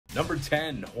Number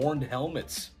 10, horned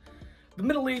helmets. The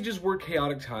Middle Ages were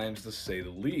chaotic times to say the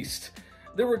least.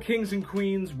 There were kings and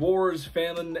queens, wars,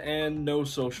 famine, and no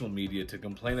social media to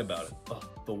complain about it. Ugh,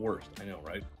 the worst, I know,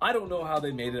 right? I don't know how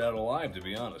they made it out alive, to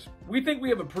be honest. We think we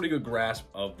have a pretty good grasp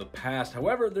of the past,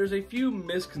 however, there's a few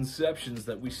misconceptions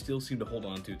that we still seem to hold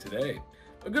on to today.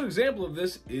 A good example of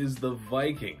this is the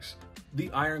Vikings.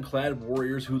 The ironclad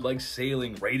warriors who like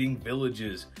sailing, raiding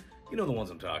villages. You know the ones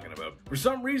I'm talking about. For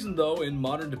some reason though, in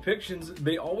modern depictions,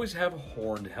 they always have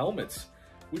horned helmets,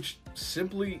 which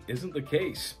simply isn't the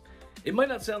case. It might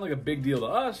not sound like a big deal to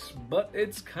us, but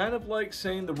it's kind of like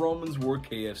saying the Romans wore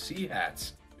KFC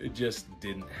hats. It just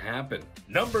didn't happen.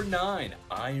 Number 9,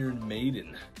 Iron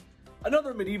Maiden.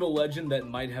 Another medieval legend that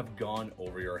might have gone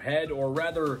over your head, or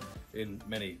rather, in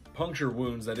many puncture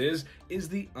wounds that is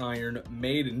the Iron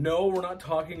Maiden. No, we're not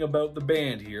talking about the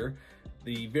band here.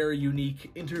 The very unique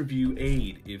interview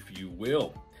aid, if you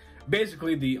will.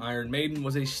 Basically, the Iron Maiden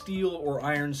was a steel or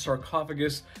iron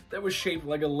sarcophagus that was shaped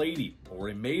like a lady or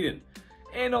a maiden.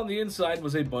 And on the inside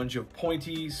was a bunch of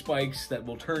pointy spikes that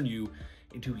will turn you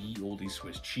into ye olde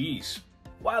Swiss cheese.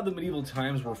 While the medieval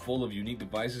times were full of unique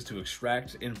devices to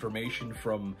extract information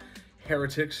from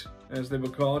heretics, as they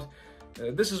would call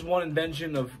it, this is one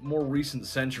invention of more recent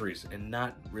centuries and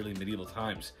not really medieval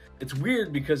times. It's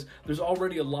weird because there's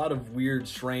already a lot of weird,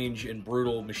 strange, and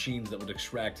brutal machines that would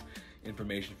extract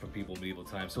information from people in medieval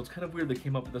times. So it's kind of weird they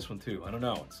came up with this one too. I don't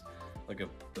know. It's like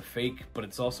a fake, but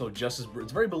it's also just as...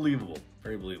 It's very believable.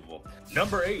 Very believable.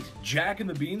 Number 8, Jack and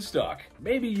the Beanstalk.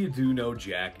 Maybe you do know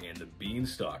Jack and the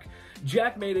Beanstalk.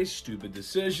 Jack made a stupid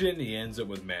decision. He ends up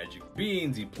with magic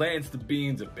beans. He plants the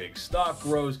beans, a big stalk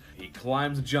grows. He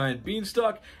climbs a giant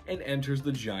beanstalk and enters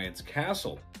the giant's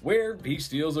castle, where he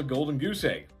steals a golden goose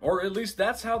egg. Or at least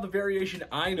that's how the variation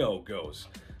I know goes.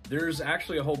 There's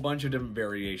actually a whole bunch of different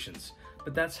variations,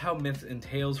 but that's how myths and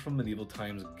tales from medieval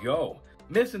times go.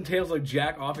 Myths and tales like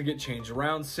Jack often get changed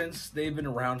around since they've been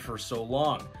around for so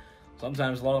long.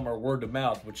 Sometimes a lot of them are word of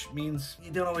mouth, which means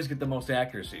you don't always get the most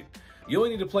accuracy. You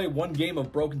only need to play one game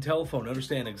of Broken Telephone to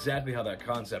understand exactly how that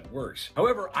concept works.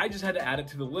 However, I just had to add it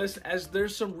to the list as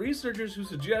there's some researchers who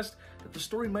suggest that the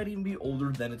story might even be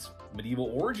older than its medieval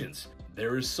origins.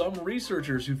 There is some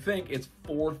researchers who think it's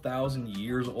 4,000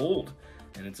 years old.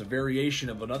 And it's a variation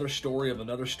of another story of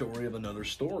another story of another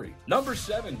story. Number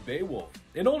 7, Beowulf.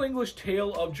 An Old English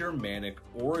tale of Germanic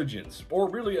origins, or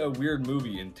really a weird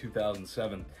movie in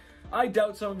 2007. I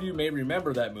doubt some of you may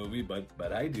remember that movie,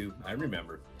 but I do. I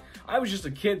remember. I was just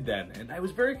a kid then, and I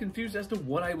was very confused as to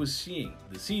what I was seeing.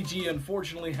 The CG,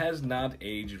 unfortunately, has not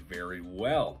aged very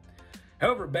well.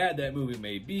 However bad that movie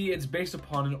may be, it's based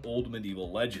upon an old medieval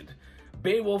legend.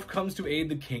 Beowulf comes to aid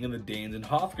the king of the Danes in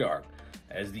Hrothgar,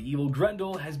 as the evil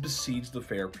Grendel has besieged the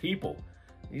fair people.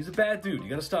 He's a bad dude, you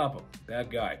gotta stop him. Bad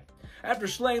guy. After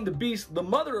slaying the beast, the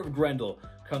mother of Grendel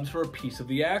comes for a piece of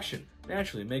the action.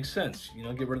 Naturally, it makes sense. You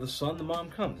know, get rid of the son, the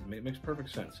mom comes. It makes perfect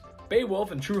sense.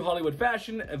 Beowulf, in true Hollywood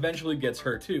fashion, eventually gets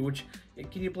her too, which,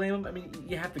 can you blame him? I mean,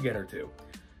 you have to get her too.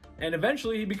 And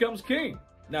eventually, he becomes king.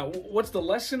 Now, what's the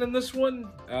lesson in this one?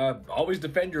 Always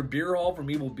defend your beer hall from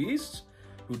evil beasts?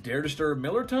 Who dare disturb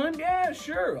Miller time? Yeah,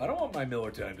 sure. I don't want my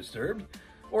Miller time disturbed.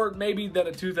 Or maybe that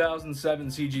a 2007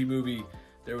 CG movie,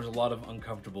 there was a lot of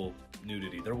uncomfortable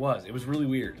nudity. There was. It was really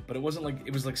weird. But it wasn't like...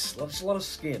 It was like just a lot of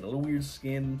skin. A little weird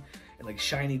skin and like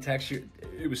shiny texture.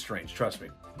 It was strange. Trust me.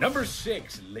 Number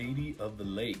 6, Lady of the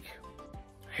Lake.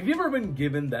 Have you ever been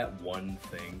given that one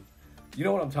thing? You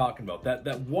know what I'm talking about.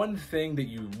 That one thing that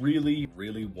you really,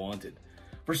 really wanted.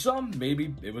 For some,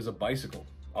 maybe it was a bicycle.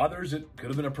 Others, it could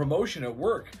have been a promotion at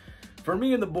work. For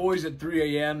me and the boys at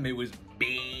 3 a.m., it was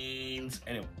beans.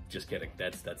 Anyway, just kidding.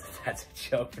 That's a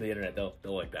joke for the internet. They'll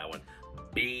like that one.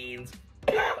 Beans.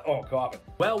 Oh, coughing.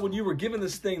 Well, when you were given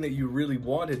this thing that you really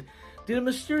wanted, did a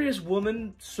mysterious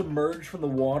woman submerge from the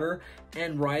water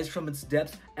and rise from its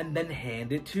depths and then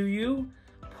hand it to you?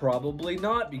 Probably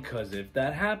not, because if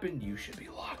that happened, you should be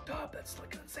locked up. That's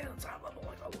like an insane level,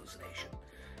 like hallucination.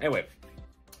 Anyway.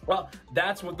 Well,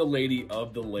 that's what the Lady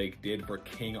of the Lake did for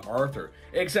King Arthur,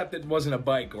 except it wasn't a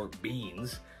bike or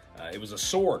beans. It was a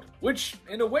sword, which,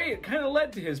 in a way, it kind of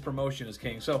led to his promotion as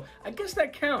king, so I guess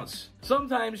that counts.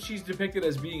 Sometimes she's depicted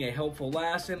as being a helpful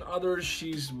lass, and others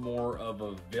she's more of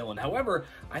a villain. However,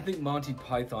 I think Monty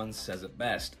Python says it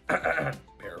best.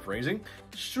 Paraphrasing.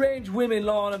 Strange women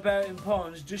lying about in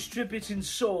ponds, distributing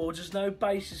swords as no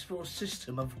basis for a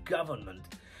system of government.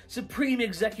 Supreme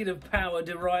executive power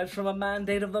derives from a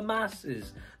mandate of the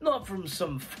masses, not from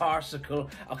some farcical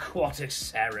aquatic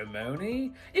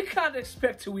ceremony. You can't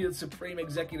expect to wield supreme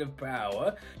executive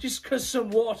power just because some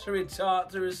watery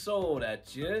tart threw a sword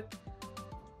at you.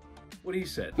 what he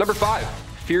said. Number 5.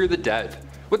 Fear the Dead.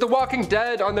 With The Walking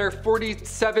Dead on their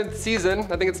 47th season,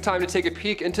 I think it's time to take a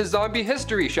peek into zombie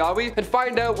history, shall we? And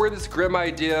find out where this grim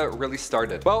idea really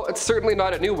started. Well, it's certainly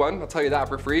not a new one, I'll tell you that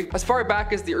for free. As far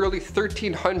back as the early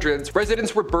 1300s,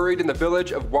 residents were buried in the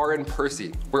village of Warren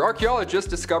Percy, where archaeologists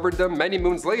discovered them many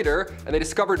moons later, and they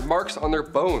discovered marks on their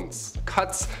bones.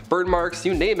 Cuts, burn marks,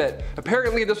 you name it.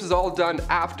 Apparently this was all done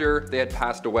after they had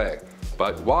passed away.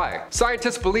 But why?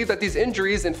 Scientists believe that these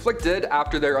injuries inflicted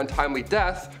after their untimely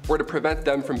death were to prevent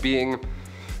them from being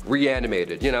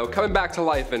reanimated, you know, coming back to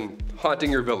life and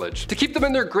haunting your village. To keep them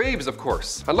in their graves, of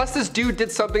course. Unless this dude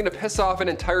did something to piss off an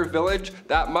entire village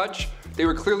that much, they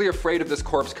were clearly afraid of this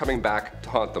corpse coming back to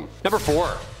haunt them. Number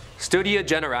 4. Studia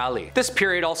Generale. This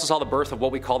period also saw the birth of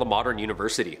what we call the modern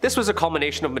university. This was a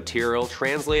culmination of material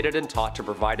translated and taught to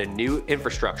provide a new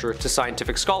infrastructure to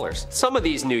scientific scholars. Some of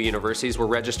these new universities were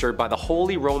registered by the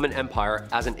Holy Roman Empire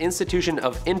as an institution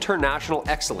of international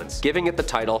excellence, giving it the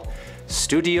title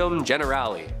Studium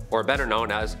Generale, or better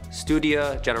known as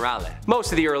Studia Generale.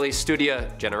 Most of the early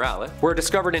Studia Generale were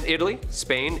discovered in Italy,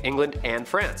 Spain, England, and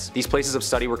France. These places of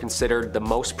study were considered the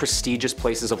most prestigious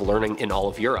places of learning in all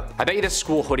of Europe. I bet you the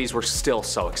school hoodies were still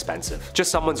so expensive.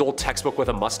 Just someone's old textbook with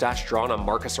a mustache drawn on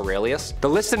Marcus Aurelius. The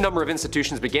listed number of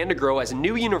institutions began to grow as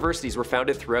new universities were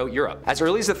founded throughout Europe. As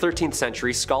early as the 13th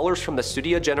century, scholars from the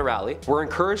Studia Generale were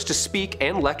encouraged to speak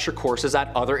and lecture courses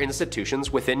at other institutions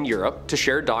within Europe to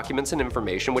share documents and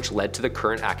information, which led to the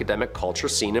current academic culture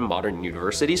seen in modern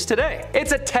universities today.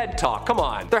 It's a TED Talk, come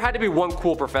on. There had to be one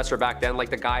cool professor back then, like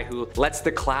the guy who lets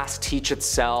the class teach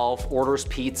itself, orders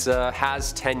pizza,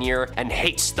 has tenure, and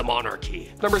hates the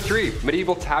monarchy. Number 3.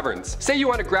 Medieval taverns. Say you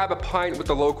want to grab a pint with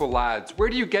the local lads. Where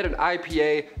do you get an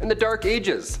IPA in the Dark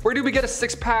Ages? Where do we get a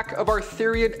 6-pack of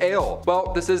Arthurian ale?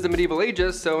 Well, this is the medieval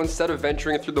ages, so instead of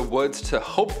venturing through the woods to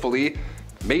hopefully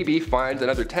maybe find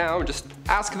another town, just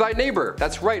ask thy neighbor.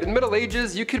 That's right, in the Middle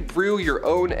Ages, you could brew your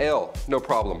own ale. No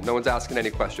problem, no one's asking any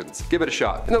questions. Give it a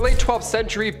shot. In the late 12th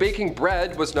century, baking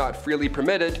bread was not freely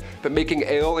permitted, but making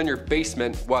ale in your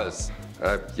basement was.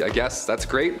 I guess that's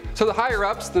great. So the higher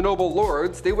ups, the noble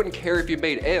lords, they wouldn't care if you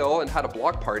made ale and had a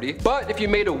block party. But if you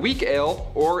made a weak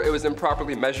ale, or it was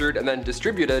improperly measured and then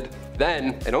distributed,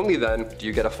 then, and only then, do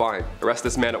you get a fine. Arrest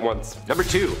this man at once. Number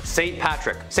 2. St.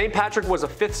 Patrick. St. Patrick was a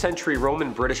 5th century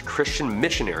Roman British Christian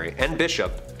missionary and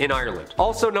bishop in Ireland.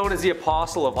 Also known as the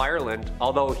Apostle of Ireland,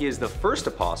 although he is the first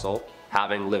apostle,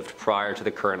 having lived prior to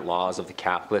the current laws of the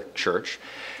Catholic Church.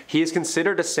 He is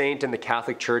considered a saint in the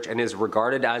Catholic Church and is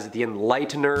regarded as the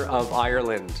enlightener of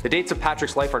Ireland. The dates of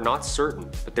Patrick's life are not certain,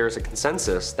 but there is a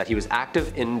consensus that he was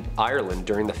active in Ireland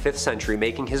during the 5th century,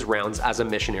 making his rounds as a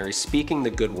missionary, speaking the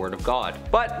good word of God.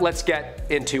 But let's get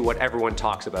into what everyone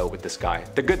talks about with this guy.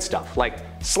 The good stuff, like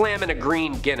slamming a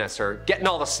green Guinness or getting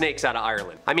all the snakes out of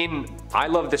Ireland. I mean, I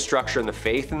love the structure and the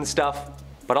faith and stuff,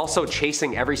 but also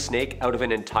chasing every snake out of an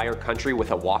entire country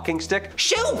with a walking stick.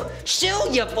 Shoo!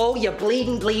 Shoo, you fool, you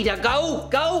bleeding bleeder, go!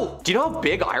 Go! Do you know how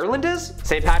big Ireland is?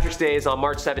 St. Patrick's Day is on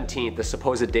March 17th, the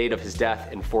supposed date of his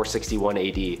death in 461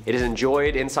 AD. It is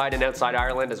enjoyed inside and outside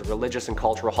Ireland as a religious and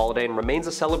cultural holiday and remains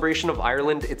a celebration of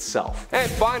Ireland itself.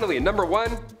 And finally, number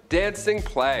 1, dancing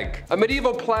plague. A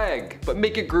medieval plague, but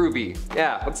make it groovy.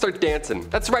 Yeah, let's start dancing.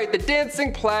 That's right, the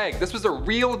dancing plague. This was a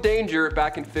real danger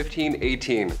back in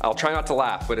 1518. I'll try not to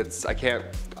laugh, but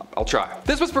I'll try.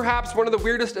 This was perhaps one of the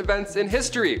weirdest events in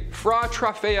history. Fra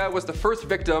Trofea was the first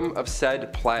victim of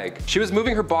said plague. She was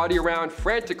moving her body around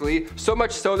frantically, so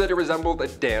much so that it resembled a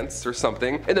dance or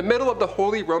something, in the middle of the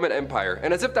Holy Roman Empire.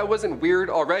 And as if that wasn't weird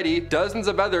already, dozens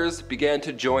of others began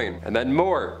to join. And then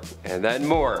more,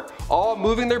 all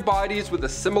moving their bodies with a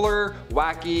similar,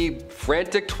 wacky,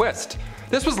 frantic twist.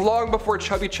 This was long before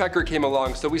Chubby Checker came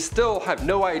along, so we still have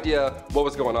no idea what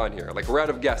was going on here. Like, we're out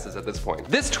of guesses at this point.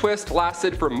 This twist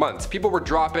lasted for months. People were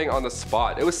dropping on the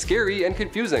spot. It was scary and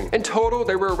confusing. In total,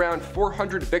 there were around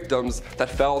 400 victims that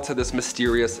fell to this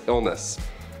mysterious illness.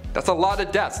 That's a lot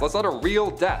of deaths. That's a lot of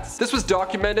real deaths. This was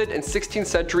documented in 16th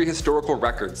century historical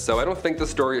records, so I don't think the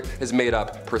story is made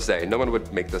up per se. No one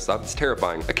would make this up. It's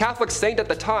terrifying. A Catholic saint at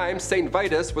the time, Saint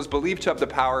Vitus, was believed to have the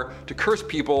power to curse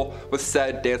people with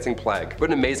said dancing plague. What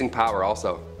an amazing power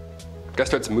also. Guy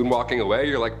starts moonwalking away,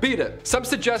 you're like, beat it. Some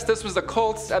suggest this was a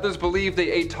cult, others believe they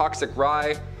ate toxic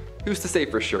rye. Who's to say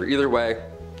for sure? Either way,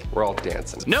 we're all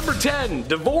dancing. Number 10,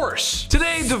 divorce.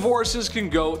 Today, divorces can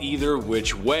go either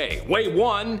which way. Way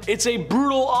 1, it's a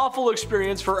brutal, awful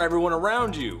experience for everyone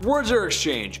around you. Words are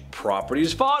exchanged, property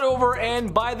is fought over,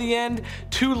 and by the end,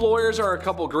 2 lawyers are a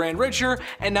couple grand richer,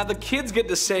 and now the kids get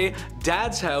to say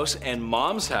dad's house and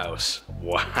mom's house.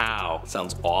 Wow,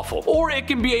 sounds awful. Or it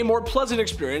can be a more pleasant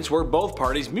experience where both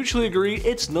parties mutually agree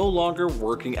it's no longer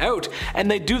working out, and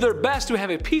they do their best to have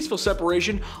a peaceful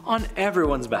separation on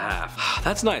everyone's behalf.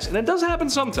 That's nice, and it does happen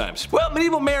sometimes. Well,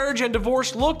 medieval marriage and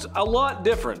divorce looked a lot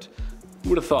different. Who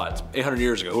would have thought? 800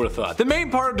 years ago, who would have thought? The main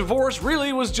part of divorce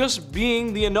really was just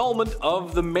being the annulment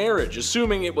of the marriage,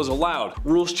 assuming it was allowed.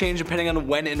 Rules changed depending on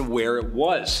when and where it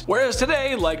was. Whereas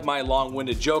today, like my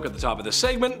long-winded joke at the top of this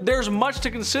segment, there's much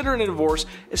to consider in a divorce,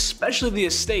 especially the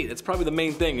estate. It's probably the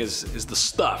main thing is the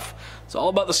stuff. It's all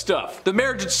about the stuff. The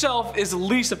marriage itself is the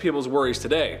least of people's worries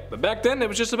today. But back then, it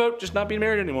was just about just not being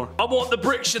married anymore. I want the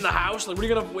bricks in the house. Like, what are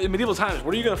you gonna, in medieval times,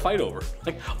 what are you gonna fight over?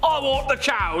 Like, I want the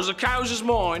cows is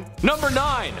mine. Number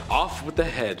 9, off with the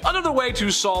head. Another way to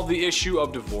solve the issue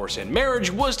of divorce and marriage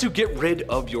was to get rid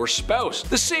of your spouse.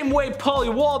 The same way Polly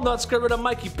Walnuts got rid of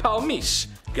Mikey Palmis.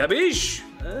 Gabish?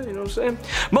 You know what I'm saying?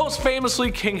 Most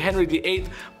famously, King Henry VIII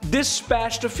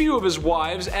dispatched a few of his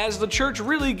wives as the church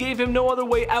really gave him no other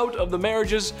way out of the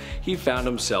marriages he found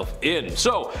himself in.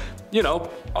 So, you know,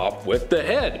 off with the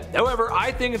head. However,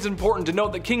 I think it's important to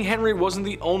note that King Henry wasn't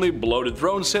the only bloated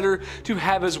throne sitter to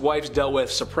have his wives dealt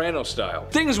with soprano style.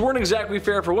 Things weren't exactly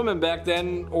fair for women back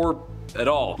then, or at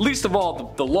all. Least of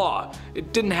all, the law.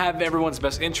 It didn't have everyone's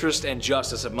best interest and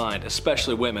justice in mind,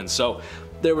 especially women, so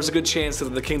there was a good chance that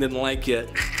if the king didn't like you,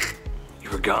 you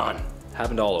were gone.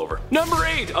 Happened all over. Number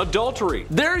 8, adultery.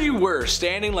 There you were,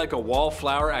 standing like a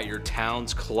wallflower at your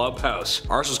town's clubhouse.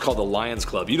 Ours was called the Lions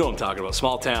Club, you know what I'm talking about,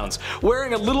 small towns.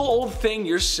 Wearing a little old thing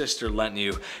your sister lent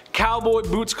you. Cowboy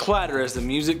boots clatter as the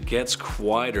music gets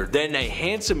quieter. Then a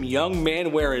handsome young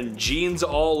man wearing jeans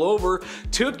all over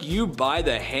took you by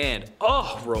the hand.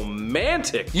 Oh,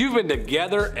 romantic. You've been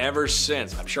together ever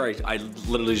since. I'm sure I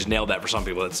literally just nailed that for some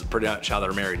people. That's pretty much how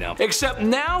they're married now. Except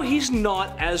now he's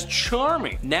not as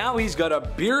charming. Now he's got a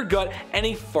beer gut and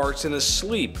he farts in his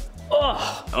sleep.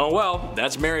 Ugh. Oh well,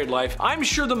 that's married life. I'm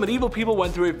sure the medieval people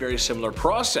went through a very similar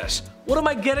process. What am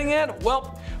I getting at?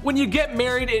 Well, when you get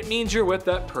married, it means you're with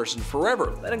that person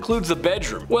forever. That includes the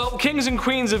bedroom. Well, kings and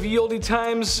queens of ye olde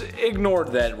times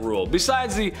ignored that rule.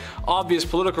 Besides the obvious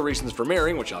political reasons for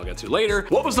marrying, which I'll get to later,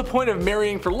 what was the point of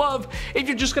marrying for love if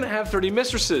you're just gonna have 30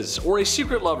 mistresses or a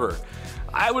secret lover?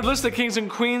 I would list the kings and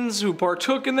queens who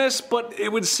partook in this, but it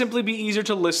would simply be easier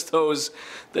to list those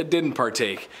that didn't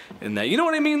partake in that. You know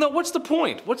what I mean though? What's the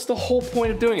point? What's the whole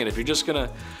point of doing it if you're just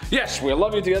gonna, yes, we'll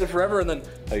love you together forever, and then,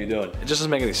 how you doing? It just doesn't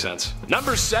make any sense.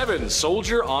 Number 7,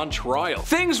 soldier on trial.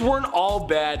 Things weren't all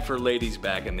bad for ladies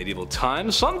back in medieval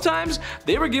times. Sometimes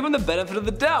they were given the benefit of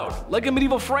the doubt, like in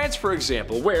medieval France for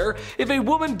example, where if a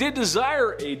woman did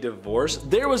desire a divorce,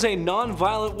 there was a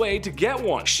non-violent way to get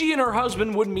one. She and her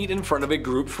husband would meet in front of a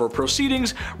group for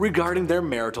proceedings regarding their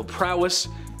marital prowess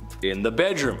in the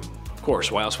bedroom. Of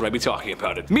course, why else would I be talking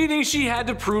about it? Meaning she had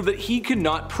to prove that he could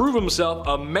not prove himself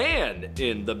a man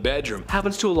in the bedroom.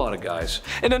 Happens to a lot of guys.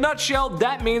 In a nutshell,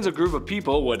 that means a group of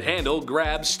people would handle,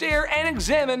 grab, stare, and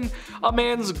examine a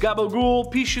man's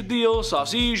gabagool, pichadille,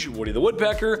 sausage, Woody the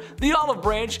Woodpecker, the olive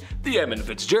branch, the Edmund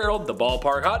Fitzgerald, the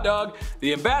ballpark hot dog,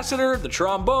 the ambassador, the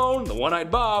trombone, the one-eyed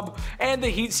Bob, and the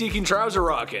heat-seeking trouser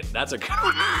rocket. That's a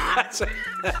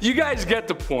You guys get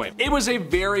the point. It was a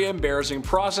very embarrassing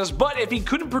process, but if he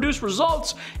couldn't produce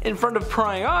results in front of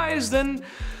prying eyes, then,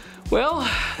 well,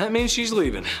 that means she's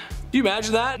leaving. Do you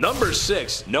imagine that? Number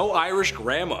 6, no Irish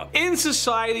grandma. In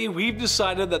society, we've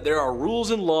decided that there are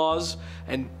rules and laws,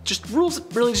 and just rules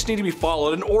that really just need to be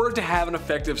followed in order to have an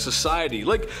effective society,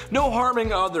 like no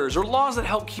harming others or laws that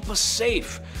help keep us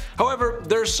safe. However,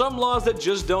 there's some laws that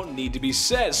just don't need to be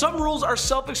said. Some rules are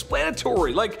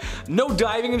self-explanatory, like no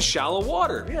diving in shallow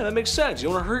water. Yeah, that makes sense. You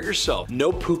don't want to hurt yourself.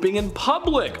 No pooping in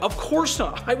public. Of course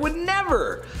not. I would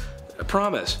never. I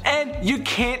promise. And you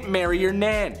can't marry your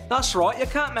nan. That's right, you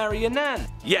can't marry your nan.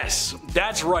 Yes,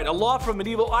 that's right. A law from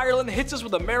medieval Ireland hits us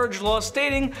with a marriage law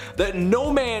stating that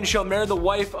no man shall marry the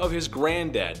wife of his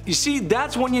granddad. You see,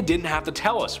 that's when you didn't have to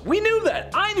tell us. We knew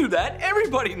that. I knew that.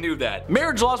 Everybody knew that.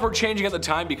 Marriage laws were changing at the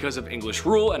time because of English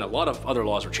rule, and a lot of other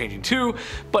laws were changing too,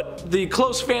 but the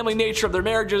close family nature of their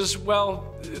marriages,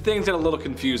 well, things get a little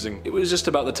confusing. It was just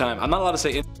about the time. I'm not allowed to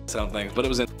say I don't think, but it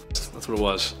was that's what it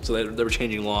was. So they were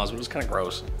changing laws, but it was kind of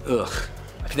gross. Ugh.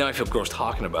 Now I feel gross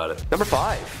talking about it. Number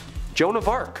 5, Joan of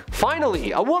Arc.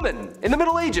 Finally, a woman in the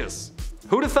Middle Ages.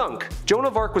 Who'da thunk? Joan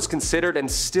of Arc was considered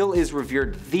and still is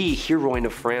revered the heroine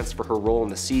of France for her role in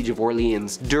the Siege of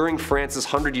Orleans during France's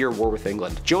 100-year war with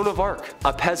England. Joan of Arc,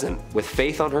 a peasant with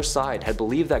faith on her side, had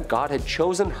believed that God had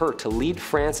chosen her to lead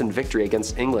France in victory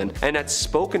against England and had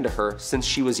spoken to her since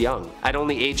she was young. At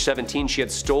only age 17, she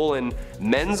had stolen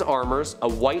men's armors, a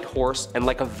white horse, and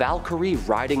like a Valkyrie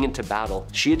riding into battle,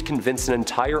 she had convinced an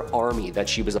entire army that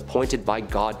she was appointed by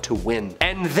God to win.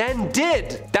 And then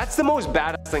did! That's the most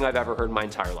badass thing I've ever heard in my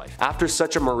entire life. After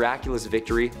such a miraculous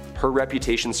victory, her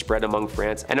reputation spread among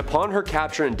France, and upon her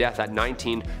capture and death at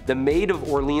 19, the Maid of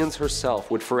Orleans herself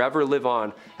would forever live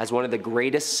on as one of the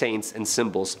greatest saints and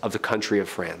symbols of the country of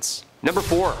France. Number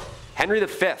 4. Henry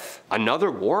V.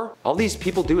 Another war? All these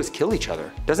people do is kill each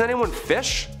other. Does anyone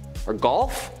fish? Or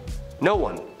golf? No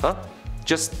one, huh?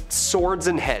 Just swords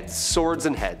and heads, swords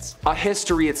and heads. A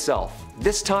history itself.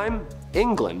 This time,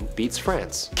 England beats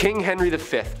France. King Henry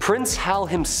V, Prince Hal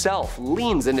himself,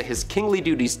 leans into his kingly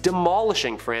duties,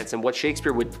 demolishing France in what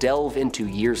Shakespeare would delve into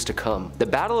years to come. The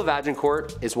Battle of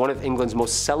Agincourt is one of England's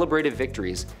most celebrated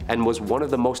victories and was one of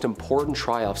the most important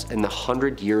triumphs in the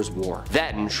 100 Years' War.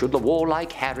 Then should the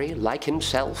warlike Harry, like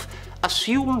himself,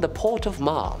 assume the port of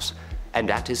Mars, and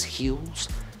at his heels,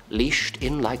 leashed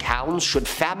in like hounds, should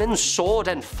famine, sword,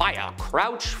 and fire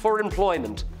crouch for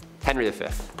employment. Henry V.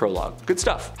 Prologue. Good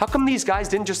stuff. How come these guys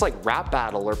didn't just like rap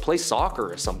battle or play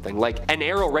soccer or something? Like an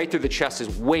arrow right through the chest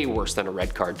is way worse than a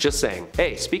red card, just saying.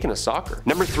 Hey, speaking of soccer.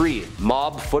 Number 3,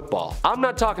 mob football. I'm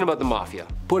not talking about the mafia.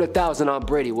 Put 1,000 on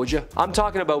Brady, would you? I'm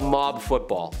talking about mob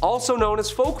football, also known as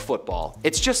folk football.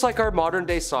 It's just like our modern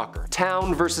day soccer.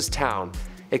 Town versus town.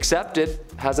 Except it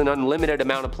has an unlimited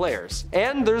amount of players.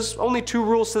 And there's only 2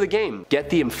 rules to the game. Get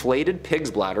the inflated pig's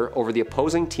bladder over the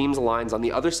opposing team's lines on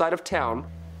the other side of town,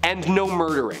 and no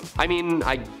murdering. I mean,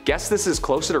 I guess this is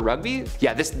closer to rugby?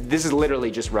 Yeah, this is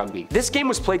literally just rugby. This game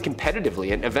was played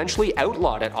competitively and eventually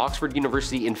outlawed at Oxford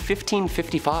University in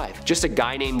 1555. Just a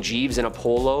guy named Jeeves in a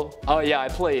polo. Oh yeah, I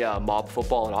play mob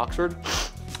football at Oxford.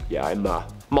 Yeah, I'm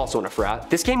also in a frat.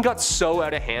 This game got so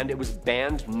out of hand it was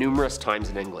banned numerous times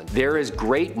in England. There is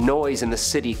great noise in the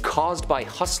city caused by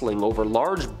hustling over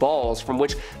large balls from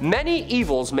which many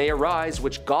evils may arise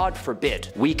which God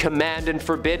forbid. We command and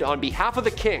forbid on behalf of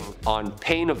the king, on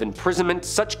pain of imprisonment,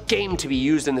 such game to be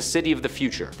used in the city of the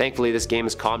future. Thankfully this game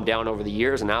has calmed down over the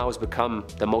years and now has become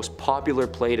the most popular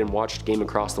played and watched game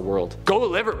across the world. Go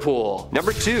Liverpool!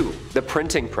 Number 2, the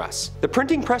printing press. The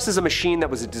printing press is a machine that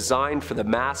was designed for the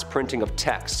mass printing of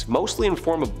text, mostly in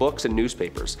form of books and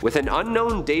newspapers. With an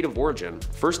unknown date of origin,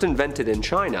 first invented in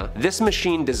China, this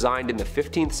machine designed in the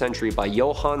 15th century by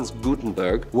Johannes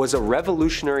Gutenberg was a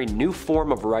revolutionary new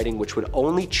form of writing which would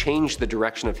only change the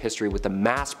direction of history with the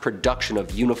mass production of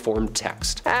uniform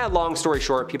text. Long story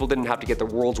short, people didn't have to get the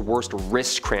world's worst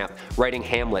wrist cramp writing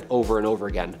Hamlet over and over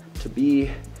again. To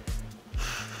be,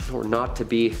 or not to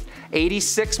be,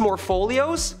 86 more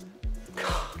folios?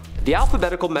 The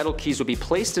alphabetical metal keys would be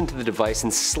placed into the device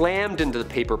and slammed into the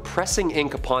paper, pressing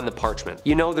ink upon the parchment.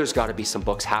 You know there's gotta be some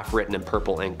books half written in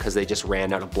purple ink because they just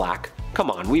ran out of black.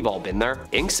 Come on, we've all been there.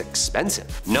 Ink's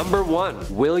expensive. Number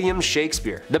 1, William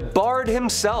Shakespeare. The Bard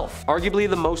himself, arguably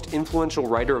the most influential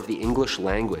writer of the English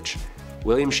language.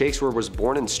 William Shakespeare was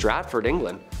born in Stratford,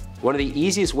 England. One of the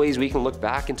easiest ways we can look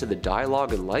back into the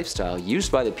dialogue and lifestyle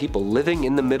used by the people living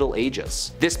in the Middle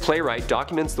Ages. This playwright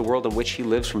documents the world in which he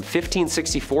lives from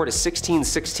 1564 to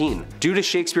 1616. Due to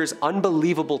Shakespeare's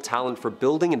unbelievable talent for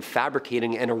building and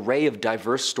fabricating an array of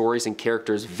diverse stories and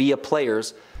characters via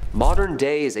players, modern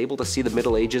day is able to see the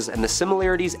Middle Ages and the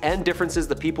similarities and differences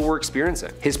the people were experiencing.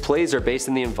 His plays are based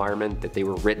in the environment that they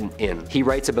were written in. He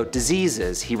writes about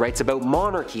diseases, he writes about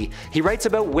monarchy, he writes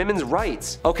about women's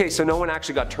rights. Okay, so no one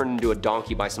actually got turned into a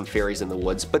donkey by some fairies in the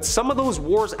woods, but some of those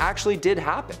wars actually did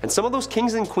happen, and some of those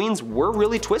kings and queens were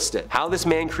really twisted. How this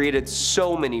man created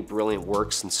so many brilliant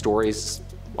works and stories,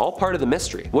 all part of the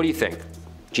mystery. What do you think?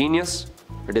 Genius?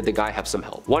 Or did the guy have some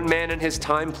help? One man in his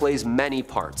time plays many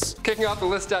parts. Kicking off the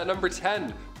list at number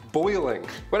 10, boiling.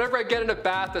 Whenever I get in a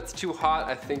bath that's too hot,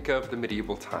 I think of the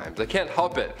medieval times. I can't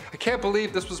help it. I can't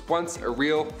believe this was once a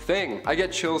real thing. I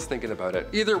get chills thinking about it.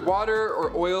 Either water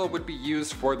or oil would be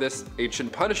used for this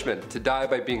ancient punishment. To die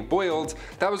by being boiled,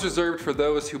 that was reserved for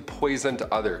those who poisoned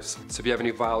others. So if you have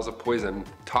any vials of poison,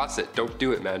 toss it. Don't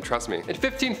do it, man, trust me. In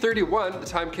 1531, the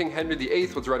time King Henry VIII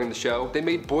was running the show, they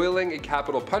made boiling a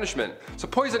capital punishment. So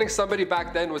poisoning somebody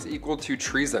back then was equal to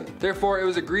treason. Therefore, it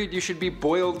was agreed you should be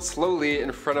boiled slowly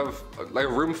in front of like a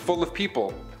room full of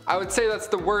people. I would say that's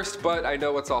the worst, but I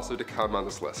know what's also to come on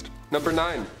this list. Number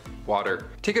 9, Water.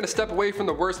 Taking a step away from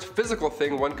the worst physical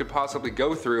thing one could possibly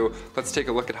go through, let's take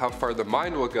a look at how far the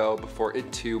mind will go before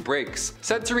it too breaks.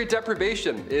 Sensory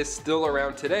deprivation is still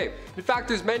around today. In fact,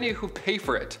 there's many who pay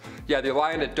for it. Yeah, they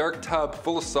lie in a dark tub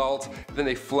full of salt, then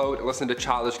they float and listen to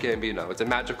Childish Gambino. It's a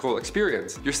magical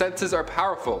experience. Your senses are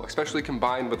powerful, especially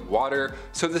combined with water,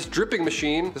 so this dripping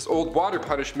machine, this old water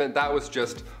punishment, that was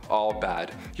just all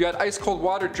bad. You had ice cold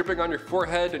water dripping on your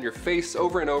forehead and your face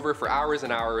over and over for hours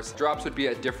and hours. Drops would be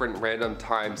at different random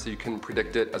times so you can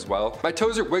predict it as well. My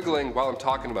toes are wiggling while I'm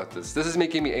talking about this. This is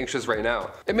making me anxious right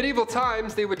now. In medieval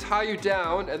times, they would tie you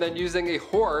down and then using a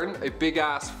horn, a big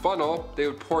ass funnel, they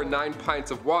would pour 9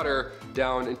 pints of water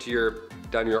down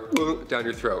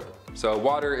your throat. So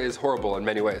water is horrible in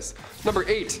many ways. Number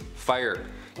 8, fire.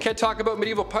 Can't talk about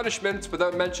medieval punishments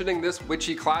without mentioning this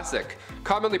witchy classic.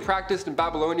 Commonly practiced in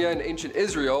Babylonia and ancient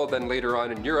Israel, then later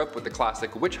on in Europe with the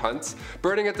classic witch hunts,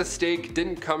 burning at the stake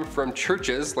didn't come from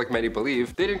churches, like many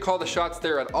believe. They didn't call the shots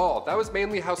there at all. That was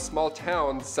mainly how small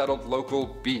towns settled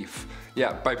local beef.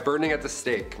 Yeah, by burning at the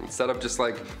stake, instead of just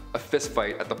like a fist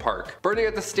fight at the park. Burning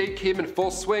at the stake came in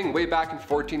full swing way back in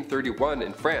 1431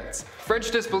 in France. French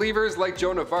disbelievers like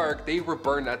Joan of Arc, they were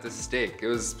burned at the stake. It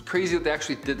was crazy that they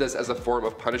actually did this as a form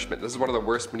of punishment. This is one of the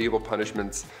worst medieval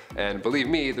punishments, and believe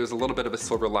me, there's a little bit of a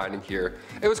silver lining here.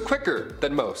 It was quicker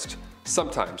than most.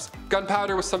 Sometimes.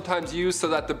 Gunpowder was sometimes used so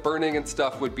that the burning and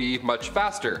stuff would be much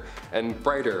faster, and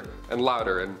brighter, and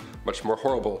louder, and much more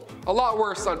horrible. A lot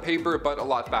worse on paper, but a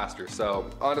lot faster, so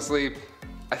honestly,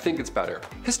 I think it's better.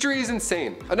 History is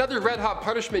insane. Another red hot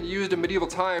punishment used in medieval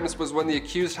times was when the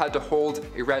accused had to hold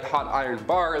a red hot iron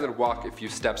bar and then walk a few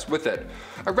steps with it.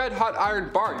 A red hot iron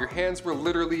bar, your hands were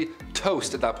literally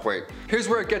toast at that point. Here's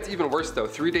where it gets even worse though.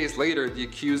 3 days later, the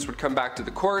accused would come back to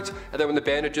the court, and then when the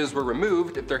bandages were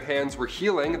removed, if their hands were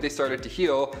healing, they started to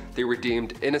heal, they were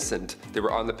deemed innocent. They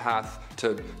were on the path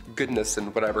to goodness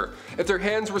and whatever. If their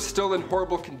hands were still in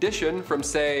horrible condition from,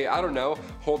 say, I don't know,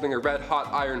 holding a red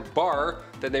hot iron bar,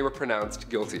 then they were pronounced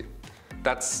guilty.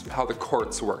 That's how the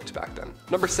courts worked back then.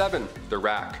 Number 7, the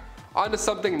rack. On to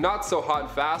something not so hot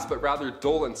and fast, but rather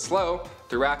dull and slow.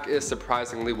 The rack is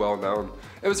surprisingly well known.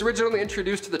 It was originally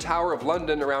introduced to the Tower of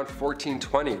London around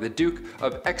 1420. The Duke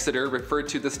of Exeter referred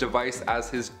to this device as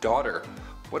his daughter.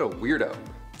 What a weirdo.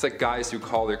 It's like guys who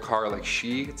call their car like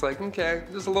she. It's like, okay,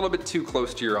 just a little bit too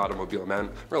close to your automobile,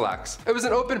 man. Relax. It was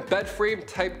an open bed frame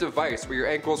type device where your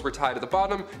ankles were tied at the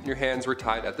bottom and your hands were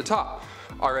tied at the top.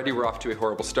 Already we're off to a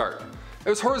horrible start. It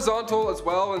was horizontal as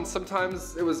well, and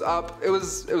sometimes it was up. It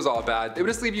was all bad. It would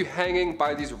just leave you hanging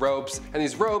by these ropes, and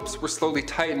these ropes were slowly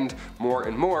tightened more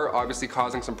and more, obviously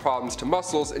causing some problems to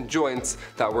muscles and joints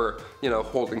that were,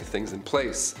 holding things in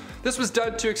place. This was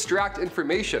done to extract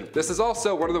information. This is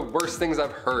also one of the worst things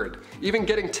I've heard. Even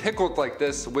getting tickled like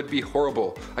this would be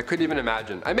horrible. I couldn't even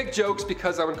imagine. I make jokes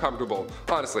because I'm uncomfortable.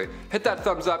 Honestly, hit that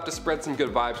thumbs up to spread some good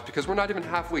vibes because we're not even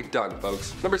halfway done,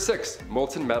 folks. Number 6,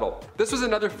 molten metal. This was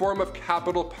another form of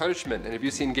capital punishment, and if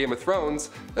you've seen Game of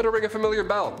Thrones, it'll ring a familiar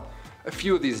bell. A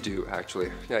few of these do,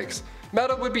 actually. Yikes.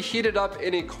 Metal would be heated up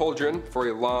in a cauldron for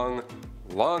a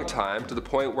long time to the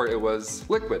point where it was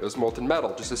liquid. It was molten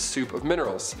metal, just a soup of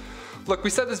minerals. Look, we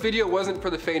said this video wasn't for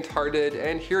the faint-hearted,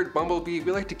 and here at Bumblebee,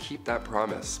 we like to keep that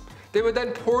promise. They would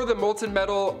then pour the molten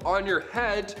metal on your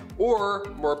head, or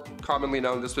more commonly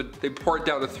known, they pour it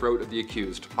down the throat of the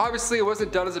accused. Obviously, it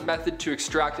wasn't done as a method to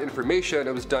extract information,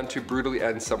 it was done to brutally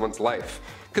end someone's life.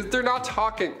 Because they're not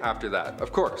talking after that,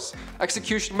 of course.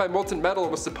 Execution by molten metal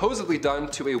was supposedly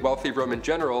done to a wealthy Roman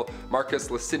general,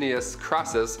 Marcus Licinius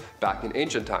Crassus, back in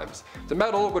ancient times. The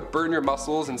metal would burn your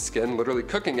muscles and skin, literally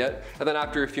cooking it, and then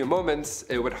after a few moments,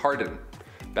 it would harden.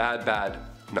 Bad,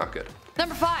 not good.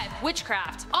 Number 5,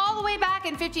 witchcraft. All the way back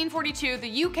in 1542,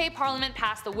 the UK Parliament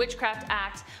passed the Witchcraft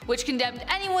Act, which condemned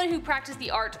anyone who practiced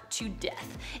the art to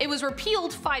death. It was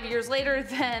repealed 5 years later,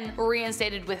 then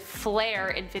reinstated with flair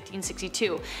in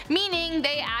 1562, meaning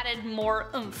they added more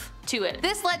oomph to it.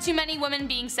 This led to many women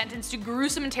being sentenced to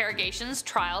gruesome interrogations,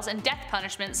 trials, and death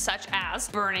punishments such as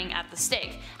burning at the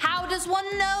stake. How does one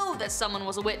know that someone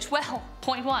was a witch? Well,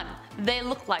 point 1, they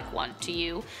look like one to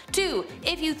you. 2,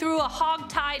 if you threw a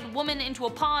hog-tied woman into a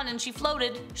pond and she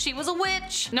floated, she was a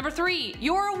witch. Number 3,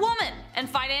 you're a woman and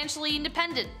financially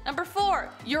independent. Number 4,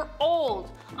 you're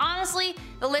old. Honestly,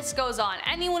 the list goes on.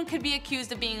 Anyone could be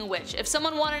accused of being a witch. If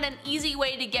someone wanted an easy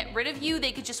way to get rid of you,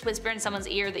 they could just whisper in someone's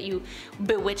ear that you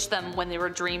bewitched them when they were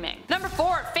dreaming. Number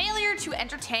 4, failure to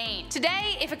entertain.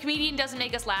 Today, if a comedian doesn't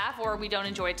make us laugh or we don't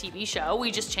enjoy a TV show,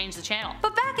 we just change the channel.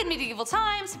 But back in medieval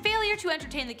times, failure to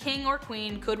entertain the king or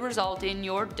queen could result in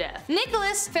your death.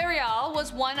 Nicholas Ferial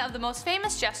was one of the most most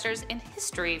famous jesters in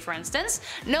history, for instance,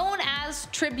 known as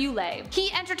Triboulet.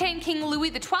 He entertained King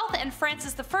Louis XII and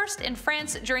Francis I in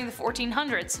France during the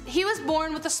 1400s. He was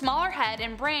born with a smaller head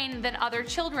and brain than other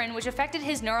children, which affected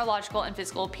his neurological and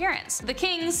physical appearance. The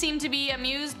king seemed to be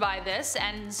amused by this,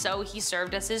 and so he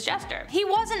served as his jester. He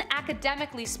wasn't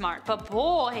academically smart, but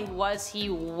boy was he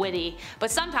witty.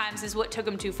 But sometimes his wit took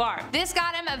him too far. This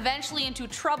got him eventually into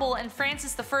trouble, and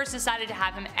Francis I decided to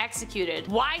have him executed.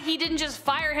 Why he didn't just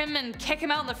fire him and kick him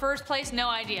out in the first place, no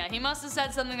idea. He must have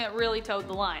said something that really towed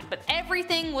the line. But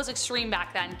everything was extreme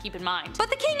back then, keep in mind. But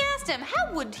the king asked him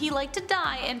how would he like to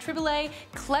die, and Triboulet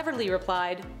cleverly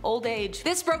replied, old age.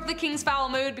 This broke the king's foul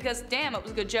mood because damn, it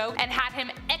was a good joke, and had him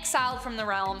exiled from the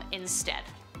realm instead.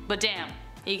 But damn,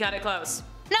 he cut it close.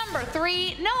 Number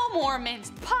 3, no more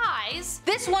minced pies.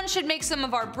 This one should make some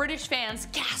of our British fans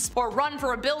gasp or run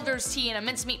for a builder's tea and a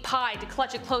mincemeat pie to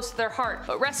clutch it close to their heart,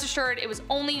 but rest assured it was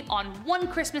only on one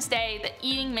Christmas day that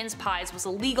eating mince pies was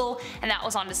illegal, and that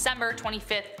was on December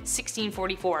 25th,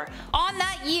 1644. On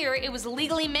that year it was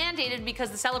legally mandated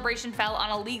because the celebration fell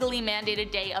on a legally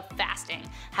mandated day of fasting.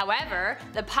 However,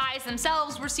 the pies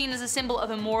themselves were seen as a symbol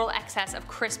of immoral excess of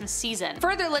Christmas season.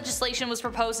 Further legislation was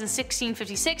proposed in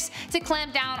 1656 to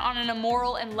clamp down on an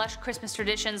immoral and lush Christmas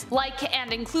traditions like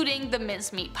and including the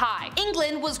mincemeat pie.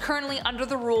 England was currently under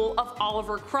the rule of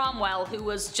Oliver Cromwell, who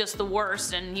was just the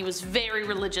worst, and he was very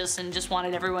religious and just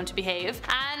wanted everyone to behave,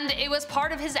 and it was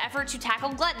part of his effort to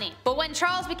tackle gluttony. But when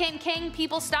Charles became king,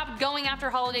 people stopped going after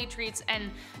holiday treats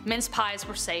and mince pies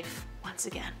were safe once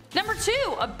again. Number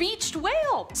 2, a beached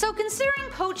whale. So considering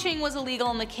poaching was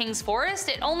illegal in the king's forest,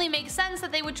 it only makes sense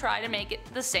that they would try to make it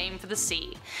the same for the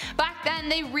sea. Back then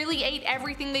they really ate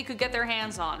everything they could get their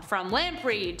hands on, from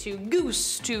lamprey to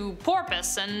goose to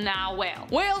porpoise and now whale.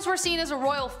 Whales were seen as a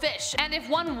royal fish, and if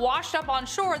one washed up on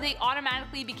shore they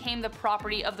automatically became the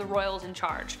property of the royals in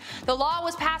charge. The law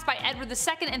was passed by Edward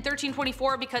II in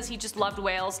 1324 because he just loved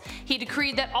whales. He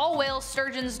decreed that all whales,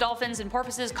 sturgeons, dolphins, and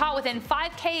porpoises caught within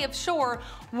 5k of shore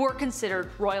were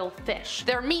considered royal fish.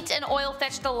 Their meat and oil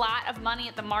fetched a lot of money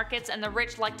at the markets, and the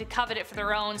rich liked to covet it for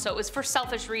their own, so it was for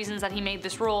selfish reasons that he made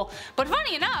this rule. But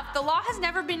funny enough, the law has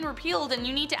never been repealed, and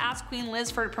you need to ask Queen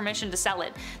Liz for permission to sell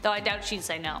it, though I doubt she'd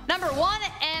say no. Number 1,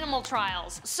 animal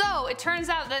trials. So it turns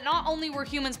out that not only were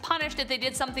humans punished if they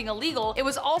did something illegal, it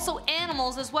was also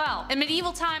animals as well. In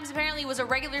medieval times apparently it was a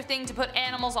regular thing to put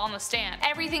animals on the stand.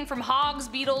 Everything from hogs,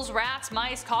 beetles, rats,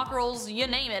 mice, cockerels, you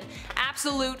name it.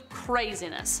 Absolute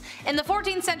craziness. In the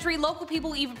 14th century, local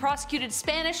people even prosecuted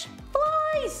Spanish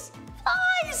flies.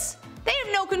 They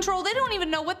have no control, they don't even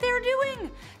know what they're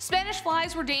doing. Spanish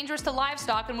flies were dangerous to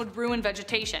livestock and would ruin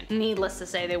vegetation. Needless to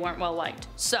say, they weren't well liked.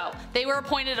 So they were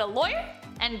appointed a lawyer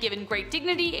and given great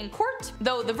dignity in court,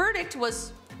 though the verdict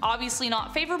was obviously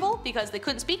not favorable because they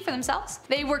couldn't speak for themselves.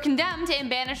 They were condemned and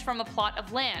banished from a plot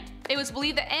of land. It was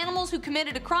believed that animals who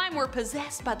committed a crime were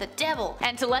possessed by the devil,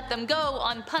 and to let them go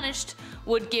unpunished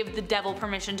would give the devil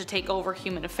permission to take over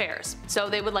human affairs. So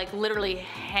they would like literally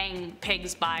hang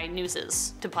pigs by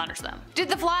nooses to punish them. Did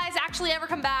the flies actually ever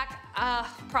come back?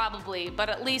 Probably, but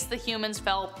at least the humans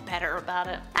felt better about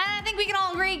it. And I think we can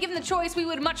all agree, given the choice, we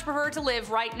would much prefer to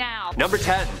live right now. Number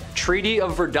 10, Treaty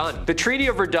of Verdun. The Treaty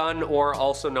of Verdun, or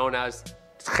also known as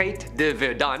Traité de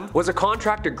Verdun, was a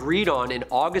contract agreed on in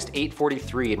August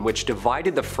 843 in which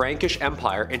divided the Frankish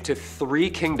Empire into 3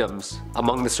 kingdoms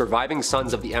among the surviving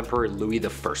sons of the Emperor Louis I,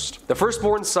 the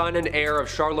firstborn son and heir of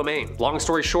Charlemagne. Long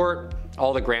story short,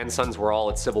 all the grandsons were all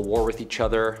at civil war with each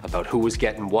other about who was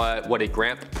getting what did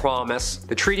Grant promise.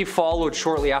 The treaty followed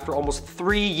shortly after almost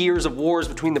 3 years of wars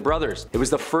between the brothers. It was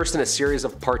the first in a series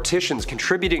of partitions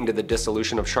contributing to the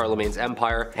dissolution of Charlemagne's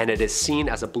empire, and it is seen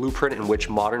as a blueprint in which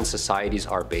modern societies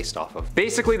are based off of.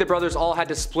 Basically, the brothers all had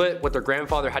to split what their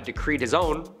grandfather had decreed his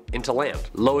own into land.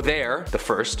 Lothair the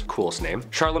First, coolest name,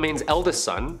 Charlemagne's eldest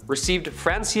son, received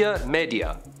Francia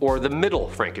Media, or the Middle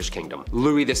Frankish Kingdom.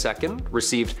 Louis II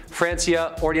received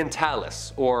Francia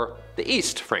Orientalis, or the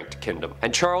East Frank Kingdom.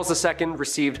 And Charles II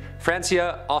received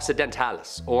Francia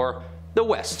Occidentalis, or the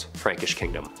West Frankish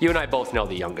Kingdom. You and I both know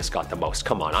the youngest got the most.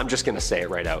 Come on, I'm just gonna say it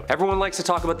right out. Everyone likes to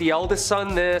talk about the eldest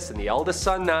son this and the eldest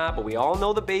son that, but we all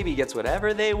know the baby gets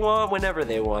whatever they want whenever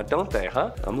they want, don't they,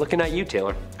 huh? I'm looking at you,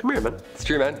 Taylor. Come here, man. It's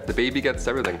true, man. The baby gets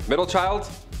everything. Middle child?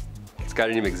 This guy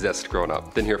didn't even exist growing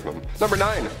up. Didn't hear from him. Number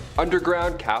 9,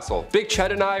 Underground Castle. Big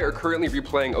Chet and I are currently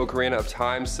replaying Ocarina of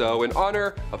Time, so in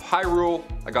honor of Hyrule,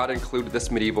 I gotta include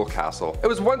this medieval castle. It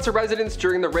was once a residence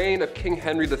during the reign of King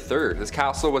Henry III. This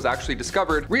castle was actually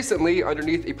discovered recently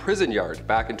underneath a prison yard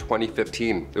back in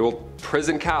 2015. The old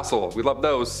prison castle, we love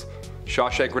those.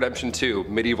 Shawshank Redemption 2,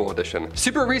 Medieval Edition.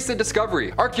 Super recent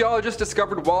discovery. Archaeologists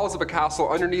discovered walls of a castle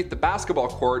underneath the basketball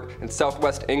court in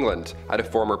southwest England at a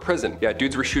former prison. Yeah,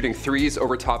 dudes were shooting threes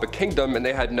over top a kingdom and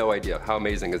they had no idea. How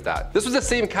amazing is that? This was the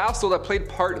same castle that played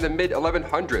part in the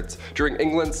mid-1100s during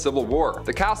England's Civil War.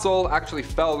 The castle actually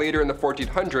fell later in the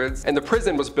 1400s, and the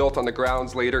prison was built on the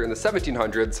grounds later in the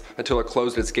 1700s until it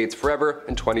closed its gates forever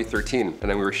in 2013. And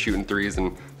then we were shooting threes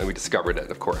and then we discovered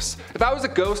it, of course. If I was a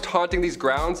ghost haunting these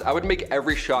grounds, I would make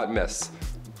every shot miss.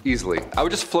 Easily. I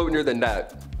would just float near the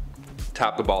net,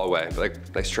 tap the ball away,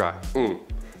 like, nice try.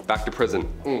 Back to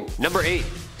prison. Number 8.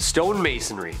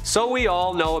 Stonemasonry. So we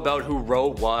all know about who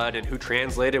wrote what and who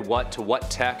translated what to what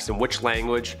text and which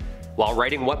language, while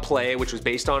writing what play, which was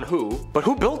based on who. But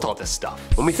who built all this stuff?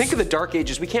 When we think of the Dark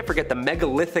Ages, we can't forget the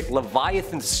megalithic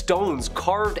Leviathan stones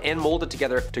carved and molded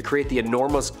together to create the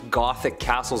enormous Gothic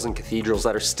castles and cathedrals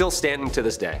that are still standing to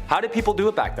this day. How did people do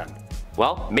it back then?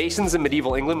 Well, masons in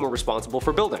medieval England were responsible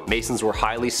for building. Masons were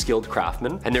highly skilled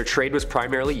craftsmen, and their trade was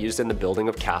primarily used in the building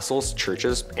of castles,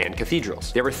 churches, and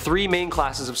cathedrals. There were 3 main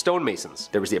classes of stonemasons.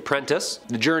 There was the apprentice,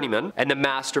 the journeyman, and the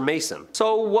master mason.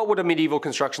 So what would a medieval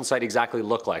construction site exactly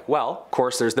look like? Well, of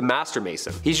course, there's the master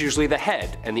mason. He's usually the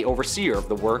head and the overseer of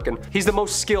the work, and he's the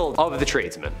most skilled of the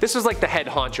tradesmen. This is like the head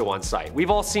honcho on site.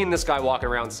 We've all seen this guy walking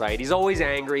around site. He's always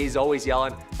angry, he's always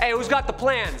yelling, "Hey, who's got the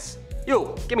plans?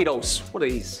 You, give me those. What are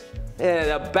these?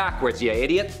 Backwards, you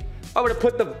idiot. I'm gonna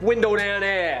put the window down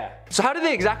there." So how did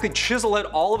they exactly chisel out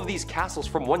all of these castles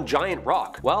from one giant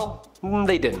rock? Well,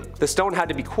 they didn't. The stone had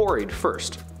to be quarried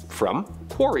first. From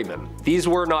quarrymen. These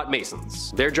were not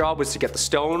masons. Their job was to get the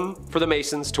stone for the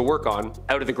masons to work on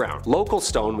out of the ground. Local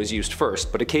stone was used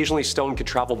first, but occasionally stone could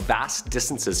travel vast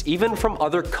distances, even from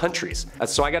other countries.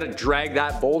 So I gotta drag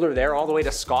that boulder there all the way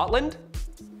to Scotland?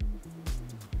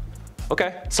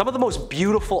 Okay. Some of the most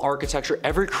beautiful architecture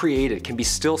ever created can be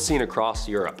still seen across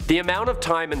Europe. The amount of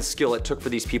time and skill it took for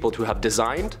these people to have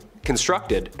designed,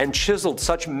 constructed, and chiseled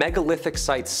such megalithic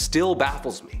sites still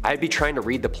baffles me. I'd be trying to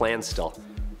read the plan still.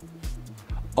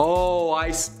 Oh,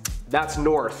 that's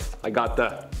north. I got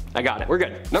it. We're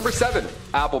good. Number 7,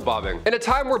 apple bobbing. In a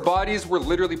time where bodies were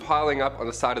literally piling up on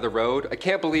the side of the road, I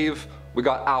can't believe we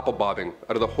got apple bobbing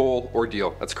out of the whole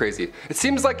ordeal. That's crazy. It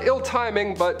seems like ill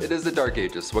timing, but it is the Dark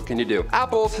Ages. What can you do?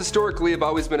 Apples historically have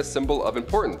always been a symbol of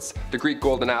importance. The Greek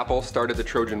golden apple started the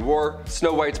Trojan War.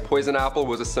 Snow White's poison apple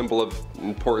was a symbol of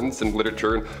importance in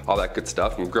literature and all that good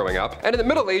stuff from growing up. And in the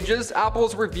Middle Ages,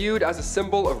 apples were viewed as a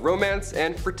symbol of romance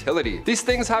and fertility. These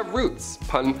things have roots,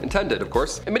 pun intended, of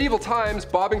course. In medieval times,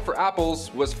 bobbing for apples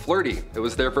was flirty. It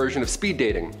was their version of speed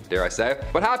dating, dare I say.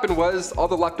 What happened was all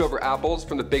the leftover apples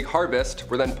from the big harvest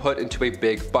were then put into a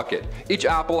big bucket. Each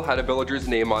apple had a villager's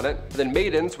name on it, and then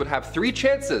maidens would have 3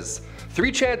 chances.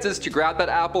 3 chances to grab that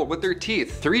apple with their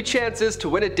teeth. 3 chances to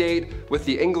win a date with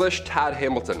the English Tad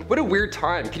Hamilton. What a weird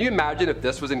time. Can you imagine if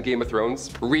this was in Game of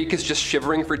Thrones? Reek is just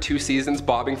shivering for 2 seasons,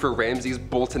 bobbing for Ramsay's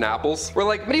Bolton apples. We're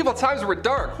like, medieval times were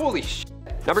dark, holy sh**.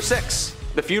 Number 6.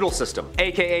 The feudal system,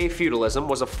 aka feudalism,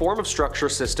 was a form of structure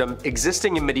system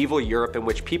existing in medieval Europe in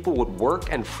which people would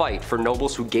work and fight for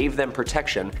nobles who gave them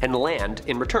protection and land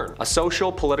in return. A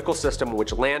social political system in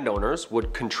which landowners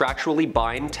would contractually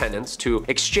bind tenants to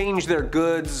exchange their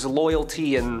goods,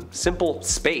 loyalty, and simple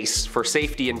space for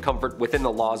safety and comfort within the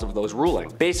laws of those ruling.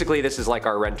 Basically, this is like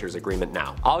our renter's agreement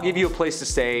now. I'll give you a place to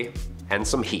stay and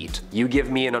some heat. You give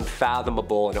me an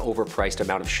unfathomable and overpriced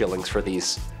amount of shillings for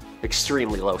these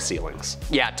extremely low ceilings.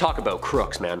 Yeah, talk about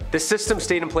crooks, man. This system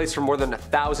stayed in place for more than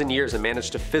 1,000 years and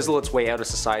managed to fizzle its way out of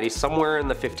society somewhere in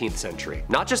the 15th century.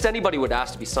 Not just anybody would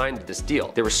ask to be signed to this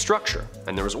deal. There was structure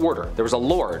and there was order. There was a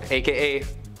lord, aka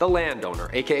the landowner,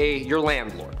 aka your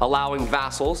landlord, allowing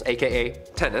vassals, aka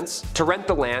tenants, to rent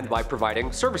the land by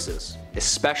providing services,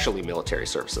 especially military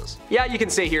services. Yeah, you can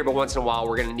stay here, but once in a while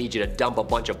we're gonna need you to dump a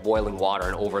bunch of boiling water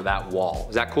and over that wall.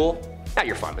 Is that cool? Yeah,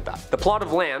 you're fine with that. The plot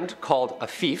of land, called a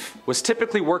fief, was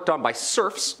typically worked on by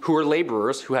serfs who were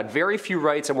laborers who had very few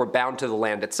rights and were bound to the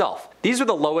land itself. These were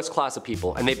the lowest class of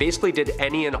people, and they basically did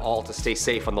any and all to stay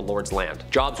safe on the lord's land.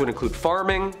 Jobs would include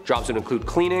farming, jobs would include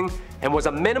cleaning, and was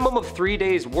a minimum of 3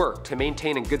 days work to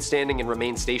maintain in good standing and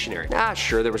remain stationary.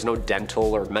 Sure, there was no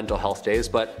dental or mental health days,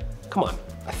 but come on,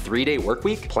 a 3-day work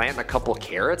week? Planting a couple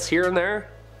carrots here and there?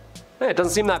 It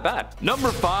doesn't seem that bad. Number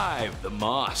 5, the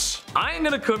moss. I ain't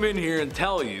gonna come in here and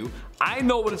tell you I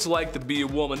know what it's like to be a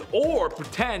woman or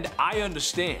pretend I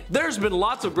understand. There's been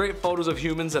lots of great photos of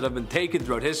humans that have been taken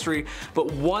throughout history,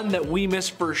 but one that we miss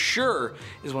for sure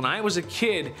is when I was a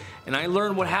kid and I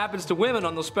learned what happens to women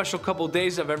on those special couple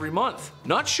days of every month.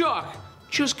 Not shock,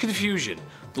 just confusion.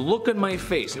 The look on my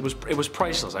face, it was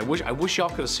priceless. I wish y'all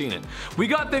could have seen it. We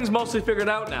got things mostly figured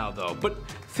out now though, but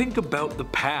think about the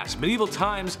past. Medieval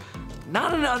times,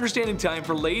 not an understanding time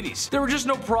for ladies. There were just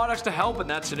no products to help in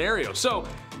that scenario. So,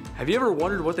 have you ever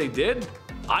wondered what they did?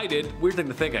 I did. Weird thing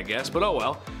to think, I guess, but oh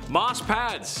well. Moss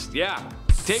pads, yeah.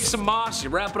 Take some moss, you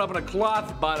wrap it up in a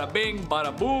cloth, bada bing,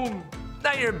 bada boom,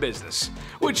 now you're in business.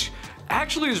 Which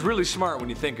actually is really smart when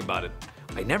you think about it.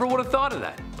 I never would have thought of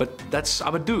that, but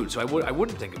I'm a dude, so I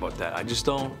wouldn't think about that. I just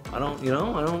don't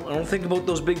think about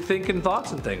those big thinking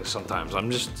thoughts and things sometimes.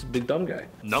 I'm just a big dumb guy.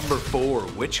 Number 4,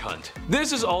 witch hunt.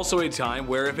 This is also a time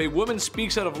where if a woman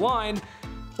speaks out of line,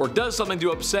 or does something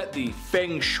to upset the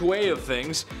feng shui of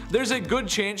things, there's a good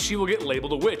chance she will get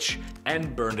labeled a witch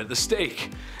and burned at the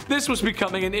stake. This was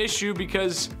becoming an issue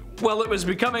because, well, it was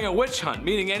becoming a witch hunt,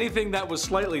 meaning anything that was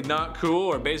slightly not cool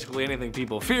or basically anything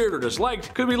people feared or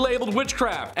disliked could be labeled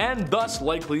witchcraft, and thus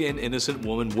likely an innocent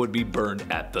woman would be burned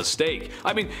at the stake.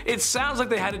 I mean, it sounds like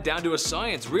they had it down to a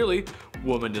science, really.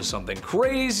 Woman does something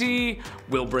crazy,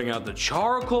 we'll bring out the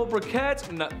charcoal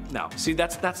briquettes. No, see,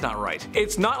 that's not right.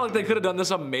 It's not like they could have done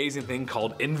this amazing thing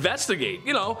called investigate.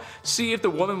 You know, see if the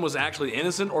woman was actually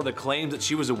innocent or the claims that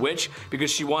she was a witch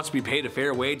because she wants to be paid a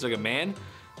fair wage like a man.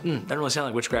 Doesn't really sound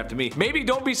like witchcraft to me. Maybe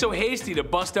don't be so hasty to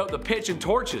bust out the pitch and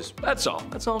torches. That's all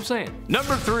I'm saying.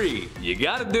 Number 3, you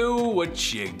gotta do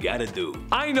what you gotta do.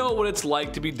 I know what it's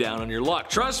like to be down on your luck.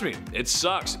 Trust me, it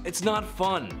sucks. It's not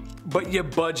fun. But you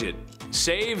budget,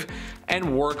 save,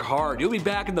 and work hard. You'll be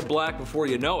back in the black before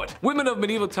you know it. Women of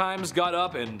medieval times got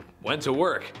up and went to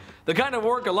work. The kind of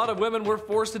work a lot of women were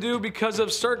forced to do because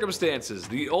of circumstances.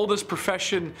 The oldest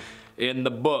profession in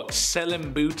the book,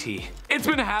 selling booty. It's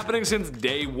been happening since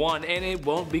day one and it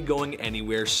won't be going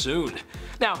anywhere soon.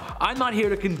 Now, I'm not here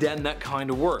to condemn that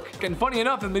kind of work. And funny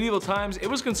enough, in medieval times, it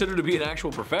was considered to be an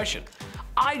actual profession.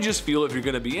 I just feel if you're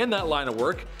gonna be in that line of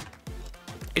work,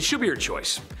 it should be your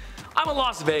choice. I'm a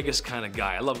Las Vegas kind of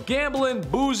guy. I love gambling,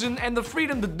 boozing, and the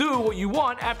freedom to do what you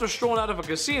want after strolling out of a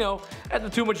casino after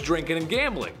too much drinking and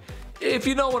gambling. If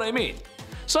you know what I mean.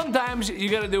 Sometimes you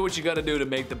gotta do what you gotta do to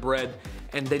make the bread,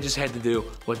 and they just had to do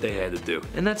what they had to do.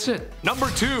 And that's it. Number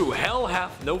 2, hell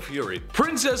hath no fury.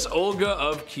 Princess Olga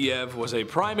of Kiev was a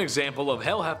prime example of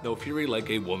hell hath no fury like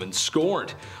a woman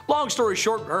scorned. Long story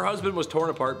short, her husband was torn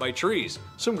apart by trees.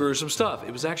 Some gruesome stuff.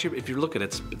 It was actually, if you look at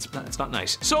it, it's not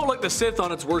nice. So like the Sith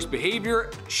on its worst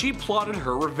behavior, she plotted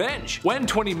her revenge. When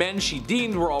 20 men she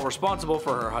deemed were all responsible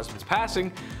for her husband's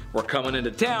passing were coming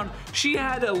into town, she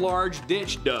had a large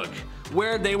ditch dug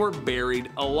where they were buried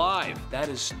alive. That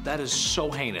is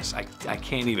so heinous. I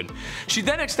can't even. She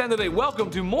then extended a welcome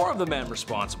to more of the men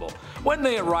responsible. When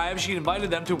they arrived, she invited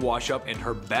them to wash up in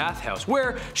her bathhouse,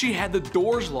 where she had the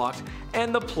doors locked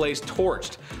and the place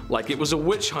torched, like it was a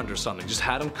witch hunt or something. Just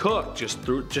had them cooked,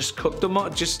 just cooked them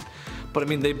up, but I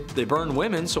mean, they burn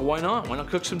women, so why not? Why not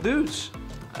cook some dudes?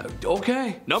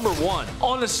 Okay. Number 1,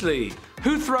 honestly,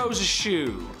 who throws a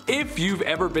shoe? If you've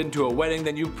ever been to a wedding,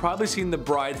 then you've probably seen the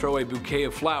bride throw a bouquet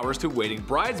of flowers to waiting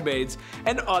bridesmaids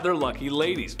and other lucky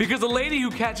ladies. Because the lady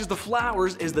who catches the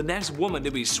flowers is the next woman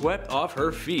to be swept off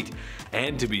her feet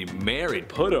and to be married.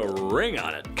 Put a ring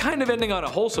on it. Kind of ending on a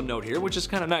wholesome note here, which is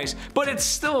kind of nice, but it's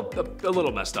still a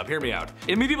little messed up. Hear me out.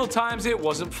 In medieval times, it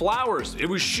wasn't flowers, it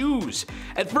was shoes.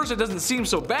 At first, it doesn't seem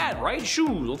so bad, right?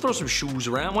 Shoes. We'll throw some shoes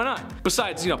around. Why not?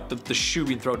 Besides, you know, the shoe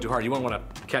being thrown too hard, you wouldn't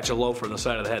want to catch a loafer on the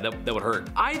side of the head. That would hurt.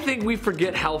 I think we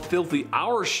forget how filthy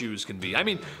our shoes can be. I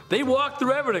mean, they walk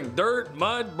through everything. Dirt,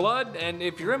 mud, blood, and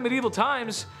if you're in medieval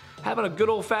times, having a good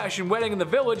old-fashioned wedding in the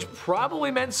village probably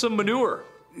meant some manure.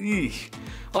 Eek.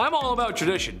 Well, I'm all about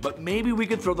tradition, but maybe we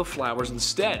could throw the flowers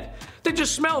instead. They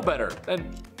just smell better,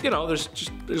 and you know, there's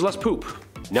less poop.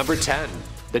 Number 10.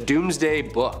 The Doomsday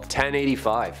Book,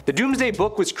 1085. The Doomsday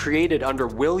Book was created under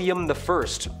William I,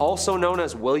 also known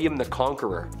as William the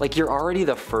Conqueror. Like, you're already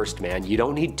the first, man. You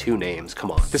don't need 2 names, come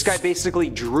on. This guy basically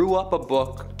drew up a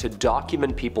book to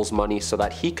document people's money so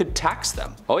that he could tax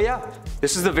them. Oh yeah,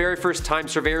 this is the very first time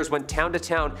surveyors went town to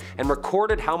town and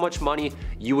recorded how much money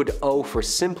you would owe for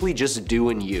simply just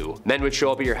doing you. Men would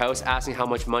show up at your house asking how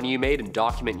much money you made and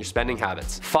document your spending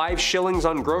habits. 5 shillings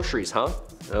on groceries, huh?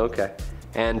 Okay.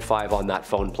 And 5 on that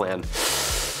phone plan.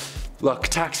 Look,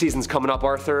 tax season's coming up,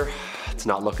 Arthur. It's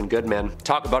not looking good, man.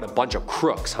 Talk about a bunch of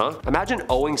crooks, huh? Imagine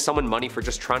owing someone money for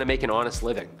just trying to make an honest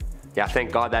living. Yeah,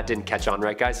 thank God that didn't catch on,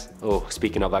 right guys? Oh,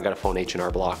 speaking of, I gotta phone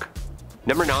H&R Block.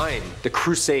 Number 9. The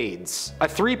Crusades. A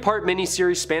 3-part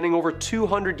miniseries spanning over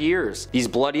 200 years. These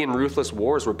bloody and ruthless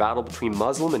wars were battled between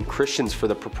Muslim and Christians for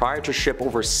the proprietorship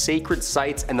over sacred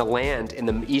sites and the land in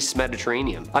the East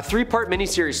Mediterranean. A 3-part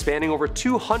miniseries spanning over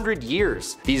 200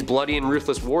 years. These bloody and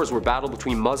ruthless wars were battled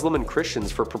between Muslim and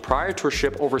Christians for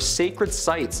proprietorship over sacred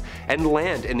sites and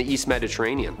land in the East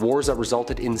Mediterranean. Wars that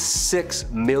resulted in 6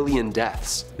 million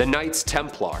deaths. The Knights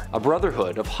Templar, a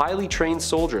brotherhood of highly trained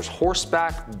soldiers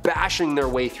horseback bashing their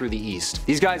way through the East.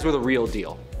 These guys were the real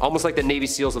deal, almost like the Navy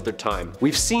SEALs of their time.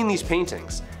 We've seen these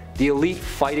paintings. The elite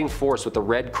fighting force with the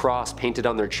red cross painted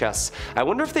on their chests. I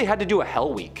wonder if they had to do a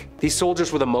Hell Week. These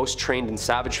soldiers were the most trained and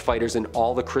savage fighters in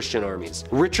all the Christian armies.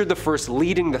 Richard I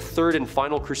leading the third and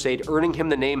final crusade, earning him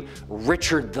the name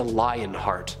Richard the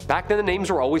Lionheart. Back then the names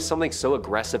were always something so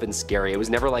aggressive and scary. It was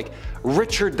never like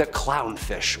Richard the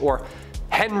Clownfish or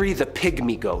Henry the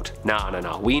Pygmy Goat.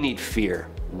 No, we need fear.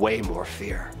 Way more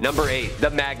fear. Number 8. The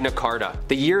Magna Carta.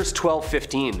 The year's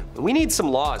 1215. We need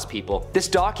some laws, people. This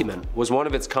document was one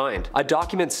of its kind. A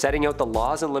document setting out the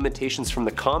laws and limitations from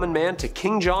the common man to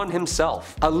King John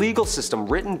himself. A legal system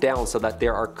written down so that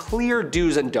there are clear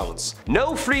do's and don'ts.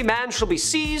 No free man shall be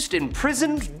seized,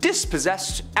 imprisoned,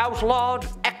 dispossessed, outlawed,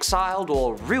 exiled,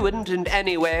 or ruined in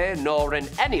any way, nor in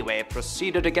any way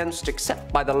proceeded against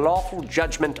except by the lawful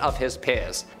judgment of his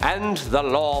peers, and the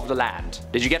law of the land.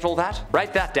 Did you get all that?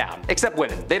 Write that down. Except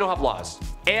women. They don't have laws.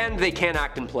 And they can't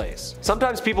act in plays.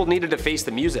 Sometimes people needed to face the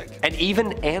music. And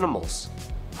even animals.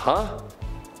 Huh?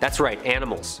 That's right,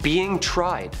 animals. Being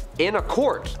tried in a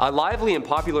court. A lively and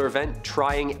popular event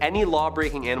trying any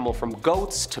law-breaking animal from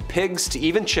goats to pigs to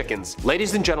even chickens.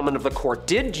 Ladies and gentlemen of the court,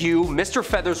 did you, Mr.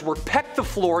 Feathersworth, peck the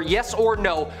floor, yes or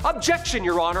no? Objection,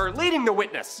 Your Honor, leading the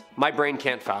witness. My brain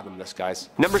can't fathom this, guys.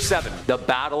 Number 7. The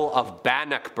Battle of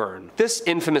Bannockburn. This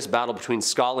infamous battle between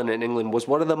Scotland and England was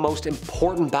one of the most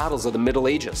important battles of the Middle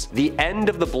Ages. The end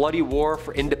of the bloody war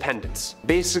for independence.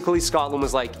 Basically, Scotland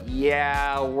was like,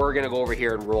 yeah, we're gonna go over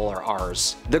here and roll our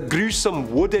R's. The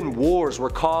gruesome wooden wars were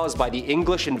caused by the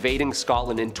English invading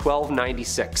Scotland in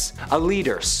 1296. A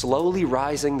leader slowly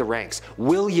rising the ranks,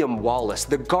 William Wallace,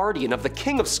 the guardian of the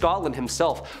King of Scotland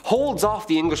himself, holds off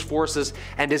the English forces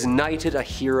and is knighted a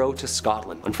hero to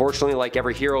Scotland. Unfortunately, like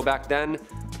every hero back then,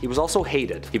 he was also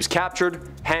hated. He was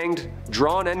captured, hanged,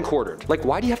 drawn, and quartered. Like,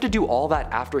 why do you have to do all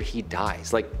that after he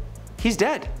dies? Like, he's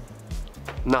dead.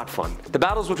 Not fun. The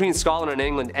battles between Scotland and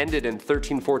England ended in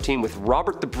 1314 with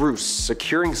Robert the Bruce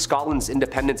securing Scotland's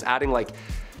independence, adding like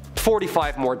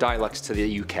 45 more dialects to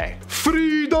the UK.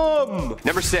 Freedom!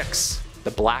 Number 6.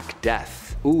 The Black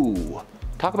Death. Ooh,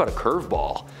 talk about a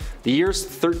curveball. The year's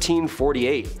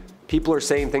 1348. People are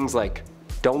saying things like,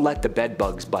 don't let the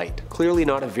bedbugs bite. Clearly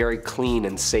not a very clean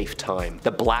and safe time.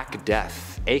 The Black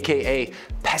Death, aka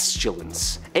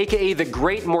pestilence, aka the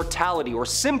Great Mortality, or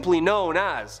simply known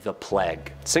as the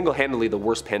Plague. Single-handedly the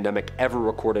worst pandemic ever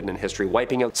recorded in history,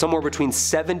 wiping out somewhere between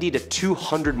 70 to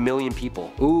 200 million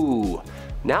people. Ooh,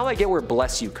 now I get where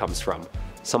bless you comes from.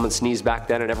 Someone sneezed back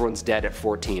then and everyone's dead at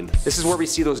 14. This is where we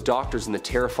see those doctors in the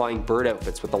terrifying bird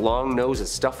outfits with the long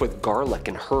noses stuffed with garlic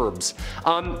and herbs.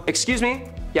 Excuse me?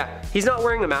 Yeah, he's not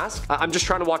wearing a mask. I'm just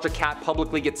trying to watch a cat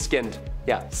publicly get skinned.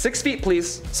 Yeah, 6 feet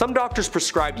please. Some doctors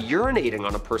prescribed urinating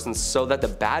on a person so that the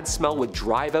bad smell would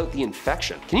drive out the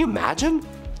infection. Can you imagine?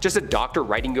 Just a doctor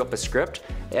writing you up a script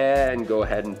and go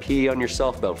ahead and pee on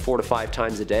yourself about 4 to 5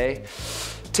 times a day.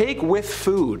 Take with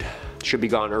food. Should be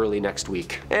gone early next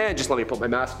week. And just let me put my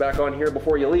mask back on here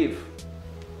before you leave.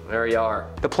 There you are.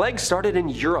 The plague started in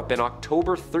Europe in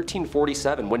October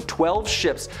 1347 when 12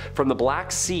 ships from the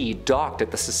Black Sea docked at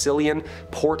the Sicilian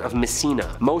port of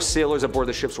Messina. Most sailors aboard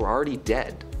the ships were already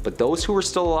dead, but those who were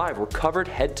still alive were covered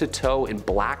head to toe in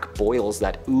black boils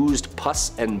that oozed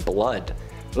pus and blood.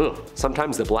 Ugh.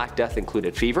 Sometimes the Black Death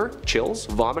included fever, chills,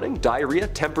 vomiting, diarrhea,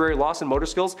 temporary loss in motor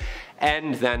skills,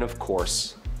 and then of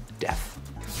course, death.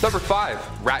 Number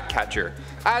 5, rat catcher.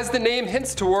 As the name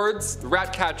hints towards,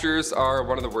 rat catchers are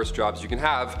one of the worst jobs you can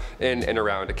have in and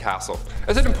around a castle.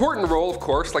 It's an important role, of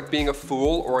course, like being a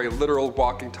fool or a literal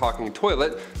walking, talking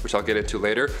toilet, which I'll get into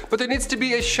later, but there needs to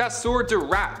be a chasseur de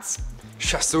rats.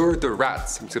 Chasseur de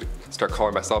rats. I'm just gonna start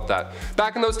calling myself that.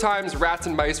 Back in those times, rats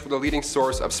and mice were the leading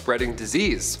source of spreading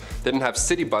disease. They didn't have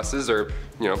city buses or,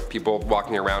 people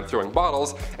walking around throwing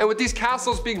bottles, and with these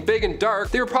castles being big and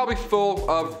dark, they were probably full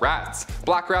of rats.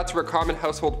 Black rats were a common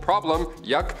household problem,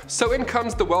 yuck, so in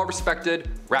comes the well-respected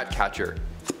rat catcher.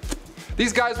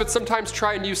 These guys would sometimes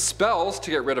try and use spells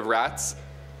to get rid of rats,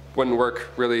 wouldn't work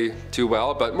really too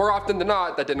well, but more often than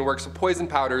not, that didn't work, so poison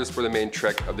powders were the main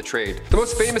trick of the trade. The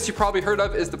most famous you probably heard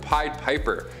of is the Pied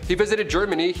Piper. He visited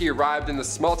Germany, he arrived in this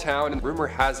small town, and rumor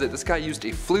has it this guy used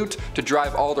a flute to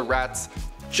drive all the rats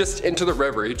just into the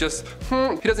river. He does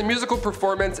a musical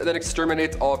performance and then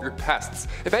exterminates all of your pests.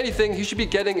 If anything, he should be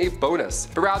getting a bonus,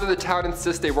 but rather the town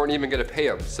insists they weren't even gonna pay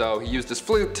him, so he used his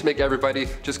flute to make everybody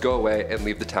just go away and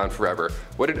leave the town forever.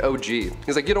 What an OG.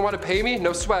 He's like, you don't wanna pay me?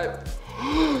 No sweat.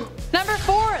 Number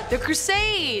 4, the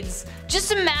Crusades.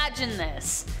 Just imagine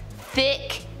this.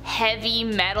 Thick, heavy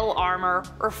metal armor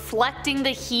reflecting the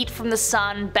heat from the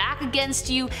sun back against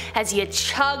you as you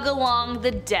chug along the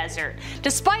desert.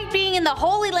 Despite being in the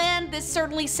Holy Land, this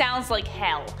certainly sounds like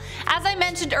hell. As I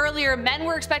mentioned earlier, men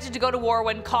were expected to go to war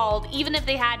when called, even if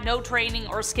they had no training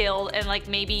or skill and like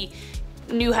maybe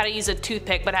knew how to use a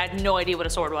toothpick but had no idea what a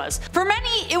sword was. For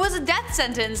many, it was a death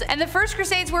sentence, and the first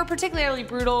Crusades were particularly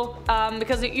brutal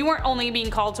because you weren't only being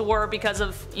called to war because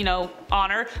of, you know,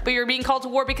 honor, but you were being called to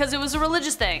war because it was a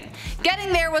religious thing.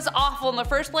 Getting there was awful in the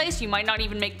first place, you might not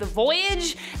even make the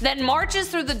voyage. Then marches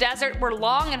through the desert were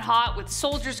long and hot, with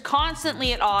soldiers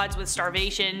constantly at odds with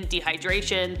starvation,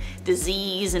 dehydration,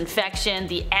 disease, infection,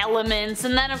 the elements,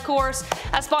 and then of course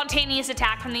a spontaneous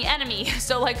attack from the enemy.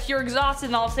 So like you're exhausted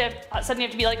and all of a sudden you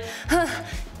have to be like,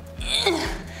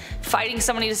 fighting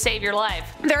somebody to save your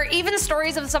life. There are even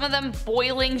stories of some of them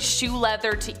boiling shoe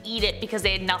leather to eat it because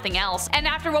they had nothing else. And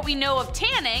after what we know of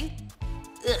tanning,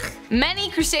 many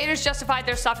crusaders justified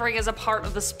their suffering as a part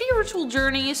of the spiritual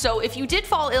journey, so if you did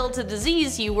fall ill to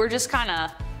disease, you were just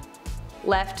kinda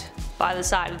left by the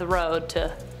side of the road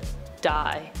to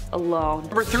die alone.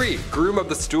 Number 3, groom of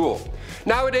the stool.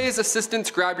 Nowadays,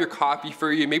 assistants grab your coffee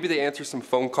for you, maybe they answer some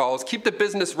phone calls, keep the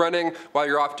business running while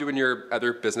you're off doing your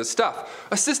other business stuff.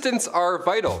 Assistants are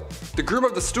vital. The groom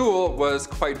of the stool was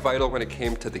quite vital when it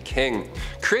came to the king.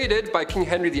 Created by King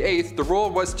Henry VIII, the role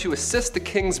was to assist the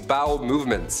king's bowel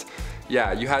movements.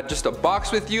 Yeah, you had just a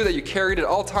box with you that you carried at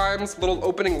all times, little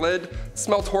opening lid,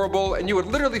 smelled horrible, and you would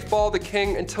literally follow the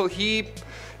king until he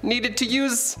needed to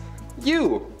use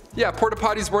you. Yeah, porta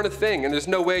potties weren't a thing, and there's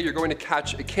no way you're going to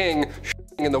catch a king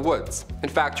in the woods. In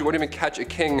fact, you won't even catch a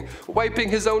king wiping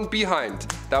his own behind.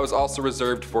 That was also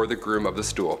reserved for the groom of the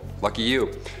stool. Lucky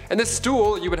you. And this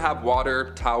stool, you would have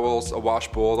water, towels, a wash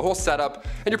bowl, the whole setup,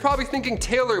 and you're probably thinking,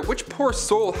 Taylor, which poor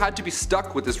soul had to be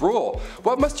stuck with this role?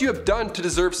 What must you have done to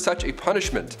deserve such a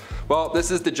punishment? Well,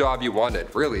 this is the job you wanted,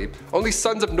 really. Only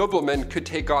sons of noblemen could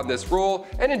take on this role,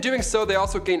 and in doing so, they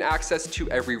also gain access to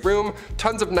every room,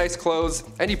 tons of nice clothes,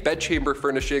 any bedchamber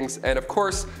furnishings, and of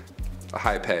course, a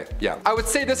high pay. Yeah. I would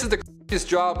say this is the craziest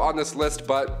job on this list,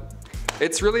 but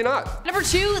it's really not. Number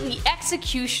 2, the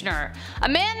executioner. A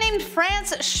man named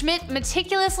Franz Schmidt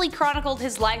meticulously chronicled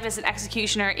his life as an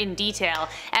executioner in detail,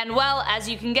 and well, as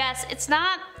you can guess, it's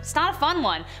not a fun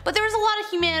one, but there was a lot of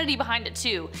humanity behind it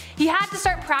too. He had to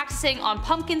start practicing on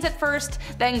pumpkins at first,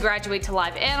 then graduate to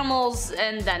live animals,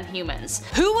 and then humans.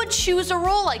 Who would choose a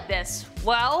role like this?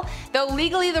 Well, though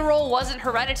legally the role wasn't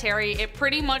hereditary, it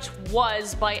pretty much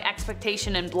was by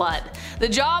expectation and blood. The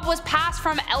job was passed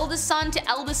from eldest son to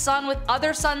eldest son, with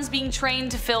other sons being trained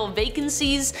to fill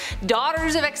vacancies.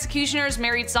 Daughters of executioners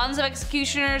married sons of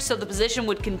executioners, so the position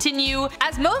would continue.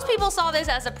 As most people saw this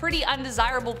as a pretty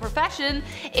undesirable profession,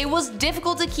 it was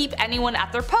difficult to keep anyone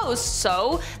at their post,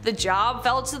 so the job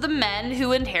fell to the men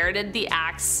who inherited the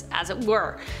axe, as it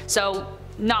were. So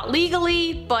not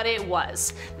legally, but it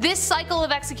was. This cycle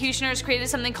of executioners created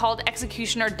something called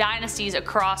executioner dynasties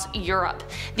across Europe.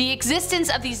 The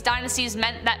existence of these dynasties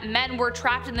meant that men were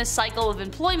trapped in this cycle of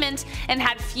employment and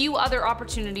had few other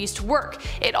opportunities to work.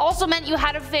 It also meant you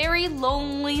had a very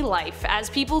lonely life, as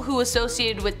people who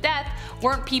associated with death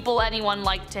weren't people anyone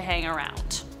liked to hang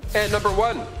around. And number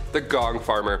 1, the gong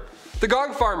farmer. The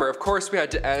gong farmer, of course we had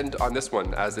to end on this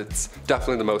one, as it's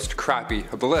definitely the most crappy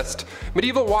of the list.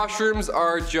 Medieval washrooms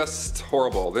are just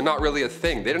horrible. They're not really a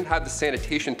thing. They didn't have the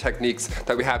sanitation techniques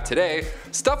that we have today.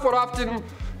 Stuff would often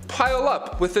pile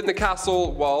up within the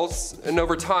castle walls, and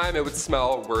over time it would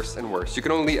smell worse and worse. You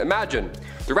can only imagine.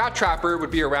 The rat trapper would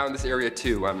be around this area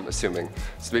too, I'm assuming.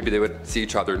 So maybe they would see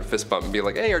each other and fist bump and be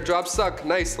like, hey, our jobs suck,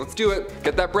 nice, let's do it,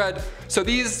 get that bread. So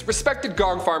these respected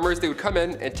gong farmers, they would come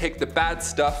in and take the bad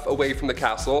stuff away from the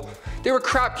castle. They were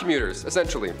crap commuters,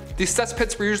 essentially. These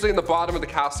cesspits were usually in the bottom of the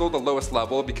castle, the lowest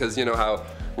level, because you know how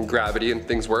gravity and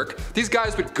things work. These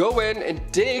guys would go in and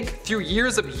dig through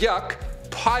years of yuck,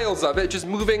 piles of it, just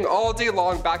moving all day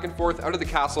long back and forth out of the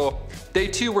castle. They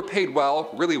too were paid well,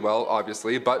 really well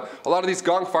obviously, but a lot of these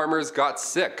gong farmers got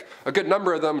sick. A good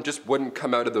number of them just wouldn't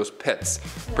come out of those pits.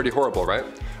 Pretty horrible, right?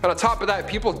 And on top of that,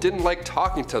 people didn't like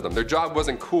talking to them. Their job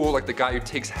wasn't cool like the guy who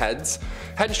takes heads.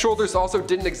 Head and Shoulders also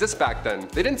didn't exist back then.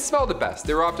 They didn't smell the best.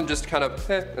 They were often just kind of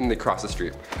and they cross the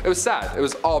street. It was sad. It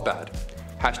was all bad.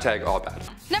 Hashtag all bad.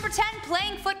 Number 10,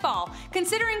 playing football.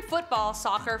 Considering football,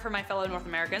 soccer for my fellow North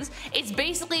Americans, is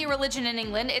basically a religion in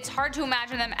England, it's hard to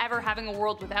imagine them ever having a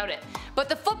world without it. But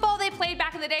the football they played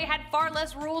back in the day had far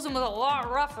less rules and was a lot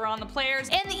rougher on the players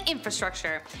and the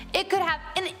infrastructure. It could have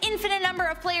an infinite number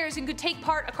of players and could take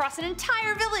part across an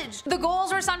entire village. The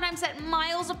goals were sometimes set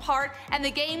miles apart, and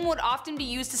the game would often be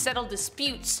used to settle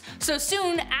disputes. So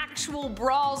soon, actual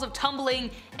brawls of tumbling,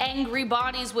 angry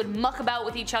bodies would muck about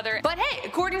with each other. But hey,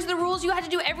 according to the rules, you had to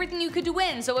do everything you could to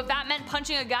win, so if that meant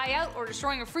punching a guy out or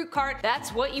destroying a fruit cart,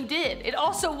 that's what you did. It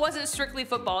also wasn't strictly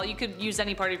football, you could use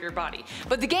any part of your body.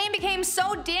 But the game became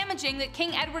so damaging that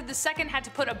King Edward II had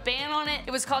to put a ban on it.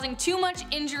 It was causing too much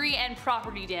injury and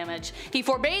property damage. He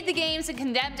forbade the games and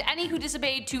condemned any who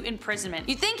disobeyed to imprisonment.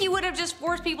 You'd think he would have just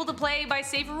forced people to play by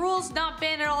safer rules, not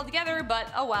ban it altogether, but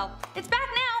oh well. It's back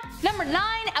now! Number 9,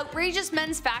 outrageous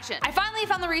men's fashion. I finally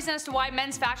found the reason as to why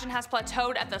men's fashion has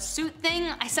plateaued at the suit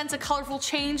thing. I sense a colorful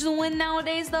change in the wind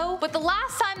nowadays though. But the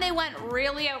last time they went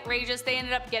really outrageous, they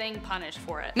ended up getting punished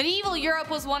for it. Medieval Europe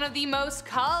was one of the most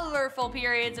colorful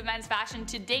periods of men's fashion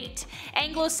to date.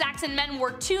 Anglo-Saxon men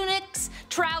wore tunics,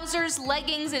 trousers,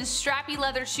 leggings, and strappy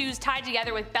leather shoes tied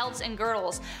together with belts and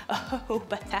girdles. Oh,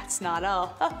 but that's not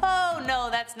all. Oh no,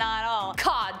 that's not all.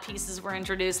 Cod pieces were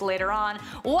introduced later on.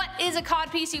 What is a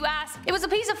cod piece, you ask? It was a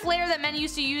piece of flair that men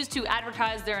used to use to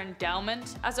advertise their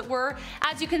endowment, as it were.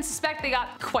 As you can suspect, they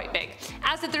got quite big.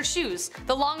 As did their shoes.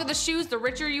 The longer the shoes, the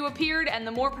richer you appeared, and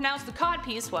the more pronounced the cod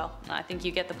piece, well, I think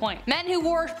you get the point. Men who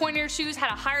wore pointier shoes had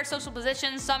a higher social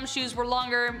position, some shoes were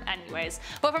longer, anyways.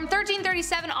 But from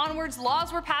 1337 onwards,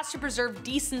 laws were passed to preserve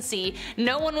decency.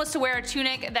 No one was to wear a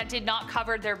tunic that did not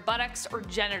cover their buttocks or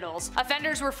genitals.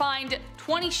 Offenders were fined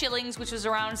 20 shillings, which was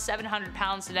around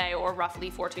 £700 today, or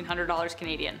roughly $1,400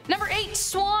 Canadian. Number 8,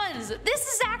 swans. This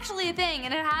is actually a thing,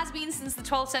 and it has been since the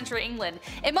 12th century England.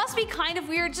 It must be kind of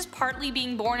weird just partly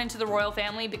being born into the royal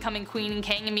family, becoming queen and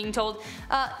king, and being told,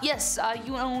 yes,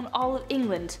 you own all of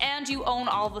England, and you own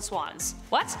all of the swans.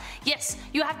 What? Yes,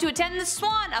 you have to attend the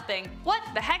swan upping. What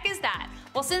the heck is that?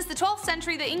 Well, since the 12th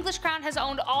century, the English crown has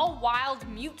owned all wild,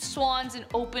 mute swans in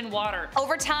open water.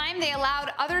 Over time, they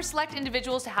allowed other select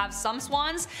individuals to have some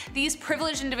swans. These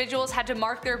privileged individuals had to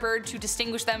mark their bird to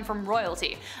distinguish them from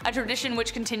royalty, a tradition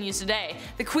which continues today.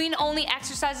 The Queen only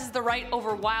exercises the right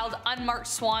over wild, unmarked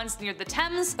swans near the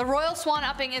Thames. The royal swan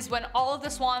upping is when all of the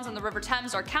swans on the River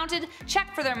Thames are counted,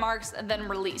 checked for their marks, and then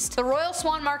released. The royal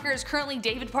swan marker is currently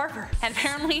David Parker, and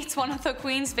apparently it's one of the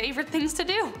Queen's favorite things to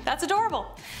do. That's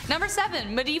adorable. Number 7.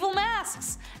 Medieval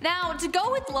masks. Now, to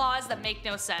go with laws that make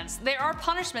no sense, there are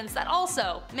punishments that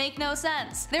also make no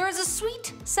sense. There is a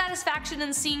sweet satisfaction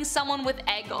in seeing someone with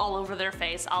egg all over their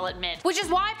face, I'll admit. Which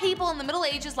is why people in the Middle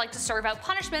Ages like to serve out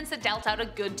punishments that dealt out a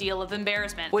good deal of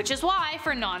embarrassment. Which is why,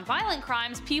 for non-violent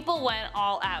crimes, people went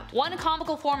all out. One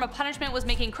comical form of punishment was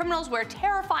making criminals wear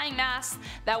terrifying masks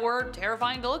that were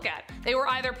terrifying to look at. They were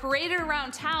either paraded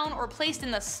around town or placed in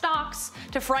the stocks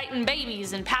to frighten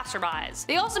babies and passerbys.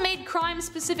 They also made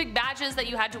crime-specific badges that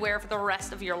you had to wear for the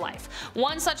rest of your life.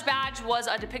 One such badge was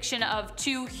a depiction of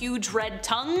 2 huge red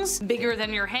tongues, bigger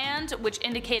than your hand, which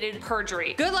indicated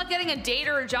perjury. Good luck getting a date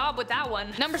or a job with that one.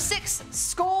 Number 6.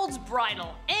 Scold's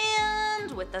bridle.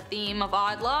 And with the theme of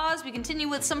odd laws, we continue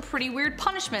with some pretty weird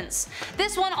punishments.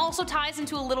 This one also ties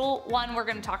into a little one we're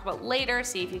going to talk about later,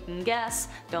 see if you can guess.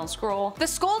 Don't scroll. The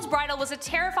Scold's bridle was a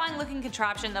terrifying looking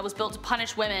contraption that was built to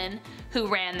punish women who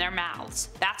ran their mouths.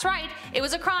 That's right, it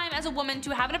was a crime as a woman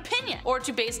to have an opinion, or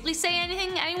to basically say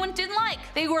anything anyone didn't like.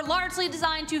 They were largely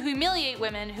designed to humiliate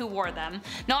women who wore them,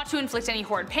 not to inflict any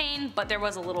horrid pain, but there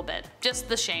was a little bit. Just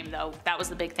the shame though, that was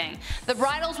the big thing. The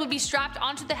bridles would be strapped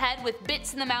onto the head with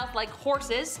bits in the mouth like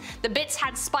horses. The bits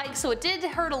had spikes, so it did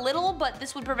hurt a little, but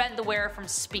this would prevent the wearer from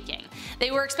speaking.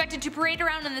 They were expected to parade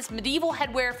around in this medieval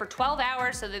headwear for 12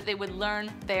 hours so that they would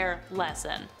learn their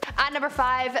lesson. At number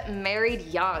 5, married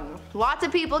young. Lots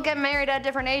of people get married at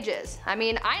different ages. I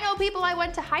mean, I know people I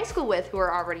went to high school with who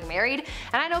are already married,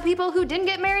 and I know people who didn't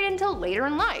get married until later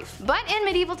in life. But in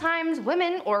medieval times,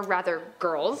 women, or rather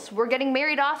girls, were getting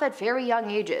married off at very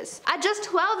young ages. At just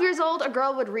 12 years old, a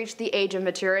girl would reach the age of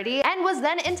maturity and was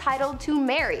then entitled to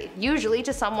marry, usually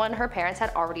to someone her parents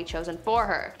had already chosen for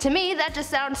her. To me, that just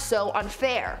sounds so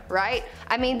unfair, right?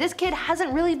 I mean, this kid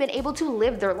hasn't really been able to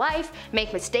live their life,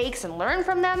 make mistakes and learn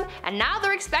from them, and now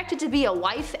they're expected to be a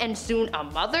wife and soon a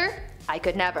mother? I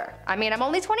could never. I mean, I'm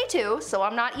only 22, so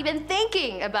I'm not even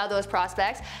thinking about those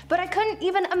prospects, but I couldn't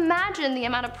even imagine the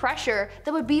amount of pressure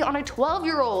that would be on a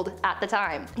 12-year-old at the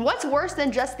time. What's worse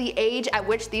than just the age at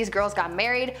which these girls got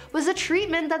married was the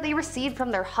treatment that they received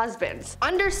from their husbands.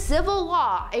 Under civil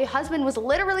law, a husband was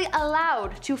literally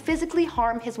allowed to physically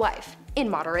harm his wife. In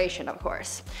moderation, of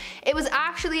course. It was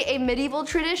actually a medieval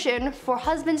tradition for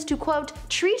husbands to, quote,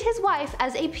 treat his wife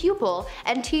as a pupil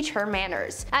and teach her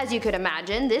manners. As you could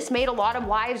imagine, this made a lot of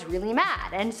wives really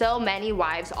mad, and so many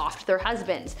wives offed their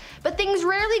husbands. But things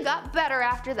rarely got better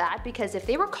after that, because if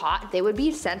they were caught, they would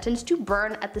be sentenced to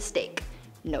burn at the stake.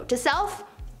 Note to self: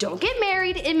 don't get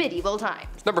married in medieval times.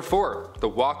 Number 4, the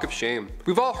walk of shame.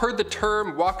 We've all heard the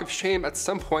term walk of shame at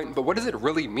some point, but what does it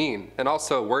really mean? And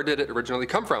also, where did it originally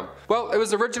come from? Well, it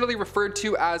was originally referred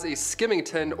to as a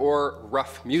skimmington or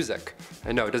rough music.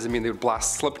 And no, it doesn't mean they would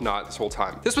blast Slipknot this whole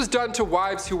time. This was done to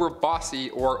wives who were bossy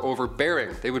or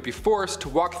overbearing. They would be forced to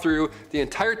walk through the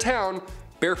entire town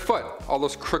barefoot. All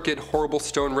those crooked, horrible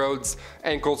stone roads,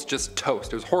 ankles just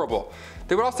toast. It was horrible.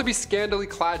 They would also be scantily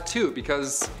clad too,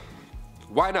 because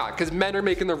why not? Because men are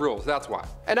making the rules, that's why.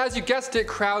 And as you guessed it,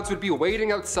 crowds would be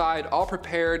waiting outside, all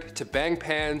prepared to bang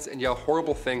pans and yell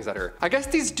horrible things at her. I guess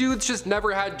these dudes just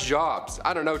never had jobs.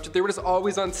 I don't know, they were just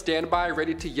always on standby,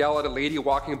 ready to yell at a lady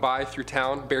walking by through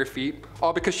town, bare feet,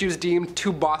 all because she was deemed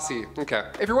too bossy. Okay.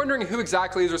 If you're wondering who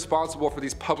exactly is responsible for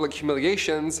these public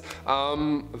humiliations,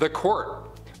 the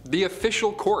court. The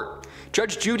official court.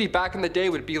 Judge Judy back in the day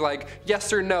would be like,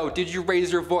 yes or no, did you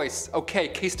raise your voice? Okay,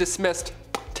 case dismissed.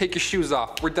 Take your shoes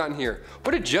off, we're done here.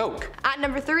 What a joke. At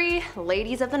number 3,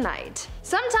 ladies of the night.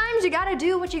 Sometimes you gotta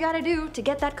do what you gotta do to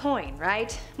get that coin,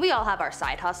 right? We all have our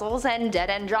side hustles and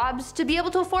dead-end jobs to be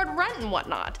able to afford rent and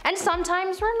whatnot. And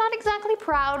sometimes we're not exactly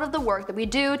proud of the work that we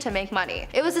do to make money.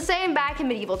 It was the same back in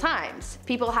medieval times.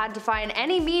 People had to find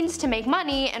any means to make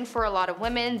money, and for a lot of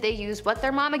women, they used what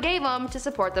their mama gave them to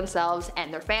support themselves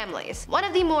and their families. One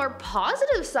of the more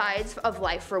positive sides of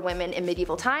life for women in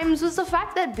medieval times was the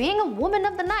fact that being a woman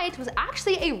of the night was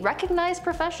actually a recognized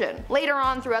profession. Later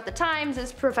on throughout the times,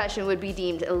 this profession would be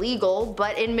deemed illegal,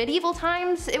 but in medieval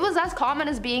times, it was as common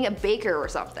as being a baker or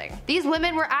something. These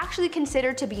women were actually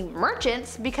considered to be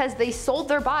merchants because they sold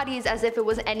their bodies as if it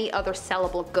was any other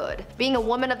sellable good. Being a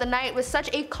woman of the night was such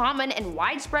a common and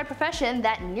widespread profession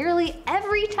that nearly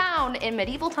every town in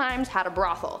medieval times had a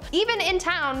brothel, even in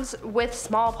towns with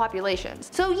small populations.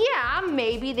 So yeah,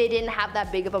 maybe they didn't have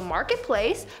that big of a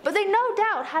marketplace, but they no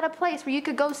doubt had a place where you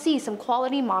could go see some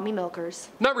quality mommy milkers.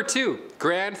 Number 2,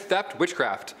 grand theft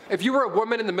witchcraft. If you were a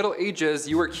woman in the Middle Ages,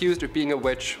 you were accused of being a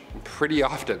witch pretty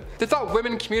often. They thought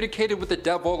women communicated with the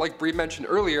devil, like Bree mentioned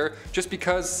earlier, just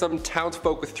because some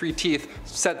townsfolk with 3 teeth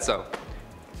said so.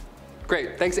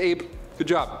 Great, thanks Abe. Good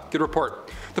job, good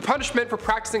report. The punishment for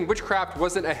practicing witchcraft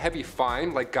wasn't a heavy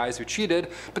fine like guys who cheated,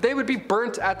 but they would be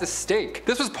burnt at the stake.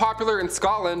 This was popular in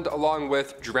Scotland along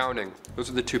with drowning. Those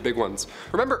are the 2 big ones.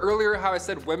 Remember earlier how I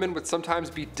said women would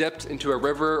sometimes be dipped into a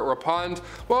river or a pond?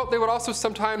 Well, they would also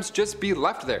sometimes just be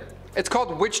left there. It's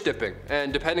called witch dipping,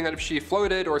 and depending on if she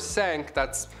floated or sank,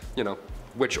 that's, you know,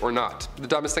 witch or not. The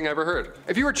dumbest thing I ever heard.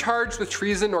 If you were charged with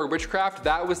treason or witchcraft,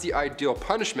 that was the ideal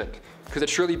punishment, because it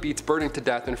surely beats burning to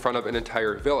death in front of an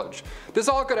entire village. This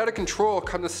all got out of control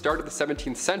come the start of the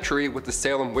 17th century with the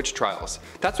Salem witch trials.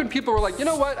 That's when people were like, you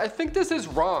know what, I think this is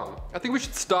wrong. I think we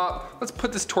should stop, let's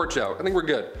put this torch out, I think we're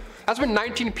good. That's when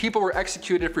 19 people were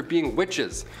executed for being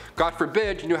witches. God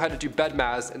forbid you knew how to do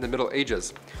bedmas in the Middle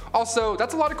Ages. Also,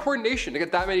 that's a lot of coordination to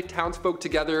get that many townsfolk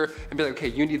together and be like, okay,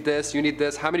 you need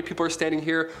this, how many people are standing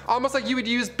here? Almost like you would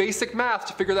use basic math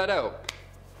to figure that out.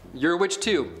 You're a witch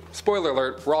too. Spoiler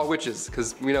alert, we're all witches,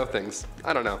 because we know things.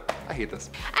 I don't know, I hate this.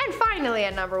 And finally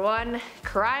at number 1,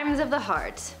 crimes of the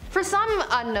heart. For some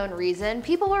unknown reason,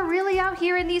 people were really out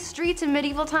here in these streets in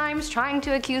medieval times trying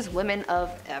to accuse women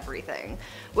of everything.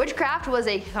 Witchcraft was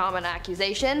a common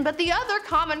accusation, but the other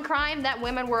common crime that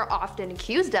women were often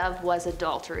accused of was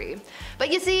adultery.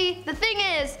 But you see, the thing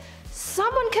is,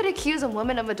 someone could accuse a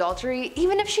woman of adultery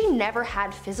even if she never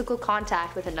had physical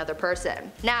contact with another person.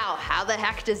 Now, how the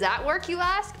heck does that work, you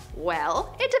ask?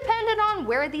 Well, it depended on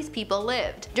where these people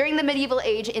lived. During the medieval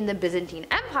age in the Byzantine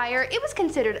Empire, it was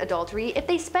considered adultery if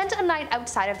they spent a night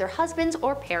outside of their husbands'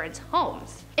 or parents'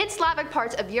 homes. In Slavic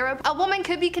parts of Europe, a woman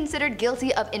could be considered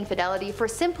guilty of infidelity for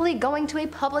simply going to a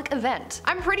public event.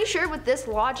 I'm pretty sure with this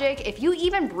logic, if you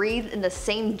even breathed in the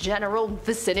same general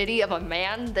vicinity of a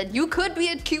man, then you could be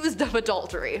accused of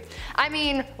adultery. I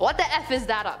mean, what the F is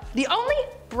that up? The only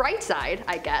bright side,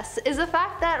 I guess, is the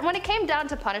fact that when it came down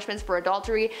to punishments for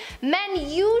adultery, men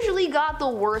usually got the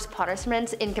worst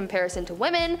punishments in comparison to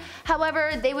women.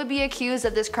 However, they would be accused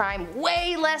of this crime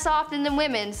way less often than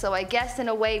women, so I guess in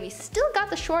a way we still got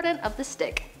the short end of the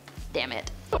stick. Damn it.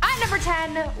 At number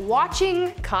 10,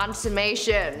 watching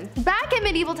consummation. Back in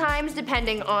medieval times,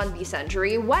 depending on the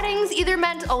century, weddings either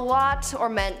meant a lot or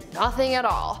meant nothing at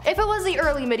all. If it was the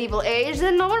early medieval age,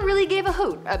 then no one really gave a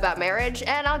hoot about marriage,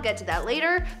 and I'll get to that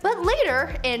later. But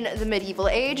later, in the medieval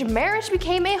age, marriage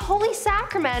became a holy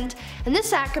sacrament, and this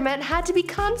sacrament had to be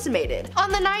consummated.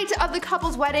 On the night of the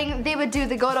couple's wedding, they would do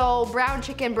the good old brown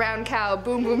chicken, brown cow,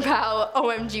 boom boom pow,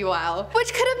 OMG wow,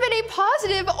 which could have been a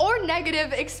positive or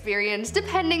negative experience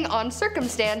depending on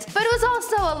circumstance, but it was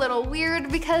also a little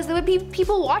weird because there would be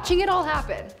people watching it all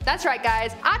happen. That's right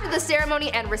guys, after the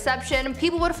ceremony and reception,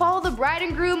 people would follow the bride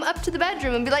and groom up to the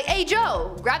bedroom and be like, hey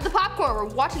Joe, grab the popcorn, we're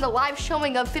watching the live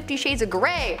showing of 50 Shades of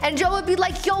Grey. And Joe would be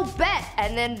like, yo bet,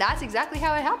 and then that's exactly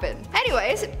how it happened.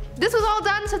 Anyways, this was all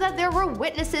done so that there were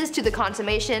witnesses to the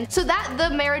consummation, so that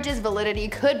the marriage's validity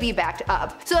could be backed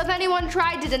up. So if anyone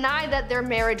tried to deny that their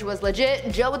marriage was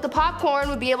legit, Joe with the popcorn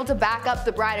would be able to back up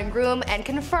the bride and groom and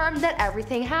confirm that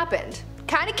everything happened.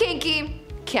 Kinda kinky,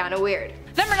 kinda weird.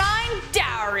 Number 9,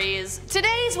 dowries.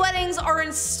 Today's weddings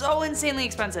are so insanely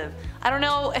expensive. I don't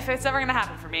know if it's ever gonna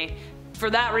happen for me, for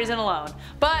that reason alone.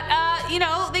 But, you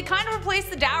know, they kind of replaced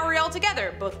the dowry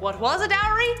altogether. But what was a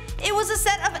dowry? It was a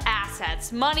set of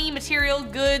assets, money, material,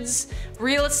 goods,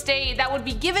 real estate that would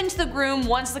be given to the groom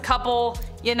once the couple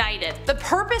united. The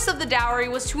purpose of the dowry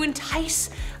was to entice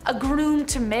a groom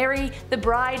to marry the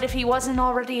bride if he wasn't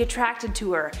already attracted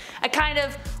to her. A kind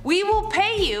of, we will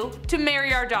pay you to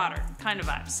marry our daughter kind of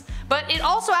vibes. But it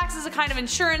also acts as a kind of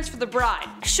insurance for the bride.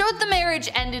 Should the marriage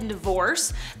end in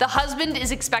divorce, the husband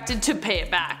is expected to pay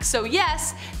it back. So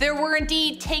yes, there were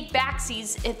indeed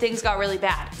take-backsies if things got really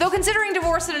bad. Though considering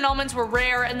divorce and annulments were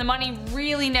rare and the money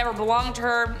really never belonged to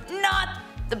her, not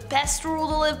the best rule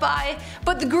to live by,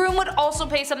 but the groom would also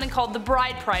pay something called the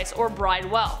bride price or bride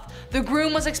wealth. The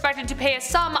groom was expected to pay a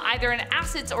sum either in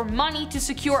assets or money to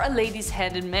secure a lady's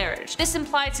hand in marriage. This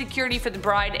implied security for the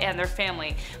bride and their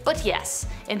family. But yes,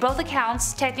 in both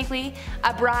accounts, technically,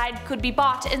 a bride could be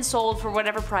bought and sold for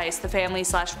whatever price the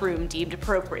family/groom deemed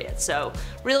appropriate, so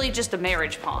really just a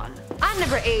marriage pawn. On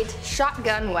number 8,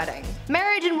 shotgun wedding.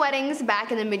 Marriage and weddings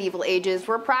back in the medieval ages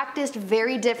were practiced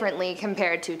very differently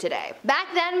compared to today. Back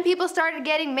then, people started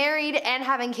getting married and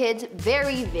having kids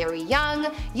very, very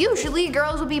young. Usually,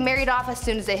 girls would be married off as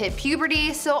soon as they hit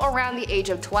puberty, so around the age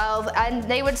of 12, and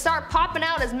they would start popping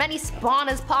out as many spawn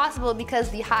as possible because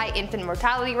the high infant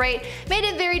mortality rate made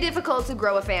it very difficult to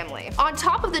grow a family. On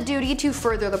top of the duty to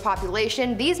further the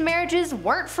population, these marriages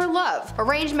weren't for love.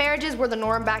 Arranged marriages were the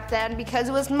norm back then because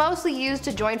it was mostly used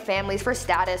to join families for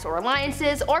status or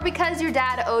alliances, or because your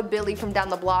dad owed Billy from down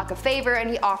the block a favor and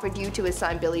he offered you to his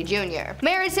son Billy Jr.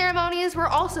 Marriage ceremonies were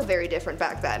also very different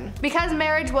back then. Because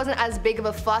marriage wasn't as big of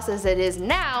a fuss as it is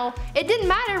now, it didn't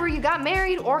matter where you got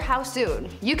married or how soon.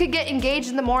 You could get engaged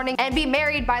in the morning and be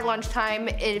married by lunchtime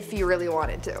if you really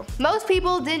wanted to. Most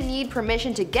people didn't need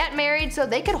permission to get married, so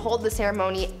they could hold the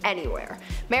ceremony anywhere.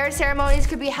 Marriage ceremonies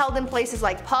could be held in places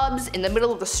like pubs, in the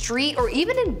middle of the street, or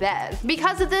even in bed.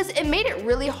 Because of this, it made it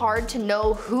really hard to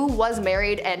know who was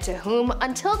married and to whom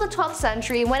until the 12th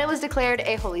century, when it was declared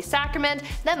a holy sacrament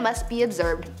that must be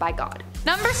observed by God.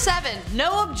 Number 7,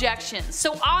 no objections.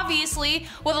 So obviously,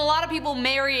 with a lot of people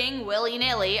marrying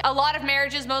willy-nilly, a lot of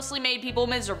marriages mostly made people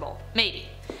miserable. Maybe.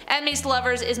 Enemies to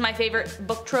lovers is my favorite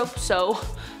book trope, so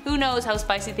who knows how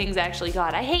spicy things actually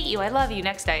got. I hate you, I love you,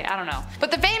 next day, I don't know.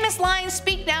 But the famous line,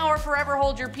 speak now or forever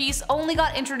hold your peace, only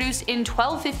got introduced in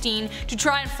 1215 to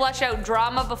try and flesh out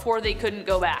drama before they couldn't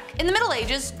go back. In the Middle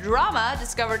Ages, drama,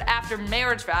 discovered after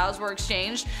marriage vows were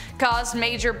exchanged, caused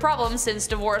major problems since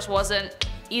divorce wasn't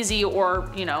easy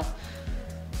or, you know,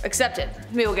 accepted.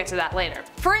 We will get to that later.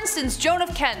 For instance, Joan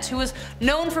of Kent, who was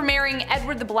known for marrying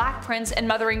Edward the Black Prince and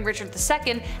mothering Richard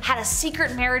II, had a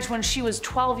secret marriage when she was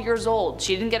 12 years old.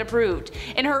 She didn't get approved.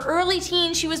 In her early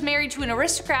teens, she was married to an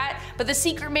aristocrat, but the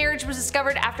secret marriage was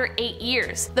discovered after 8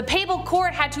 years. The papal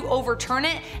court had to overturn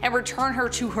it and return her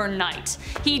to her knight.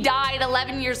 He died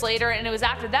 11 years later, and it was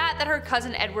after that that her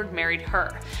cousin Edward married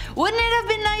her. Wouldn't it have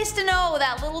been nice to know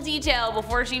that little detail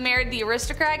before she married the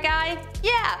aristocrat guy?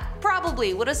 Yeah,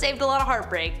 probably would have saved a lot of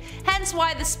heartbreak, hence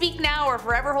why the speak now or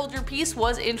forever hold your peace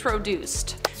was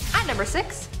introduced. At number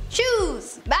 6,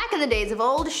 Shoes! Back in the days of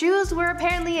old, shoes were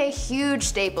apparently a huge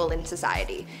staple in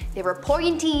society. They were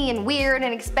pointy and weird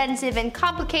and expensive and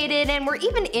complicated and were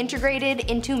even integrated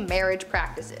into marriage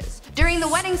practices. During the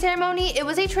wedding ceremony, it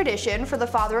was a tradition for the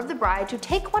father of the bride to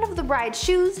take one of the bride's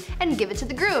shoes and give it to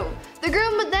the groom. The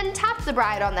groom would then tap the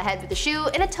bride on the head with the shoe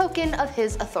in a token of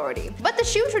his authority. But the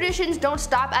shoe traditions don't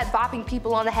stop at bopping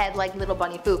people on the head like little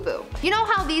bunny foo-foo. You know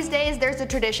how these days there's a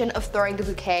tradition of throwing the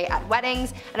bouquet at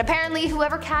weddings, and apparently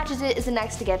whoever catches it is the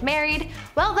next to get married?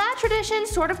 Well, that tradition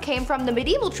sort of came from the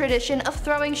medieval tradition of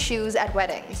throwing shoes at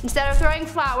weddings. Instead of throwing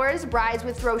flowers, brides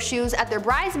would throw shoes at their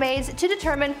bridesmaids to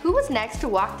determine who was next to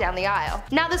walk down the aisle.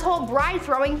 Now, this whole bride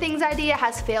throwing things idea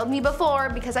has failed me before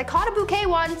because I caught a bouquet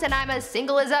once and I'm as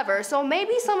single as ever, so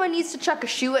maybe someone needs to chuck a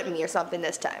shoe at me or something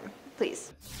this time.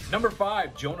 Please. Number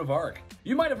 5, Joan of Arc.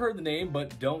 You might have heard the name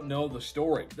but don't know the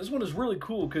story. This one is really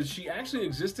cool because she actually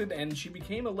existed and she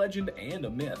became a legend and a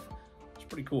myth. It's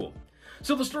pretty cool.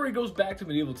 So the story goes back to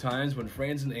medieval times when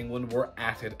France and England were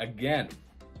at it again.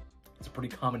 It's a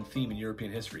pretty common theme in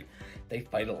European history. They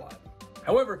fight a lot.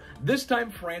 However, this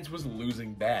time France was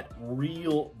losing bad,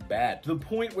 real bad, to the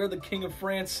point where the King of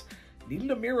France needed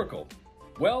a miracle.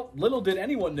 Well, little did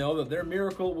anyone know that their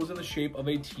miracle was in the shape of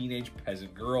a teenage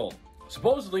peasant girl.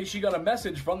 Supposedly, she got a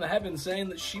message from the heavens saying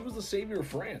that she was the savior of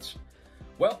France.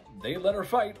 Well, they let her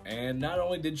fight, and not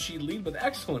only did she lead with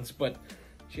excellence, but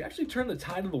she actually turned the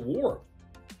tide of the war.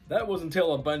 That was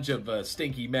until a bunch of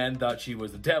stinky men thought she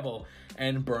was the devil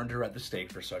and burned her at the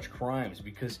stake for such crimes,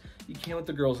 because you can't let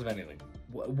the girls have anything.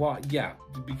 Why? Yeah,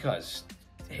 because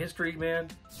history, man.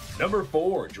 Number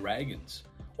 4, dragons,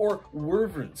 or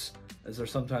wyverns, as they're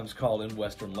sometimes called in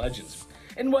Western legends.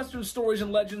 In Western stories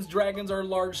and legends, dragons are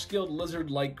large-scaled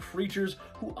lizard-like creatures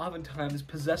who oftentimes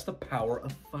possess the power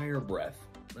of fire breath.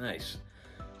 Nice.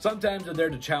 Sometimes they're there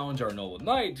to challenge our noble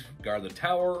knight, guard the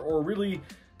tower, or really,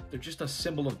 they're just a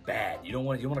symbol of bad. You don't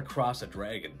want to cross a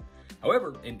dragon.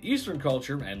 However, in Eastern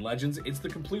culture and legends, it's the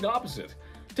complete opposite.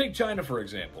 Take China, for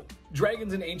example.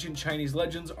 Dragons in ancient Chinese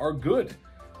legends are good,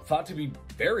 thought to be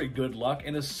very good luck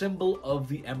and a symbol of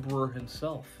the emperor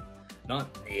himself.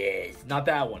 Not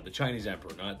that one, the Chinese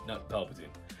emperor, not Palpatine.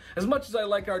 As much as I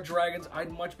like our dragons,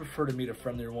 I'd much prefer to meet a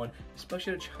friendlier one,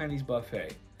 especially at a Chinese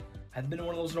buffet. Haven't been to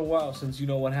one of those in a while since you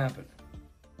know what happened.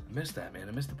 I miss that, man.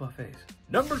 I miss the buffets.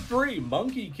 Number 3,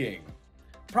 Monkey King.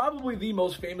 Probably the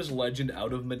most famous legend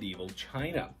out of medieval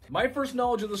China. My first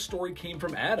knowledge of the story came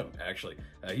from Adam, actually.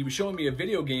 He was showing me a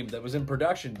video game that was in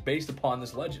production based upon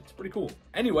this legend. It's pretty cool.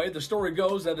 Anyway, the story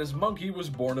goes that this monkey was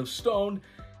born of stone,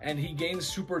 and he gained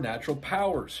supernatural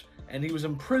powers, and he was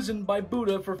imprisoned by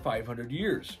Buddha for 500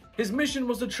 years. His mission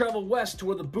was to travel west to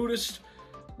where the Buddhists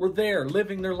were there,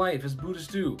 living their life as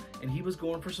Buddhists do, and he was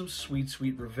going for some sweet,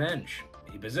 sweet revenge.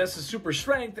 He possesses super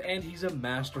strength, and he's a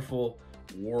masterful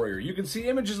warrior. You can see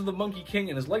images of the Monkey King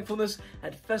and his likefulness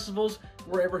at festivals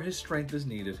wherever his strength is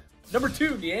needed. Number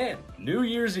 2, Nian, New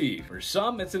Year's Eve. For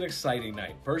some, it's an exciting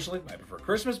night. Personally, I prefer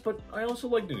Christmas, but I also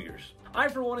like New Year's. I,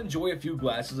 for one, enjoy a few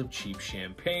glasses of cheap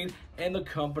champagne and the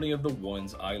company of the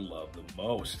ones I love the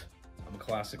most. I'm a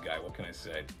classic guy, what can I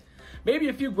say? Maybe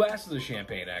a few glasses of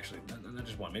champagne, actually. Not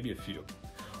just one, maybe a few.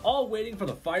 All waiting for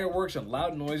the fireworks and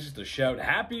loud noises to shout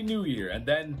Happy New Year, and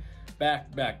then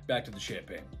back to the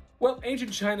champagne. Well,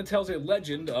 ancient China tells a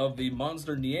legend of the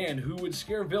monster Nian who would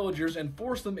scare villagers and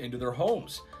force them into their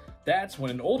homes. That's when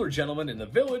an older gentleman in the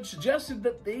village suggested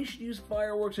that they should use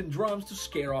fireworks and drums to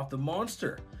scare off the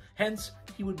monster. Hence,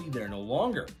 he would be there no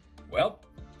longer. Well,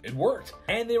 it worked,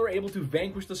 and they were able to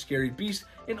vanquish the scary beast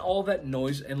in all that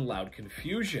noise and loud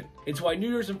confusion. It's why New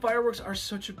Year's and fireworks are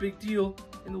such a big deal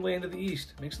in the land of the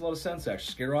East. Makes a lot of sense,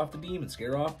 actually. Scare off the demons,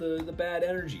 scare off the bad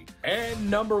energy.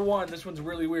 And number 1, this one's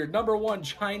really weird. Number 1,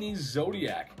 Chinese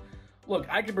zodiac. Look,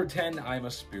 I can pretend I'm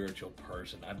a spiritual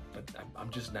person, but I'm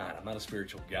just not. I'm not a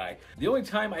spiritual guy. The only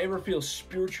time I ever feel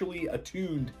spiritually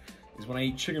attuned is when I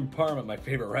eat chicken parm at my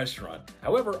favorite restaurant.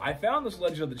 However, I found this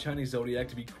legend of the Chinese zodiac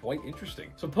to be quite interesting.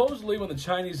 Supposedly, when the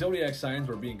Chinese zodiac signs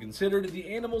were being considered,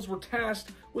 the animals were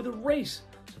tasked with a race,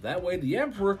 so that way the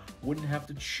emperor wouldn't have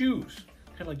to choose.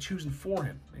 Kind of like choosing for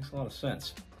him. Makes a lot of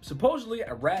sense. Supposedly,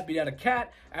 a rat beat out a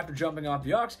cat after jumping off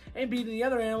the ox and beating the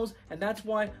other animals, and that's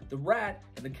why the rat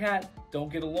and the cat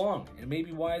don't get along, and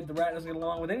maybe why the rat doesn't get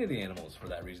along with any of the animals for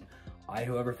that reason. I,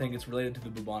 however, think it's related to the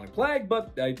bubonic plague,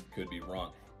 but I could be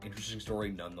wrong. Interesting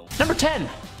story nonetheless. Number 10.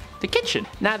 The kitchen.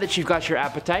 Now that you've got your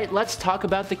appetite, let's talk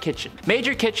about the kitchen.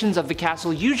 Major kitchens of the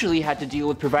castle usually had to deal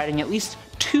with providing at least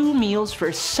 2 meals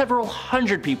for several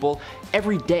hundred people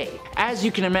every day. As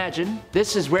you can imagine,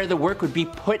 this is where the work would be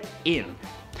put in.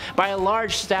 By a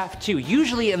large staff too,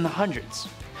 usually in the hundreds.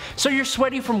 So you're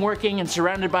sweaty from working and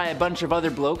surrounded by a bunch of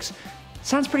other blokes.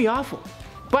 Sounds pretty awful.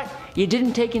 But you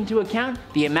didn't take into account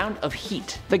the amount of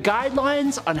heat. The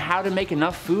guidelines on how to make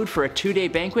enough food for a 2-day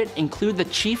banquet include the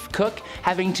chief cook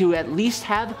having to at least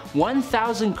have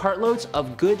 1,000 cartloads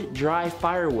of good dry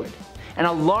firewood and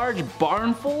a large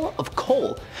barn full of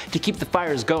coal to keep the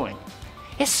fires going.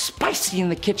 It's spicy in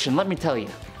the kitchen, let me tell you.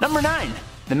 Number 9,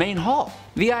 the main hall.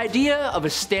 The idea of a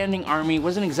standing army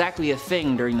wasn't exactly a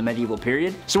thing during the medieval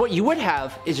period, so what you would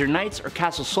have is your knights or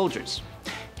castle soldiers.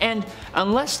 And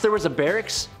unless there was a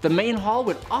barracks, the main hall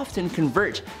would often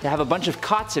convert to have a bunch of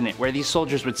cots in it where these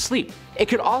soldiers would sleep. It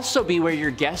could also be where your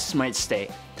guests might stay,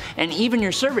 and even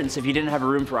your servants if you didn't have a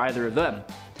room for either of them.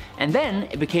 And then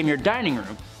it became your dining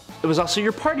room. It was also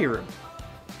your party room,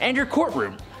 and your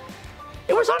courtroom.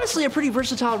 It was honestly a pretty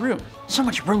versatile room, so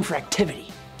much room for activity.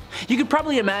 You could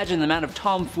probably imagine the amount of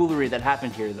tomfoolery that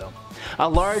happened here though. A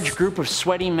large group of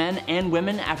sweaty men and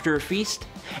women after a feast,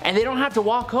 and they don't have to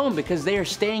walk home because they are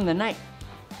staying the night.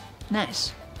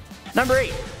 Nice. Number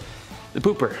 8, the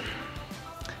pooper.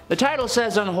 The title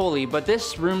says unholy, but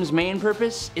this room's main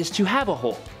purpose is to have a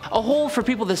hole. A hole for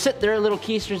people to sit their little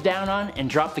keisters down on and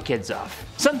drop the kids off.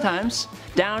 Sometimes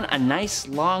down a nice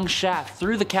long shaft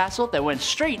through the castle that went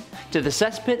straight to the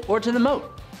cesspit or to the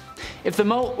moat. If the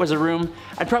moat was a room,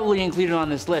 I'd probably include it on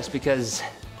this list because,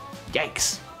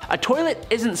 yikes. A toilet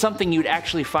isn't something you'd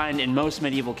actually find in most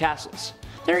medieval castles.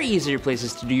 There are easier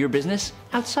places to do your business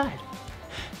outside.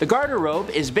 The garderobe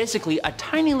is basically a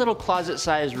tiny little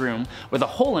closet-sized room with a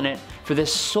hole in it for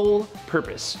this sole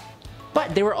purpose.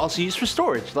 But they were also used for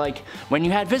storage, like when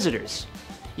you had visitors.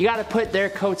 You gotta put their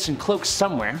coats and cloaks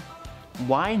somewhere.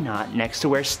 Why not next to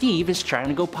where Steve is trying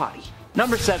to go potty?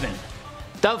 Number 7,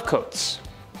 dovecotes.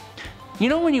 You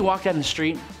know when you walk down the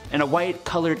street and a white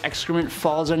colored excrement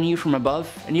falls on you from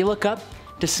above and you look up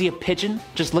to see a pigeon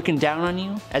just looking down on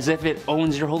you as if it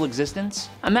owns your whole existence?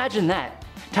 Imagine that,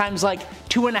 times like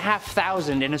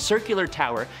 2,500 in a circular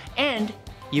tower, and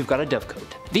you've got a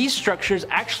dovecote. These structures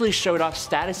actually showed off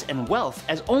status and wealth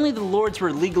as only the lords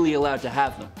were legally allowed to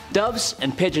have them. Doves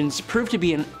and pigeons proved to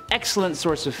be an excellent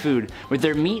source of food with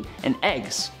their meat and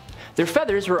eggs. Their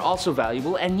feathers were also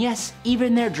valuable, and yes,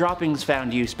 even their droppings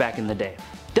found use back in the day.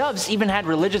 Doves even had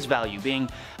religious value, being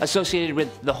associated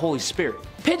with the Holy Spirit.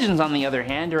 Pigeons, on the other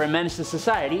hand, are a menace to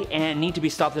society and need to be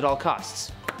stopped at all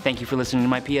costs. Thank you for listening to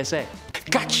my PSA.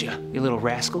 Gotcha, you little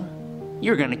rascal.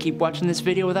 You were gonna keep watching this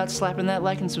video without slapping that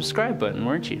like and subscribe button,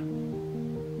 weren't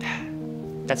you?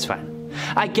 That's fine.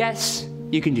 I guess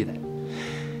you can do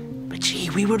that. But gee,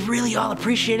 we would really all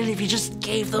appreciate it if you just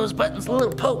gave those buttons a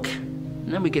little poke.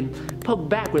 And then we can poke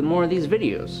back with more of these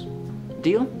videos.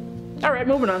 Deal? Alright,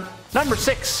 moving on. Number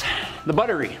 6, the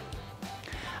buttery.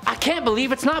 I can't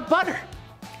believe it's not butter.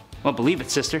 Well, believe it,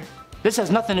 sister. This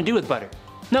has nothing to do with butter.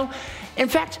 No, in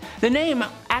fact, the name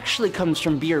actually comes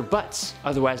from beer butts,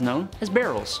 otherwise known as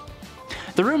barrels.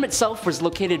 The room itself was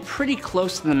located pretty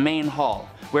close to the main hall,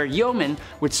 where yeomen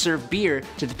would serve beer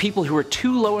to the people who were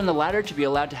too low in the ladder to be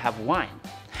allowed to have wine.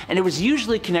 And it was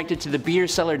usually connected to the beer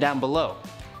cellar down below.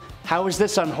 How is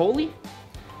this unholy?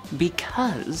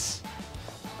 Because,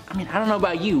 I don't know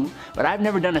about you, but I've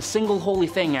never done a single holy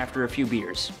thing after a few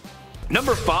beers.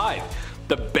 Number 5,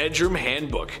 the bedroom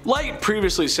handbook. Like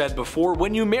previously said before,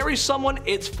 when you marry someone,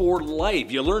 it's for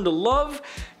life. You learn to love,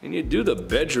 and you do the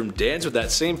bedroom dance with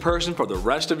that same person for the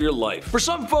rest of your life. For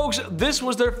some folks, this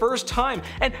was their first time,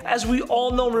 and as we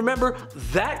all know and remember,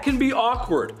 that can be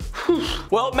awkward.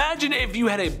 Well, imagine if you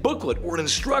had a booklet or an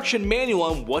instruction manual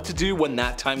on what to do when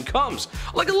that time comes.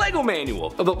 Like a Lego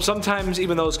manual. Although sometimes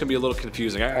even those can be a little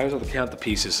confusing. I always have to count the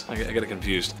pieces. I get it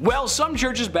confused. Well, some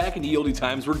churches back in the oldie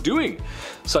times were doing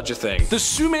such a thing. The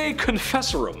Summe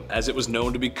Confessorum, as it was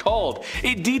known to be called.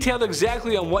 It detailed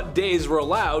exactly on what days were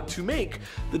allowed to make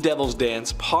the devil's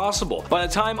dance possible. By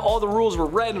the time all the rules were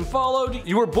read and followed,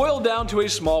 you were boiled down to a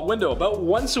small window about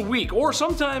once a week, or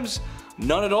sometimes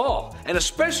none at all. And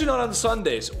especially not on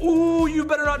Sundays. Ooh, you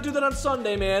better not do that on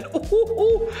Sunday, man.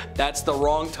 Ooh, that's the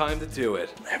wrong time to do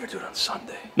it. Never do it on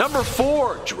Sunday. Number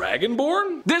 4,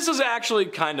 Dragonborn. This is actually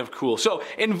kind of cool. So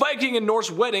in Viking and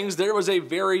Norse weddings, there was a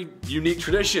very unique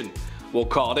tradition. We'll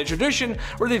call it a tradition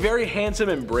where the very handsome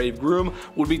and brave groom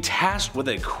would be tasked with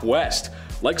a quest.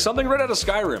 life. Like something right out of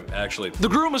Skyrim, actually. The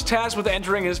groom was tasked with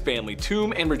entering his family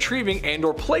tomb and retrieving and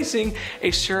or placing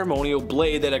a ceremonial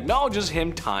blade that acknowledges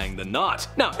him tying the knot.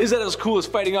 Now, is that as cool as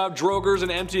fighting off drogers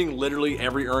and emptying literally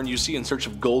every urn you see in search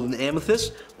of gold and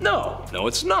amethyst? No,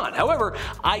 it's not. However,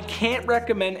 I can't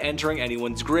recommend entering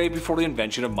anyone's grave before the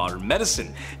invention of modern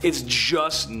medicine. It's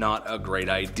just not a great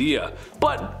idea.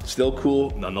 But still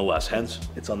cool nonetheless, hence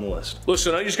it's on the list.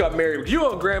 Listen, I just got married. You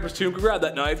go on Grandpa's tomb, grab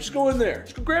that knife, just go in there.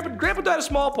 Just go, Grandpa died of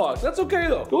smallpox. That's okay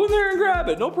though. Go in there and grab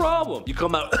it, no problem. You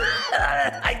come out,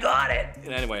 I got it.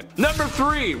 And anyway, number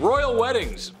 3, royal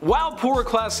weddings. While poorer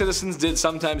class citizens did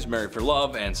sometimes marry for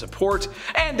love and support,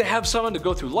 and to have someone to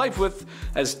go through life with,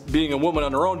 as being a woman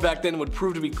on her own back then would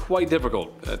prove to be quite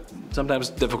difficult. Sometimes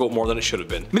difficult more than it should have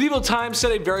been. Medieval times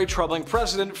set a very troubling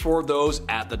precedent for those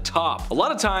at the top. A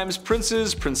lot of times,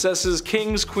 princes, princesses,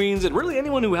 kings, queens, and really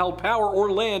anyone who held power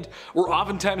or land were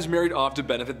oftentimes married off to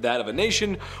benefit that of a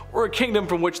nation or a kingdom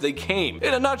from which they came.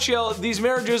 In a nutshell, these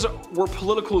marriages were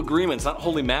political agreements, not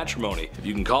holy matrimony, if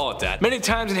you can call it that. Many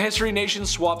times in history, nations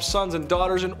swapped sons and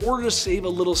daughters in order to save a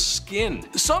little skin.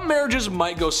 Some marriages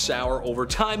might go sour over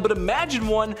time, but imagine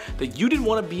one that you didn't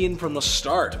want to be in from the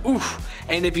start. Oof.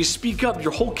 And if you speak up,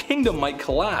 your whole kingdom might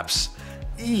collapse.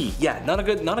 Yeah, not a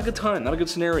good time, not a good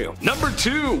scenario. Number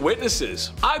 2,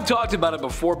 witnesses. I've talked about it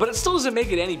before, but it still doesn't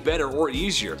make it any better or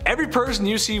easier. Every person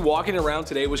you see walking around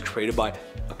today was created by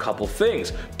a couple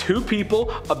things. 2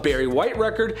 people, a Barry White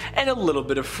record, and a little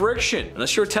bit of friction.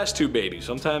 Unless you're a test tube baby.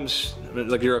 Sometimes,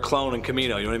 like you're a clone in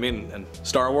Camino, you know what I mean? And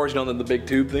Star Wars, you know, the big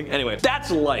tube thing? Anyway, that's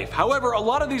life. However, a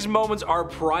lot of these moments are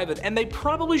private, and they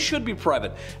probably should be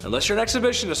private, unless you're an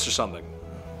exhibitionist or something.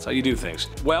 That's how you do things.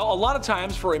 Well, a lot of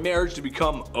times for a marriage to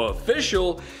become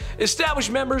official,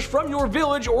 established members from your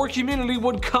village or community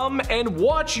would come and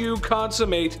watch you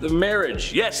consummate the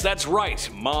marriage. Yes, that's right.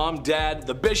 Mom, dad,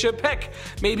 the bishop, heck,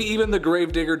 maybe even the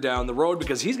gravedigger down the road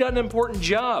because he's got an important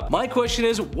job. My question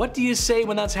is, what do you say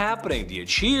when that's happening? Do you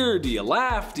cheer? Do you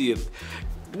laugh? Do you...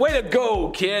 Way to go,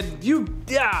 kid.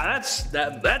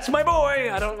 That's my boy.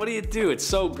 What do you do? It's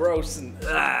so gross and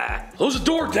Close the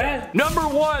door, Dad. Number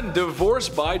 1, divorce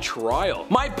by trial.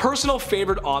 My personal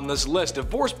favorite on this list,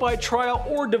 divorce by trial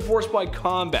or divorce by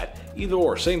combat. Either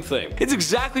or, same thing. It's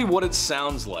exactly what it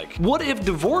sounds like. What if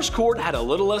divorce court had a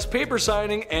little less paper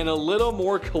signing and a little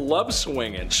more club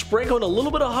swinging? Sprinkle in a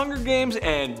little bit of Hunger Games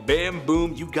and bam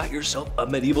boom, you got yourself a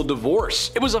medieval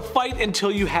divorce. It was a fight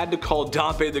until you had to call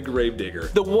Dompe the gravedigger.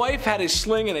 The wife had a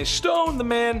sling and a stone, the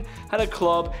man had a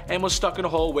club and was stuck in a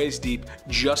hole waist deep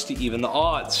just to even the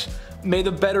odds. May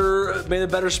the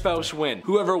better spouse win.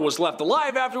 Whoever was left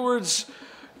alive afterwards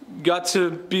got to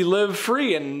be live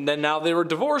free, and then now they were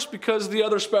divorced because the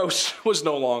other spouse was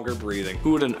no longer breathing.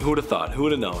 Who would have thought? Who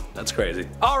would have known? That's crazy.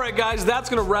 Alright guys, that's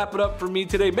gonna wrap it up for me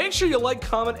today. Make sure you like,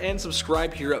 comment, and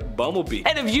subscribe here at Bumblebee.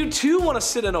 And if you too want to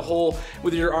sit in a hole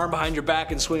with your arm behind your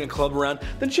back and swing a club around,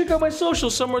 then check out my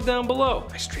socials somewhere down below.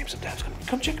 I stream sometimes.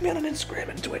 Come check me out on Instagram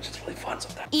and Twitch. It's really fun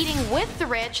sometimes. Eating with the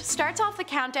rich starts off the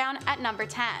countdown at number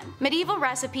 10. Medieval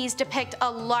recipes depict a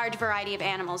large variety of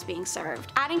animals being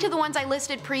served. Adding to the ones I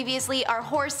listed previously are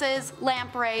horses,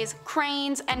 lampreys,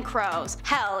 cranes, and crows.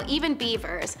 Hell, even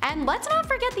beavers. And let's not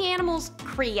forget the animals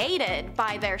created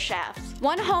by their chefs.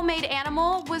 One homemade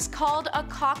animal was called a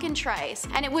cockentrice,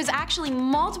 and it was actually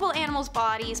multiple animals'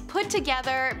 bodies put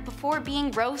together before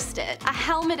being roasted. A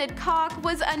helmeted cock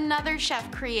was another chef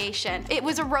creation. It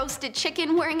was a roasted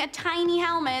chicken wearing a tiny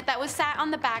helmet that was sat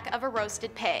on the back of a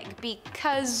roasted pig,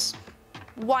 because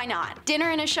why not?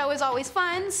 Dinner in a show is always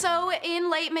fun, so in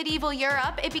late medieval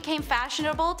Europe, it became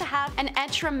fashionable to have an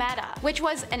entremetta, which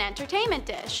was an entertainment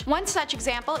dish. One such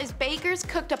example is bakers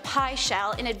cooked a pie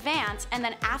shell in advance, and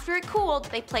then after it cooled,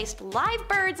 they placed live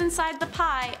birds inside the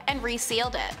pie and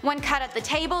resealed it. When cut at the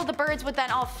table, the birds would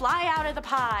then all fly out of the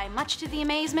pie, much to the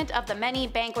amazement of the many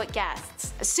banquet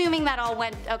guests, assuming that all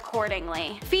went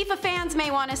accordingly. FIFA fans may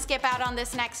want to skip out on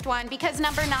this next one, because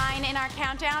number 9 in our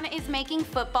countdown is making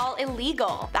football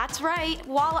illegal. That's right,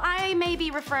 while I may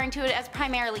be referring to it as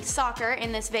primarily soccer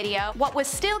in this video, what was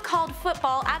still called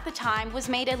football at the time was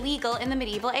made illegal in the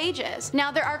medieval ages.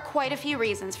 Now there are quite a few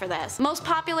reasons for this. Most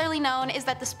popularly known is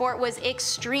that the sport was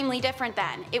extremely different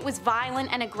then. It was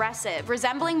violent and aggressive,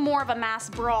 resembling more of a mass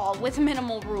brawl with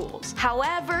minimal rules.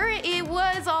 However, it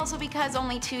was also because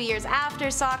only 2 years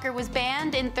after soccer was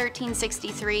banned in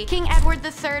 1363, King Edward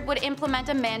III would implement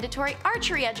a mandatory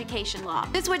archery education law.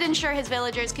 This would ensure his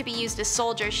villagers could be used to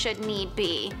soldiers should need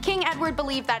be. King Edward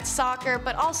believed that soccer,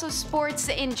 but also sports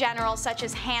in general such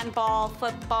as handball,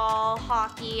 football,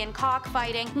 hockey, and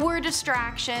cockfighting were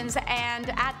distractions, and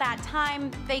at that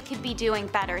time they could be doing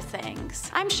better things.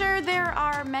 I'm sure there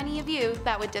are many of you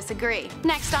that would disagree.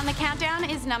 Next on the countdown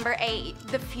is number 8,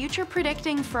 the future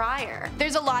predicting friar.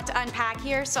 There's a lot to unpack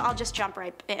here, so I'll just jump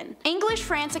right in. English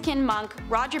Franciscan monk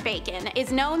Roger Bacon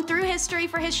is known through history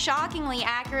for his shockingly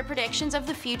accurate predictions of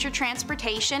the future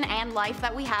transportation and life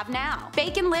that we have now.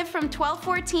 Bacon lived from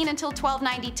 1214 until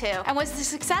 1292 and was the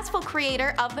successful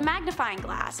creator of the magnifying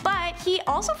glass, but he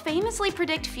also famously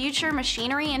predicted future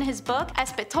machinery in his book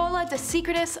Espetola de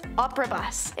Secretis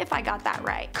Operibus, if I got that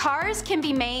right. Cars can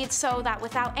be made so that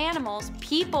without animals,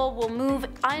 people will move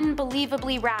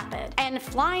unbelievably rapid, and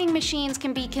flying machines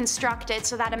can be constructed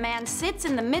so that a man sits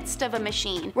in the midst of a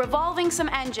machine, revolving some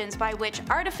engines by which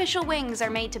artificial wings are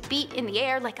made to beat in the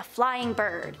air like a flying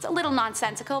bird. It's a little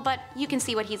nonsensical, but you can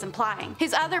see what he's implying.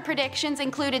 His other predictions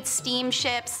included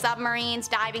steamships, submarines,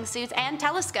 diving suits, and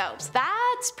telescopes.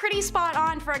 That's pretty spot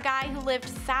on for a guy who lived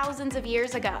thousands of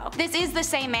years ago. This is the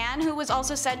same man who was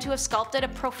also said to have sculpted a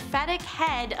prophetic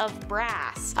head of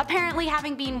brass. Apparently,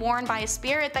 having been warned by a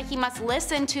spirit that he must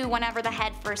listen to whenever the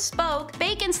head first spoke,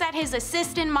 Bacon set his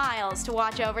assistant Miles to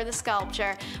watch over the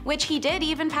sculpture, which he did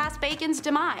even past Bacon's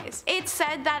demise. It's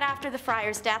said that after the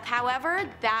friar's death, however,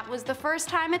 that was the first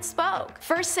time it spoke.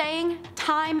 First saying,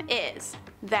 "Time is,"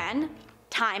 then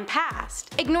time passed.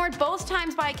 Ignored both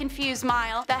times by a confused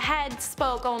Miles, the head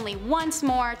spoke only once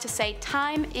more to say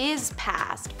time is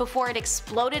past before it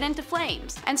exploded into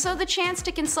flames, and so the chance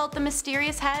to consult the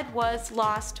mysterious head was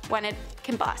lost when it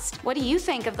combust. What do you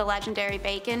think of the legendary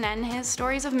Bacon and his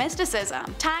stories of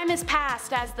mysticism? Time is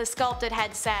past, as the sculpted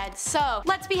head said, so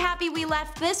let's be happy we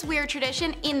left this weird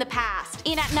tradition in the past.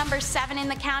 In at number 7 in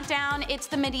the countdown, it's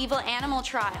the medieval animal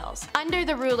trials. Under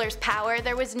the ruler's power,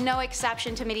 there was no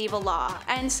exception to medieval law,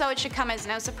 and so it should come as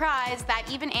no surprise that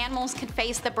even animals could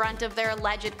face the brunt of their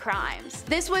alleged crimes.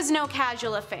 This was no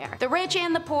casual affair. The rich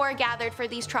and the poor gathered for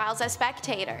these trials as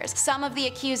spectators. Some of the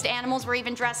accused animals were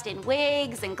even dressed in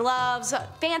wigs and gloves,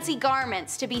 fancy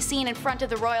garments to be seen in front of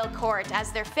the royal court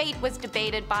as their fate was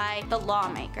debated by the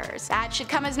lawmakers. That should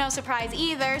come as no surprise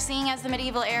either, seeing as the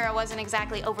medieval era wasn't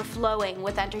exactly overflowing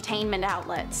with entertainment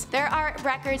outlets. There are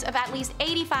records of at least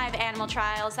 85 animal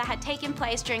trials that had taken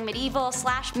place during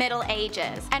medieval/Middle Ages.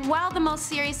 And while the most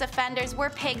serious offenders were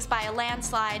pigs by a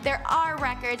landslide, there are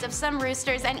records of some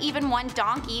roosters and even one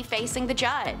donkey facing the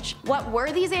judge. What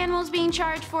were these animals being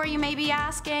charged for, you may be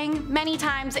asking? Many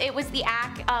times it was the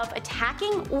act of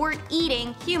attacking or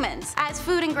eating humans, as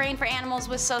food and grain for animals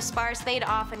was so sparse they'd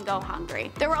often go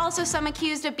hungry. There were also some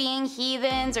accused of being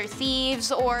heathens or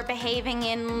thieves or behaving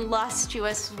in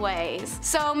lustuous ways.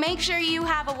 So make sure you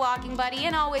have a walking buddy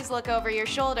and always look over your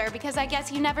shoulder, because I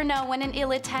guess you never know when an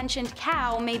ill-intentioned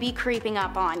cow may be creeping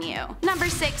up on you. Number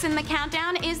 6 in the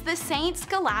countdown is the St.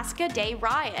 Scholastica Day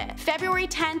Riot. February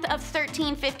 10th of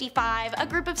 1355, a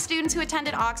group of students who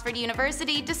attended Oxford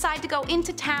University decide to go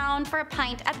into town for a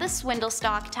pint at the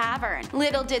Swindlestock Tavern.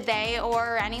 Little did they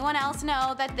or anyone else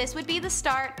know that this would be the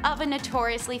start of a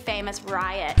notoriously famous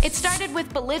riot. It started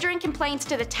with belligerent complaints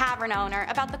to the tavern owner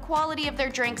about the quality of their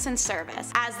drinks and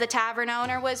service. As the tavern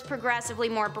owner was progressively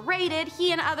more berated,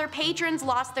 he and other patrons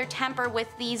lost their temper with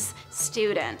these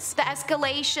students. The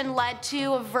escalation led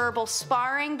to a verbal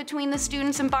sparring between the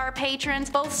students and bar patrons.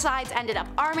 Both sides ended up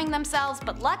arming themselves,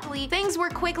 but luckily things were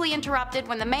quickly interrupted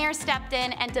when the mayor stepped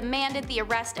in and demanded the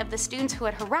arrest of the students who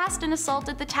had harassed and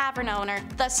assaulted the tavern owner,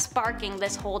 thus sparking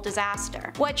this whole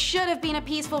disaster. What should have been a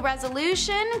peaceful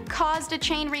resolution caused a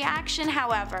chain reaction,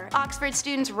 however. Oxford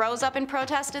students rose up in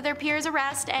protest of their peers'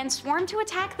 arrest and swarmed to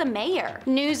attack the mayor.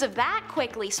 News of that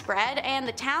quickly spread, and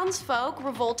the townsfolk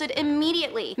revolted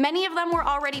immediately. Many of them were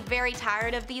already very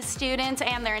tired of these students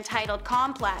and their entitled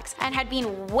complex, and had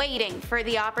been waiting for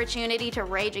the opportunity to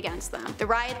rage against them. The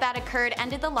riot that occurred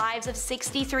ended the lives of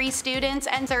 63 students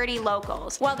and 30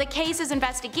 locals. While the case's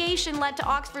investigation led to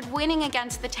Oxford winning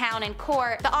against the town in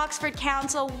court, the Oxford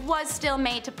Council was still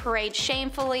made to parade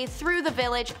shamefully through the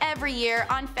village every year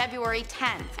on February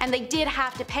 10th, and they did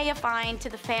have to pay a fine to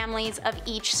the families of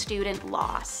each student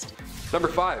lost. Number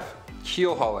 5.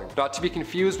 Keel hauling. Not to be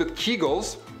confused with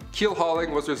Kegels, keel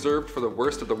hauling was reserved for the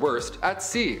worst of the worst at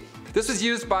sea. This was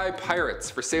used by pirates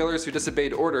for sailors who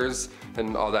disobeyed orders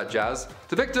and all that jazz.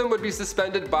 The victim would be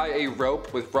suspended by a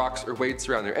rope with rocks or weights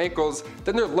around their ankles,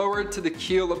 then they're lowered to the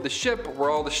keel of the ship where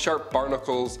all the sharp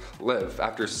barnacles live.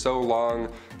 After so long,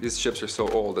 these ships are so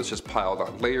old, it's just piled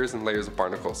on layers and layers of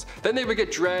barnacles. Then they would get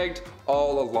dragged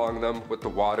all along them with the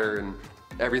water and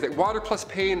everything. Water plus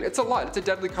pain, it's a lot. It's a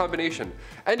deadly combination.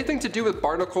 Anything to do with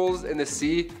barnacles in the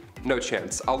sea, no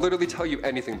chance. I'll literally tell you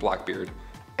anything, Blackbeard.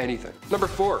 Anything. Number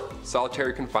 4,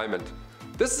 solitary confinement.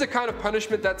 This is a kind of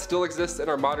punishment that still exists in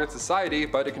our modern society,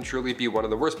 but it can truly be one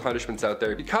of the worst punishments out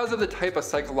there because of the type of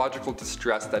psychological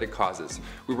distress that it causes.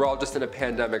 We were all just in a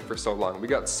pandemic for so long. We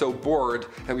got so bored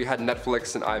and we had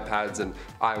Netflix and iPads and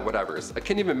whatevers. I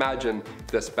can't even imagine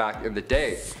this back in the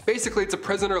day. Basically, it's a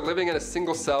prisoner living in a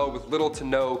single cell with little to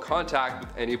no contact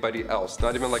with anybody else.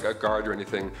 Not even like a guard or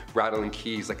anything rattling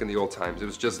keys like in the old times. It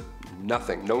was just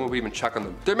nothing. No one would even check on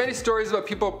them. There are many stories about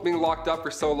people being locked up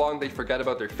for so long they forget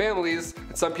about their families.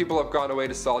 And some people have gone away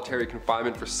to solitary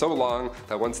confinement for so long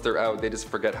that once they're out, they just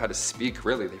forget how to speak,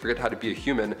 really. They forget how to be a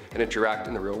human and interact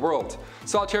in the real world.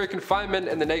 Solitary confinement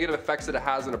and the negative effects that it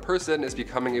has on a person is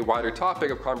becoming a wider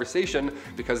topic of conversation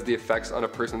because of the effects on a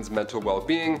person's mental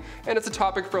well-being, and it's a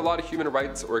topic for a lot of human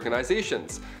rights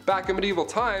organizations. Back in medieval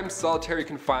times, solitary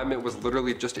confinement was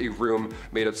literally just a room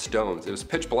made of stones. It was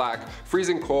pitch black,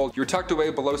 freezing cold, you were tucked away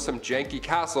below some janky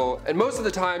castle, and most of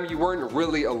the time you weren't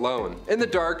really alone. In the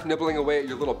dark, nibbling away at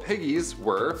your little piggies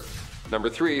were, number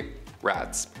 3,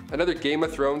 rats. Another Game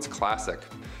of Thrones classic.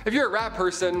 If you're a rat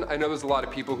person, I know there's a lot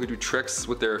of people who do tricks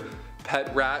with their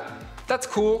pet rat. That's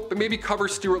cool, but maybe cover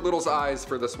Stuart Little's eyes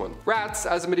for this one. Rats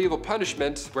as a medieval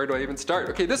punishment, where do I even start?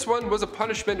 Okay, this one was a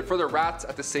punishment for the rats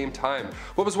at the same time.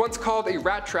 What was once called a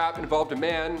rat trap involved a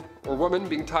man or woman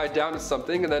being tied down to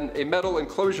something, and then a metal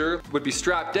enclosure would be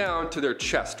strapped down to their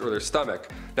chest or their stomach.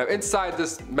 Now inside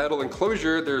this metal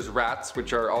enclosure, there's rats,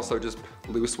 which are also just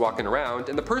loose walking around,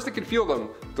 and the person can feel them,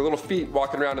 the little feet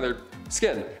walking around in their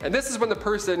skin. And this is when the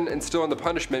person instilling the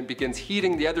punishment begins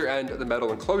heating the other end of the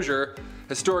metal enclosure.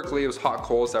 Historically, it was hot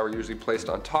coals that were usually placed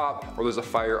on top, or there's a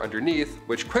fire underneath,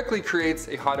 which quickly creates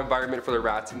a hot environment for the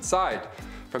rats inside.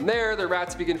 From there, the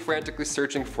rats begin frantically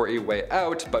searching for a way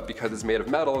out, but because it's made of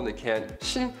metal and they can't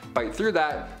bite through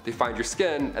that, they find your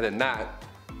skin, and then that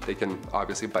they can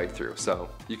obviously bite through. So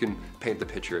you can paint the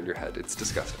picture in your head. It's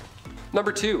disgusting.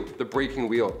 Number 2, the breaking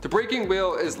wheel. The breaking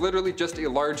wheel is literally just a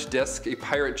large disc, a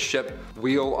pirate ship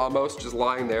wheel almost, just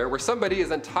lying there, where somebody is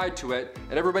then tied to it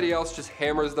and everybody else just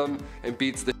hammers them and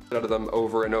beats the shit out of them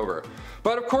over and over.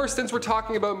 But of course, since we're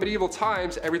talking about medieval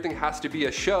times, everything has to be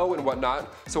a show and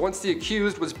whatnot, so once the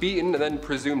accused was beaten and then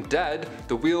presumed dead,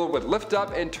 the wheel would lift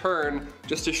up and turn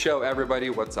just to show everybody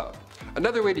what's up.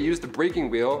 Another way to use the breaking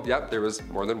wheel, yep, there was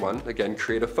more than one, again,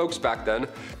 creative folks back then,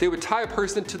 they would tie a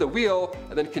person to the wheel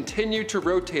and then continue to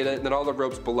rotate it, and then all the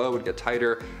ropes below would get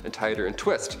tighter and tighter and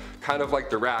twist. Kind of like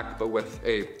the rack, but with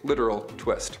a literal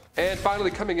twist. And finally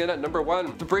coming in at number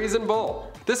 1, the brazen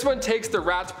bull. This one takes the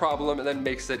rat's problem and then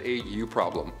makes it a you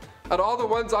problem. Out of all the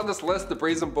ones on this list, the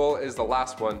brazen bull is the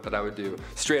last one that I would do.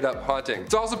 Straight up haunting.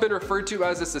 It's also been referred to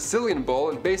as a Sicilian bull,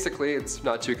 and basically it's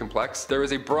not too complex. There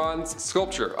is a bronze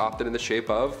sculpture, often in the shape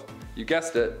of, you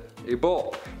guessed it, a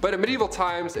bull. But in medieval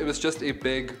times, it was just a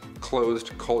big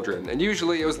closed cauldron, and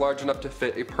usually it was large enough to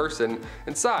fit a person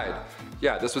inside.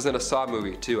 Yeah, this was in a Saw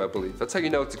movie too, I believe. That's how you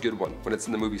know it's a good one, when it's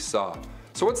in the movie Saw.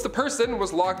 So once the person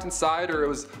was locked inside or it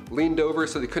was leaned over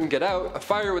so they couldn't get out, a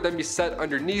fire would then be set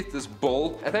underneath this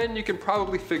bull, and then you can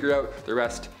probably figure out the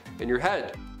rest in your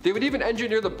head. They would even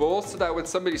engineer the bull so that when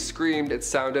somebody screamed, it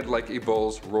sounded like a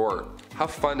bull's roar. How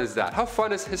fun is that? How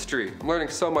fun is history? I'm learning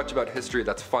so much about history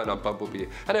that's fun on Bumblebee,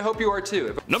 and I hope you are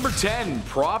too. Number 10,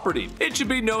 property. It should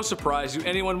be no surprise to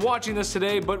anyone watching this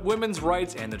today, but women's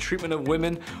rights and the treatment of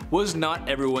women was not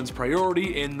everyone's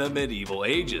priority in the medieval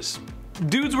ages.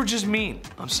 Dudes were just mean.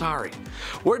 I'm sorry.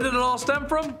 Where did it all stem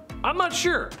from? I'm not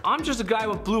sure. I'm just a guy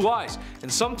with blue eyes,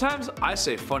 and sometimes I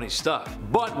say funny stuff.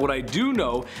 But what I do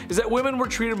know is that women were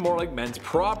treated more like men's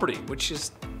property, which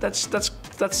is, that sucks,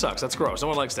 that's gross, no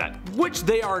one likes that. Which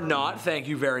they are not, thank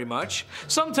you very much.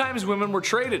 Sometimes women were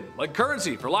traded, like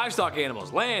currency for livestock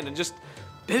animals, land, and just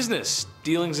business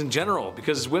dealings in general,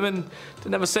 because women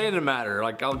didn't have a say in the matter.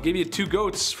 Like, I'll give you 2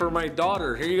 goats for my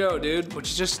daughter, here you go, dude, which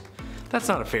is just, that's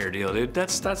not a fair deal, dude.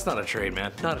 That's not a trade,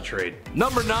 man. Not a trade.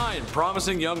 Number 9,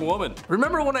 promising young woman.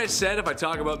 Remember when I said if I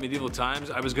talk about medieval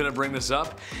times, I was gonna bring this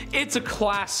up? It's a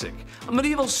classic, a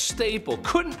medieval staple.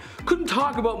 Couldn't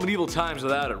talk about medieval times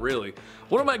without it, really.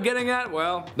 What am I getting at?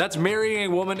 Well, that's marrying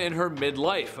a woman in her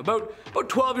midlife, about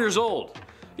 12 years old.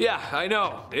 Yeah, I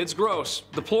know, it's gross,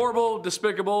 deplorable,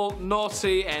 despicable,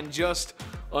 naughty, and just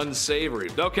unsavory.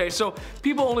 Okay, so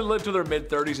people only lived to their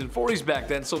mid-30s and 40s back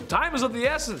then, so time is of the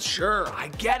essence. Sure, I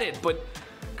get it, but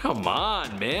come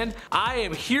on, man. I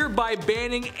am hereby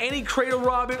banning any cradle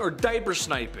robbing or diaper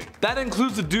sniping. That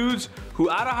includes the dudes who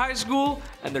out of high school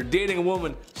and they're dating a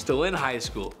woman still in high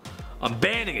school. I'm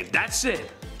banning it, that's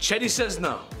it. Chetty says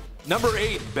no. Number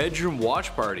 8. Bedroom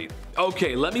watch party.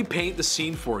 Okay, let me paint the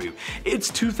scene for you. It's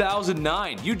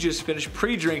 2009. You just finished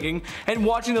pre-drinking and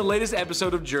watching the latest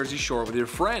episode of Jersey Shore with your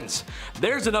friends.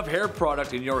 There's enough hair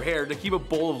product in your hair to keep a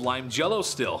bowl of lime jello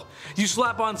still. You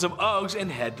slap on some Uggs and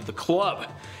head to the club.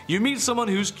 You meet someone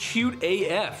who's cute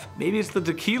AF. Maybe it's the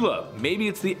tequila, maybe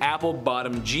it's the apple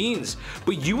bottom jeans,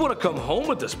 but you want to come home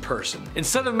with this person.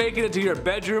 Instead of making it to your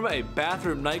bedroom, a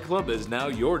bathroom nightclub is now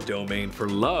your domain for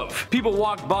love. People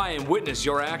walk by and witness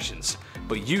your actions,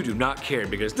 but you do not care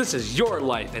because this is your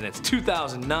life and it's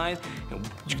 2009 and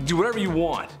you can do whatever you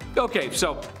want. Okay,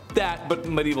 so that, but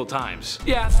medieval times.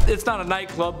 Yeah, it's not a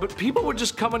nightclub, but people would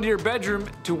just come into your bedroom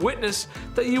to witness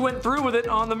that you went through with it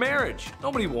on the marriage.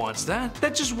 Nobody wants that.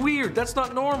 That's just weird. That's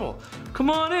not normal. Come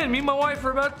on in. Me and my wife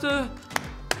are about to...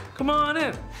 Come on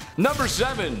in. Number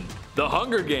 7. The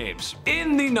Hunger Games.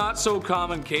 In the not so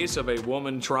common case of a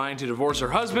woman trying to divorce her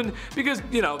husband because,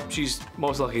 you know, she's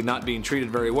most likely not being treated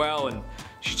very well and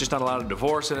she's just not allowed to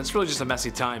divorce and it's really just a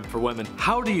messy time for women.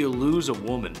 How do you lose a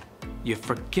woman? You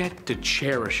forget to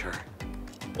cherish her.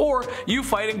 Or you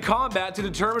fight in combat to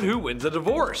determine who wins the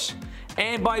divorce.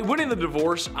 And by winning the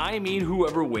divorce, I mean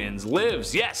whoever wins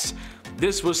lives. Yes,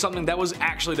 this was something that was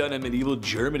actually done in medieval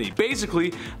Germany.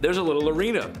 Basically, there's a little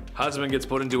arena. Husband gets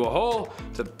put into a hole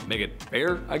to make it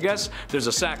fair, I guess. There's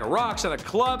a sack of rocks and a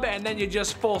club, and then you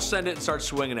just full send it and start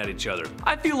swinging at each other.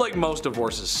 I feel like most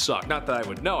divorces suck. Not that I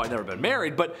would know, I've never been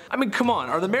married, but I mean, come on,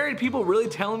 are the married people really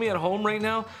telling me at home right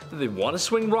now that they want to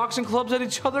swing rocks and clubs at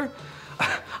each other?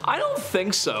 I don't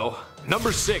think so.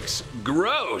 Number 6.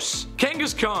 Gross.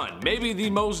 Genghis Khan, maybe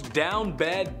the most down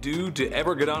bad dude to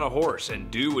ever get on a horse and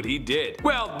do what he did.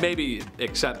 Well, maybe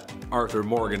except Arthur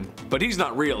Morgan, but he's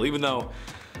not real, even though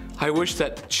I wish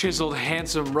that chiseled,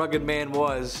 handsome, rugged man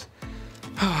was.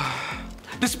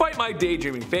 Despite my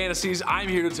daydreaming fantasies, I'm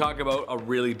here to talk about a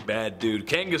really bad dude,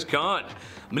 Genghis Khan.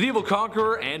 Medieval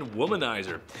conqueror and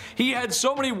womanizer. He had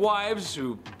so many wives,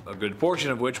 who a good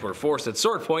portion of which were forced at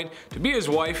sword point to be his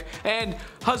wife, and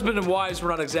husband and wives were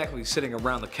not exactly sitting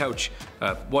around the couch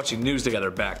watching news together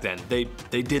back then. They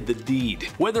did the deed,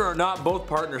 whether or not both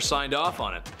partners signed off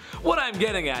on it. What I'm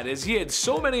getting at is he had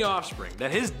so many offspring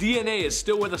that his DNA is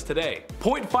still with us today.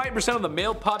 0.5% of the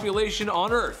male population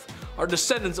on Earth are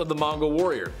descendants of the Mongol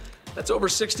warrior. That's over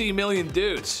 60 million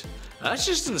dudes. That's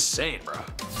just insane, bro.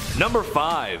 Number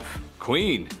 5.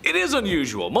 Queen. It is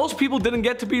unusual. Most people didn't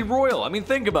get to be royal. I mean,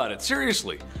 think about it,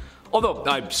 seriously. Although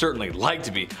I'd certainly like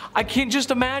to be. I can't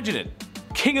just imagine it.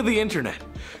 King of the internet.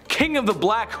 King of the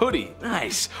black hoodie.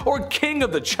 Nice. Or king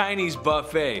of the Chinese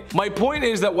buffet. My point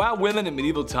is that while women in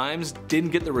medieval times didn't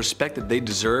get the respect that they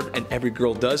deserve, and every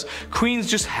girl does, queens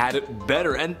just had it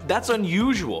better, and that's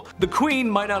unusual. The queen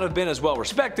might not have been as well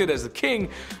respected as the king,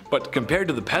 but compared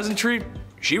to the peasantry,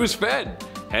 she was fed,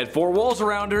 had 4 walls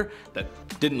around her that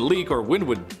didn't leak or wind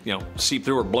would, seep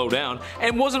through or blow down,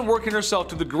 and wasn't working herself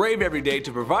to the grave every day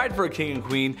to provide for a king and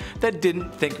queen that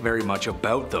didn't think very much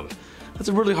about them. That's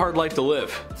a really hard life to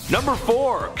live. Number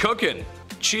 4. Cooking.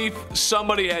 Chief,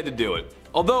 somebody had to do it.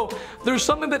 Although, there's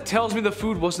something that tells me the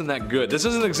food wasn't that good. This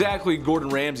isn't exactly Gordon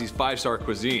Ramsay's 5-star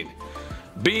cuisine.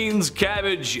 Beans,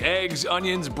 cabbage, eggs,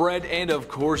 onions, bread, and of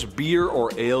course beer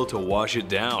or ale to wash it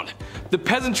down. The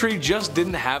peasantry just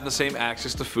didn't have the same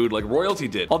access to food like royalty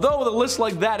did. Although with a list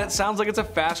like that, it sounds like it's a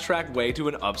fast-track way to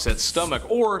an upset stomach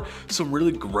or some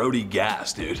really grody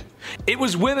gas, dude. It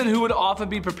was women who would often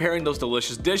be preparing those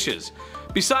delicious dishes.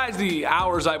 Besides the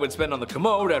hours I would spend on the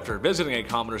commode after visiting a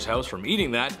commoner's house from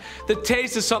eating that, the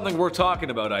taste is something worth talking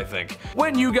about, I think.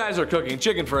 When you guys are cooking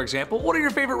chicken, for example, what are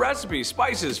your favorite recipes,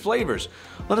 spices, flavors?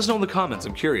 Let us know in the comments,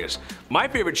 I'm curious. My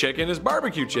favorite chicken is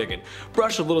barbecue chicken,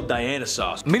 brushed with a little Diana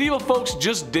sauce. Medieval folks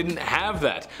just didn't have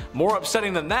that. More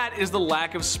upsetting than that is the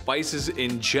lack of spices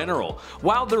in general.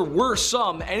 While there were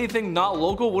some, anything not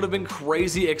local would have been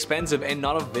crazy expensive and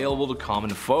not available to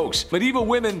common folks. Medieval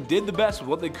women did the best with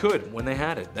what they could when they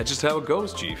had it. That's just how it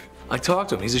goes, Chief. I talked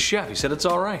to him, he's a chef, he said it's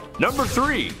alright. Number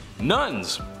 3.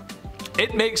 Nuns.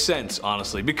 It makes sense,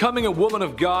 honestly. Becoming a woman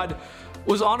of God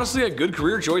was honestly a good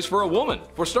career choice for a woman.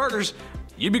 For starters,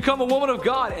 you become a woman of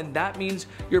God, and that means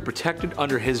you're protected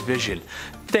under his vision.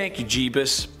 Thank you,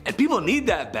 Jeebus. And people need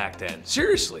that back then,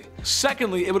 seriously.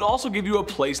 Secondly, it would also give you a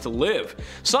place to live.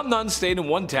 Some nuns stayed in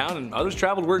one town and others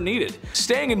traveled where needed,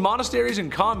 staying in monasteries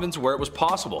and convents where it was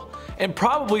possible, and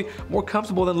probably more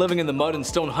comfortable than living in the mud and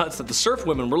stone huts that the serf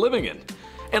women were living in.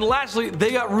 And lastly,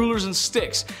 they got rulers and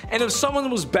sticks, and if someone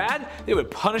was bad, they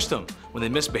would punish them when they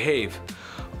misbehave.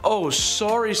 "Oh,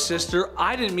 sorry sister,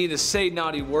 I didn't mean to say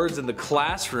naughty words in the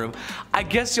classroom. I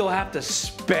guess you'll have to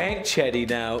spank Chetty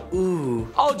now, ooh."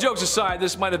 All jokes aside,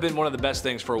 this might have been one of the best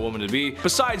things for a woman to be,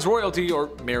 besides royalty or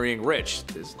marrying rich.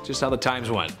 It's just how the times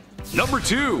went. Number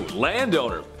 2,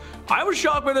 landowner. I was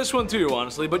shocked by this one too,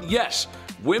 honestly, but yes,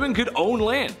 women could own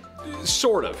land.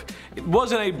 Sort of. It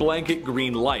wasn't a blanket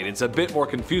green light. It's a bit more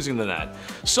confusing than that.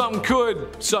 Some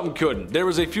could, some couldn't. There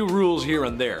was a few rules here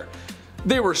and there.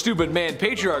 They were stupid man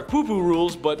patriarch poo-poo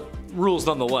rules, but rules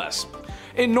nonetheless.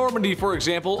 In Normandy, for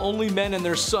example, only men and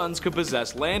their sons could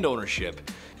possess land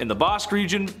ownership. In the Basque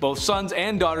region, both sons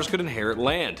and daughters could inherit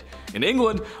land. In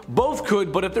England, both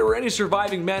could, but if there were any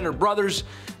surviving men or brothers,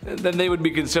 then they would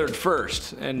be considered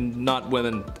first, and not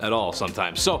women at all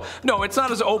sometimes. So no, it's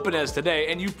not as open as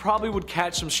today, and you probably would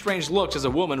catch some strange looks as a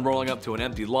woman rolling up to an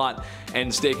empty lot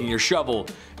and staking your shovel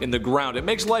in the ground. It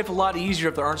makes life a lot easier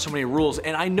if there aren't so many rules,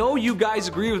 and I know you guys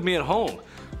agree with me at home.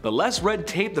 The less red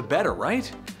tape, the better, right?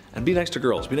 And be nice to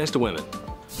girls, be nice to women.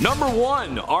 Number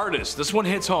 1, artists. This one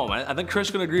hits home. I think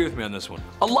Chris can agree with me on this one.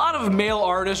 A lot of male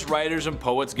artists, writers, and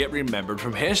poets get remembered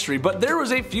from history, but there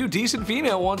was a few decent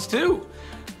female ones too.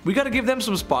 We gotta give them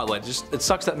some spotlight. Just, it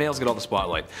sucks that males get all the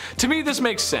spotlight. To me, this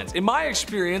makes sense. In my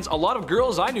experience, a lot of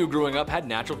girls I knew growing up had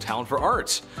natural talent for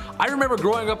arts. I remember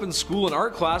growing up in school, and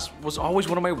art class was always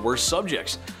one of my worst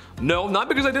subjects. No, not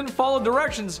because I didn't follow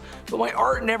directions, but my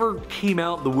art never came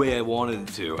out the way I wanted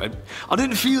it to. I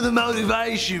didn't feel the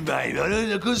motivation, babe.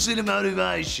 I couldn't see the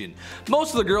motivation.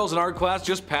 Most of the girls in art class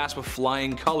just passed with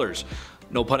flying colors.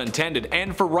 No pun intended.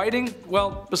 And for writing,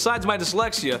 well, besides my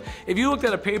dyslexia, if you looked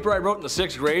at a paper I wrote in the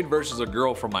 6th grade versus a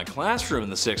girl from my classroom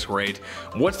in the 6th grade,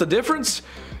 what's the difference?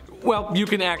 Well, you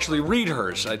can actually read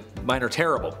hers. Mine are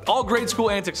terrible. All grade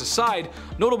school antics aside,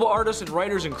 notable artists and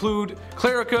writers include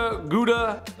Clarica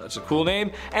Gouda, that's a cool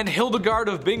name, and Hildegard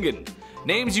of Bingen.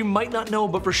 Names you might not know,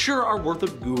 but for sure are worth a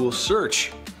Google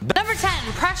search. Number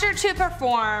 10, pressure to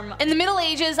perform. In the Middle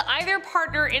Ages, either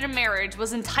partner in a marriage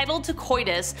was entitled to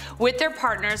coitus with their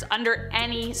partners under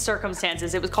any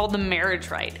circumstances. It was called the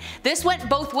marriage rite. This went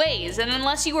both ways, and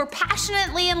unless you were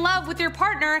passionately in love with your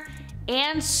partner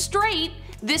and straight,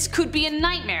 this could be a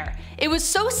nightmare. It was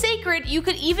so sacred you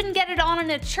could even get it on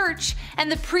in a church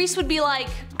and the priest would be like,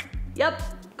 "Yep,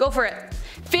 go for it."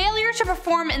 Failure to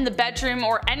perform in the bedroom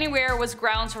or anywhere was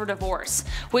grounds for divorce,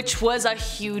 which was a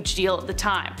huge deal at the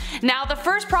time. Now the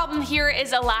first problem here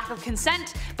is a lack of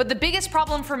consent, but the biggest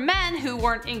problem for men who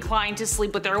weren't inclined to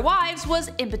sleep with their wives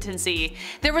was impotency.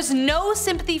 There was no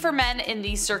sympathy for men in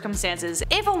these circumstances.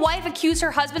 If a wife accused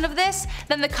her husband of this,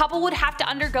 then the couple would have to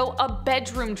undergo a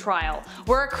bedroom trial,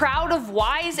 where a crowd of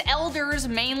wise elders,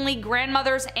 mainly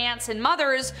grandmothers, aunts, and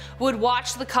mothers, would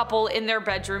watch the couple in their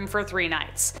bedroom for 3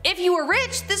 nights. If you were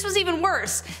rich, this was even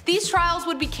worse. These trials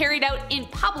would be carried out in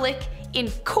public,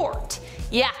 in court.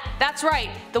 Yeah, that's right.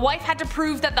 The wife had to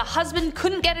prove that the husband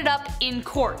couldn't get it up in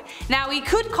court. Now he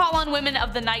could call on women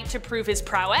of the night to prove his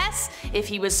prowess, if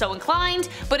he was so inclined,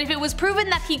 but if it was proven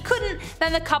that he couldn't,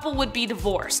 then the couple would be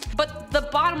divorced. But the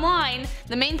bottom line,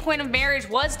 the main point of marriage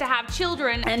was to have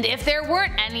children, and if there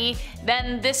weren't any,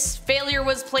 then this failure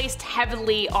was placed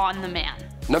heavily on the man.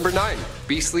 Number 9,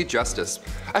 beastly justice.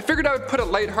 I figured I would put a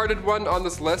lighthearted one on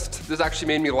this list. This actually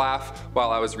made me laugh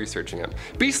while I was researching it.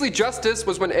 Beastly justice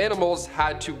was when animals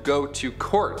had to go to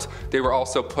court. They were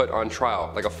also put on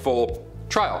trial, like a full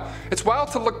trial. It's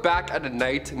wild to look back at a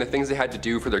night and the things they had to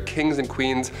do for their kings and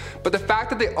queens, but the fact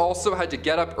that they also had to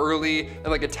get up early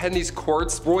and attend these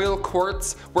courts, royal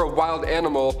courts, where a wild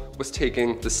animal was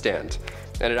taking the stand.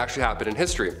 And it actually happened in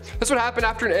history. This would happen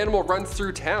after an animal runs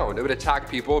through town. It would attack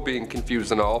people, being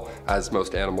confused and all, as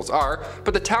most animals are,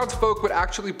 but the townsfolk would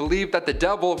actually believe that the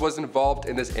devil was involved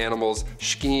in this animal's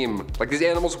scheme. Like these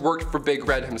animals worked for Big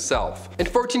Red himself. In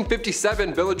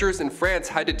 1457, villagers in France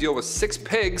had to deal with 6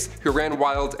 pigs who ran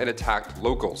wild and attacked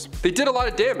locals. They did a lot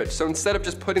of damage, so instead of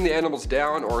just putting the animals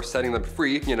down or setting them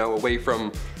free, away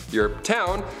from your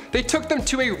town, they took them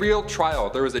to a real trial.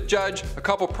 There was a judge, a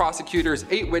couple prosecutors,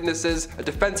 8 witnesses, a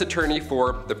defense attorney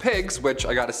for the pigs, which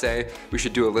I gotta say, we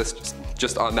should do a list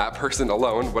just on that person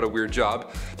alone. What a weird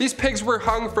job. These pigs were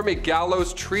hung from a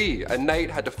gallows tree. A knight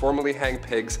had to formally hang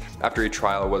pigs after a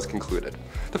trial was concluded.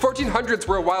 The 1400s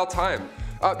were a wild time.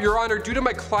 Your Honor, due to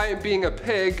my client being a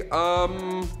pig,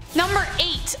 Number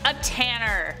 8, a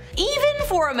tanner. Even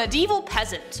for a medieval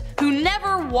peasant who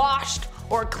never washed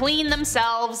or cleaned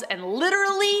themselves and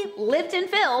literally lived in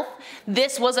filth,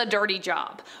 this was a dirty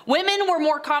job. Women were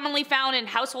more commonly found in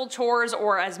household chores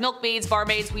or as milkmaids,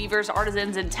 barmaids, weavers,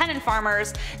 artisans, and tenant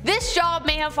farmers. This job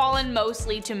may have fallen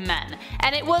mostly to men,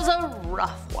 and it was a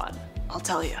rough one. I'll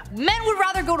tell you. Men would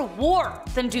rather go to war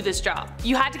than do this job.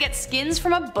 You had to get skins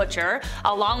from a butcher,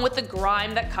 along with the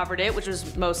grime that covered it, which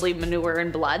was mostly manure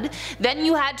and blood. Then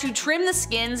you had to trim the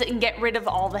skins and get rid of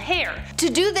all the hair. To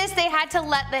do this, they had to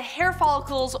let the hair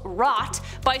follicles rot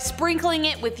by sprinkling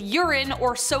it with urine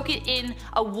or soak it in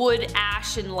a wood,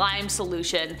 ash, and lime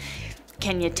solution.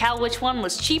 Can you tell which one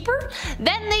was cheaper?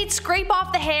 Then they'd scrape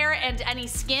off the hair and any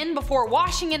skin before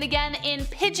washing it again in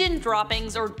pigeon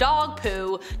droppings or dog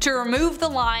poo to remove the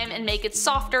lime and make it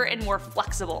softer and more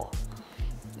flexible.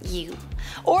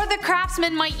 Or the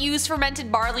craftsman might use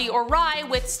fermented barley or rye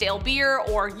with stale beer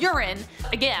or urine,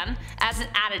 again, as an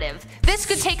additive. This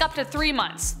could take up to 3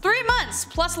 months. 3 months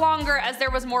plus longer, as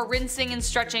there was more rinsing and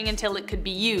stretching until it could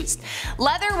be used.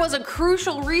 Leather was a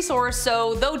crucial resource,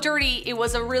 so though dirty, it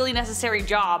was a really necessary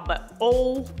job, but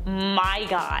oh my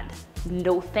god.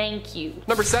 No thank you.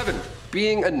 Number 7,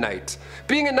 being a knight.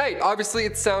 Being a knight, obviously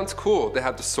it sounds cool. They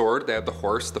have the sword, they have the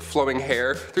horse, the flowing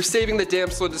hair, they're saving the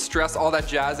damsel in distress, all that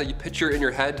jazz that you picture in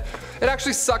your head. It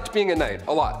actually sucked being a knight,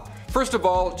 a lot. First of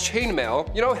all,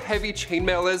 chainmail. You know how heavy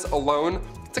chainmail is alone?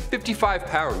 It's like 55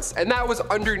 pounds, and that was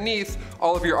underneath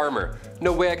all of your armor.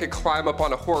 No way I could climb up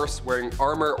on a horse wearing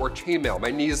armor or chainmail. My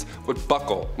knees would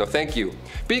buckle. No thank you.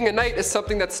 Being a knight is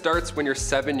something that starts when you're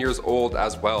 7 years old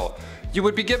as well. You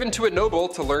would be given to a noble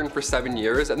to learn for 7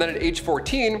 years, and then at age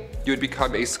 14, you would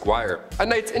become a squire. A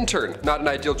knight's intern, not an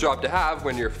ideal job to have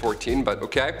when you're 14, but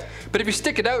okay. But if you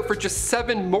stick it out for just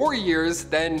 7 more years,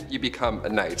 then you become a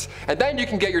knight. And then you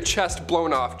can get your chest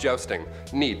blown off jousting.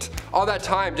 Neat. All that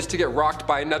time just to get rocked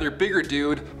by another bigger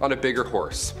dude on a bigger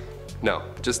horse. No,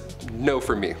 just no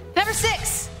for me. Number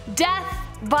 6, death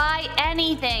by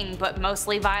anything, but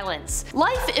mostly violence.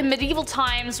 Life in medieval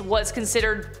times was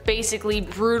considered basically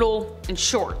brutal and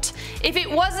short. If it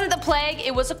wasn't the plague,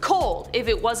 it was a cold. If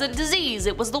it wasn't disease,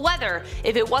 it was the weather.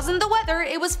 If it wasn't the weather,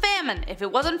 it was famine. If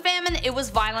it wasn't famine, it was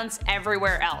violence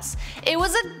everywhere else. It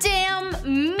was a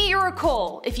damn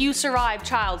miracle if you survived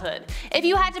childhood. If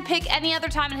you had to pick any other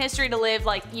time in history to live,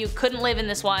 like you couldn't live in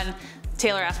this one.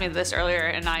 Taylor asked me this earlier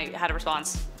and I had a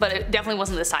response, but it definitely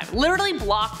wasn't this time. Literally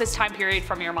block this time period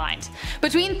from your mind.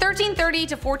 Between 1330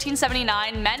 to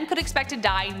 1479, men could expect to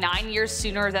die 9 years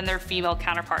sooner than their female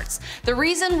counterparts. The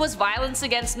reason was violence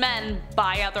against men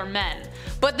by other men.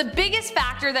 But the biggest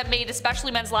factor that made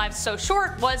especially men's lives so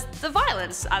short was the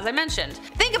violence, as I mentioned.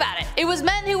 Think about it. It was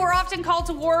men who were often called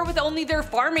to war with only their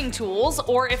farming tools,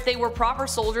 or if they were proper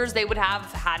soldiers they would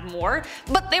have had more,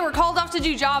 but they were called off to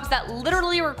do jobs that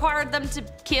literally required them to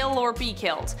kill or be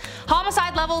killed.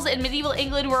 Homicide levels in medieval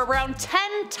England were around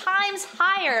 10 times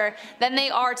higher than they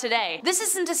are today. This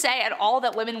isn't to say at all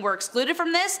that women were excluded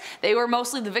from this, they were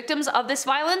mostly the victims of this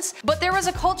violence, but there was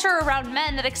a culture around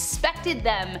men that expected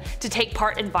them to take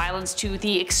part in violence to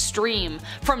the extreme.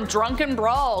 From drunken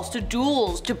brawls, to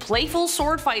duels, to playful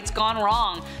sword fights gone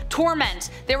wrong,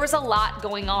 torment, there was a lot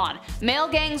going on. Male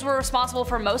gangs were responsible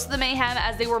for most of the mayhem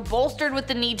as they were bolstered with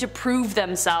the need to prove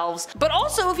themselves. But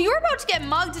also, if you were about to get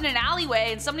mugged in an alleyway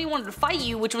and somebody wanted to fight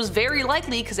you, which was very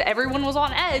likely because everyone was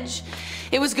on edge,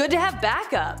 it was good to have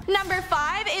backup. Number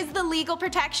 5 is the legal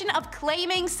protection of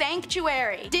claiming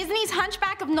sanctuary. Disney's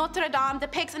Hunchback of Notre Dame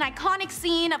depicts an iconic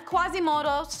scene of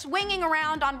Quasimodo swinging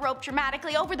around on rope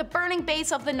dramatically over the burning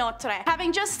base of the Notre.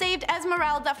 Having just saved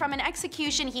Esmeralda from an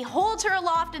execution, he holds her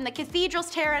aloft in the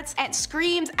cathedral's turrets and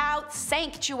screams out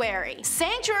sanctuary.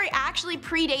 Sanctuary actually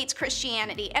predates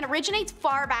Christianity and originates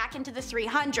far back into the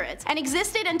 300s and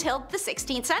existed until the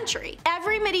 16th century.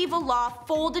 Every medieval law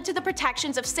folded to the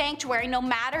protections of sanctuary no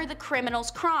matter the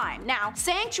criminal's crime. Now,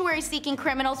 sanctuary-seeking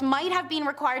criminals might have been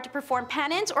required to perform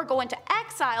penance or go into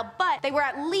exile, but they were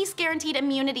at least guaranteed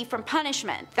immunity from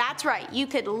punishment. That's right, you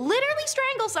could literally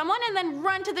strangle someone and then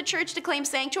run to the church to claim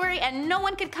sanctuary and no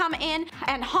one could come in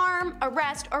and harm,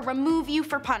 arrest, or remove you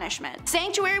for punishment.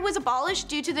 Sanctuary was abolished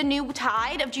due to the new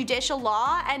tide of judicial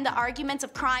law and the arguments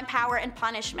of crime, power, and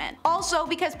punishment. Also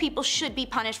because people should be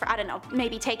punished for, I don't know,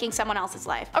 maybe taking someone else's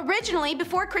life. Originally,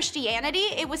 before Christianity,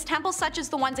 it was temples such as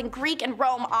the ones in Greek and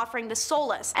Rome offering the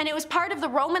solace, and it was part of the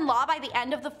Roman law by the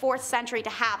end of the 4th century to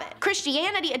have it.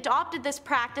 Christianity adopted this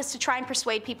practice to try and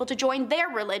persuade people to join their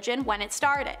religion when it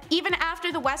started. Even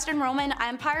after the Western Roman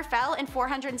Empire fell in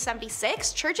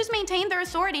 476, churches maintained their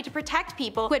authority to protect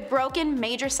people who had broken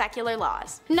major secular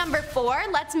laws. Number 4,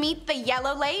 let's meet the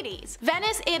Yellow Ladies.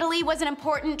 Venice, Italy was an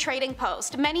important trading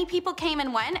post. Many people came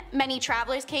and went, many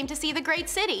travelers came to see the great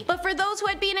city, but for those who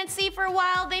had been at sea for a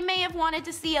while, they may have wanted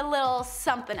to see a little well,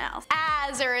 something else.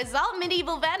 As a result,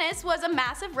 medieval Venice was a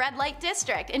massive red light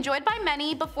district, enjoyed by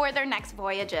many before their next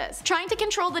voyages. Trying to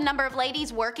control the number of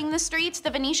ladies working the streets, the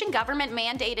Venetian government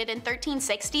mandated in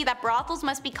 1360 that brothels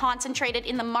must be concentrated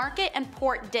in the market and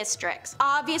port districts.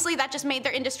 Obviously, that just made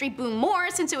their industry boom more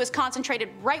since it was concentrated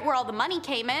right where all the money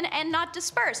came in and not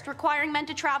dispersed, requiring men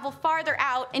to travel farther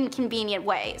out in convenient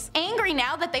ways. Angry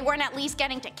now that they weren't at least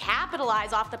getting to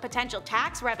capitalize off the potential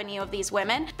tax revenue of these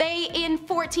women, they in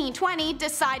 1420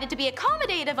 decided to be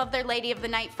accommodative of their lady of the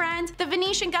night friends. The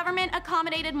Venetian government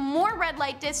accommodated more red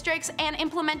light districts and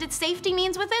implemented safety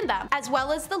means within them, as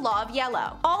well as the law of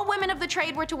yellow. All women of the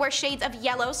trade were to wear shades of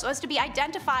yellow so as to be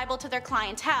identifiable to their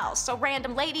clientele, so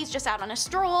random ladies just out on a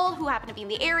stroll who happen to be in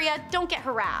the area don't get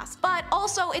harassed. But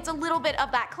also it's a little bit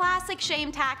of that classic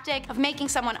shame tactic of making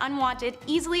someone unwanted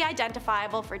easily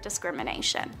identifiable for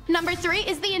discrimination. Number 3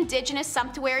 is the indigenous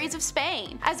sumptuaries of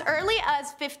Spain. As early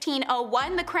as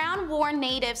 1501, the crown warned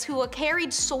natives who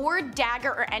carried sword, dagger,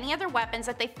 or any other weapons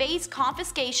that they face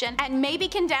confiscation and may be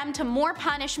condemned to more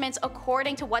punishments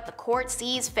according to what the court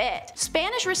sees fit.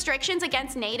 Spanish restrictions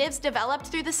against natives developed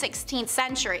through the 16th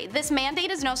century. This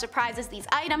mandate is no surprise as these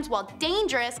items, while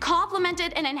dangerous,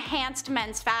 complemented and enhanced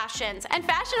men's fashions, and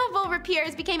fashionable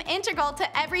rapiers became integral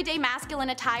to everyday masculine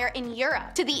attire in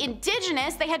Europe. To the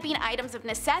indigenous, they had been items of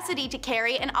necessity to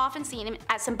carry and often seen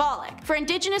as symbolic. For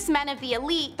indigenous men of the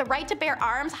elite, the right to bear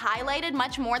arms highlighted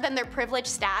much more than their privileged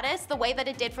status the way that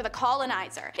it did for the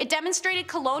colonizer. It demonstrated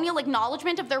colonial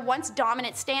acknowledgement of their once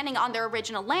dominant standing on their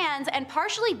original lands and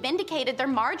partially vindicated their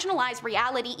marginalized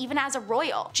reality even as a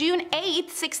royal. June 8,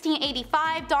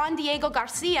 1685, Don Diego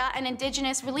Garcia, an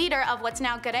indigenous leader of what's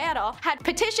now Guerrero, had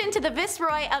petitioned to the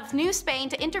Viceroy of New Spain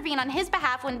to intervene on his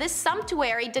behalf when this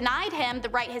sumptuary denied him the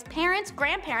right his parents,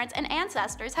 grandparents, and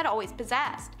ancestors had always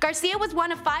possessed. Garcia was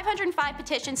one of 505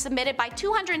 petitions submitted by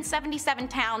 277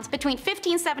 towns between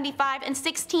 1575 and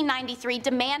 1693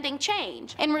 demanding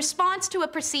change. In response to a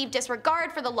perceived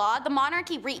disregard for the law, the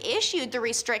monarchy reissued the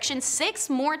restrictions 6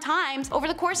 more times over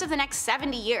the course of the next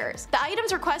 70 years. The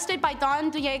items requested by Don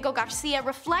Diego Garcia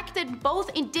reflected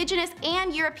both indigenous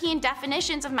and European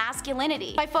definitions of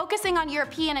masculinity. By focusing on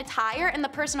European attire and the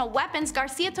personal weapons,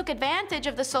 Garcia took advantage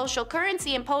of the social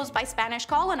currency imposed by Spanish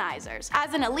colonizers.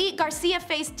 As an elite, Garcia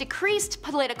faced decreased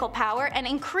political power and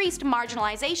increased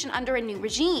marginalization under a new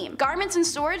regime. Garments and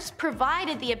swords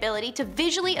provided the ability to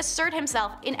visually assert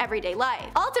himself in everyday life.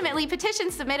 Ultimately,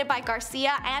 petitions submitted by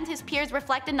Garcia and his peers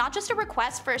reflected not just a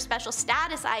request for special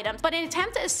status items, but an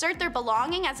attempt to assert their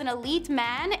belonging as an elite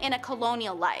man in a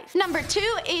colonial life. Number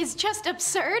 2 is just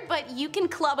absurd, but you can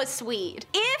club a Swede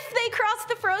if they cross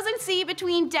the frozen sea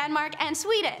between Denmark and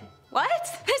Sweden. What?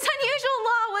 This unusual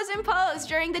law was imposed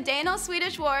during the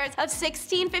Dano-Swedish Wars of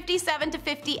 1657 to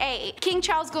 58. King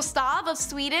Charles Gustav of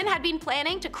Sweden had been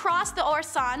planning to cross the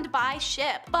Öresund by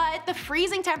ship, but the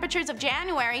freezing temperatures of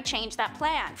January changed that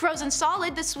plan. Frozen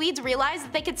solid, the Swedes realized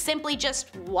that they could simply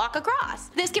just walk across.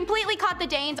 This completely caught the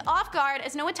Danes off guard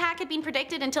as no attack had been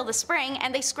predicted until the spring,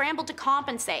 and they scrambled to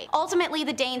compensate. Ultimately,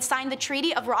 the Danes signed the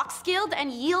Treaty of Roskilde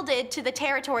and yielded to the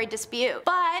territory dispute.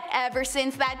 But ever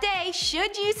since that day,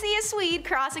 should you see a Swede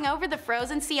crossing over the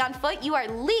frozen sea on foot, you are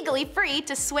legally free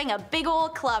to swing a big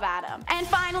old club at him. And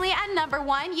finally, at number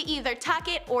 1, you either tuck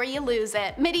it or you lose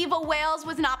it. Medieval Wales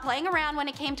was not playing around when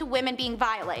it came to women being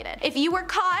violated. If you were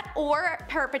caught or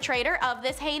perpetrator of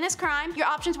this heinous crime, your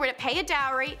options were to pay a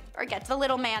dowry or get the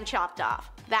little man chopped off.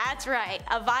 That's right,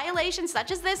 a violation such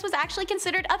as this was actually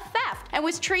considered a theft and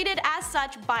was treated as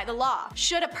such by the law.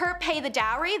 Should a perp pay the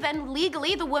dowry, then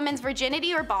legally the woman's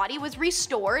virginity or body was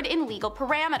restored in legal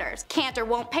parameters. Can't or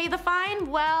won't pay the fine?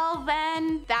 Well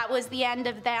then, that was the end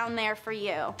of down there for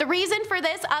you. The reason for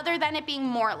this, other than it being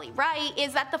morally right,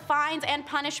 is that the fines and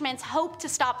punishments hope to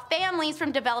stop families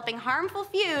from developing harmful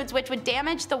feuds which would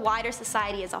damage the wider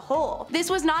society as a whole. This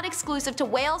was not exclusive to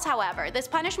Wales, however. This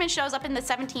punishment shows up in the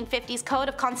 1750s Code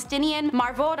of Constantinian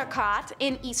Marvodorkat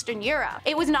in Eastern Europe.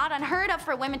 It was not unheard of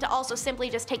for women to also simply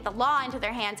just take the law into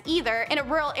their hands either. In a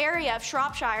rural area of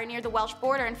Shropshire near the Welsh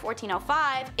border in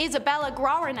 1405, Isabella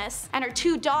Grorinus and her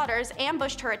 2 daughters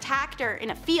ambushed her attacker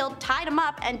in a field, tied him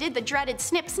up, and did the dreaded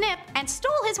snip snip, and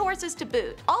stole his horses to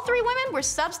boot. All 3 women were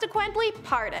subsequently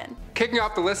pardoned. Kicking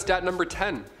off the list at number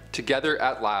 10, Together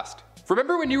at Last.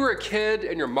 Remember when you were a kid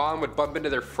and your mom would bump into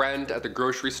their friend at the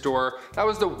grocery store? That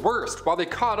was the worst. While they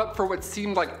caught up for what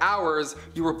seemed like hours,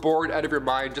 you were bored out of your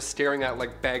mind just staring at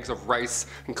like bags of rice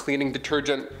and cleaning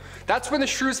detergent. That's when the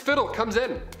shrew's fiddle comes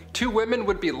in. 2 women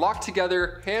would be locked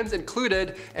together, hands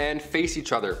included, and face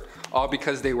each other, all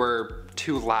because they were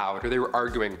too loud or they were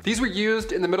arguing. These were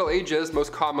used in the Middle Ages,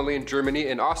 most commonly in Germany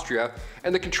and Austria,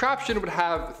 and the contraption would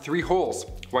have 3 holes,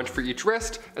 one for each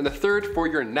wrist and the third for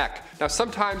your neck. Now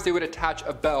sometimes they would attach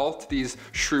a bell to these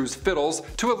shrews' fiddles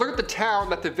to alert the town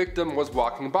that the victim was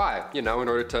walking by, you know, in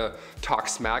order to talk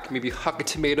smack, maybe huck a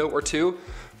tomato or two.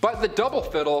 But the double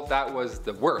fiddle, that was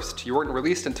the worst. You weren't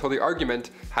released until the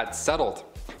argument had settled.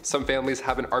 Some families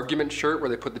have an argument shirt where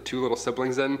they put the 2 little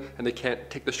siblings in and they can't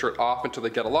take the shirt off until they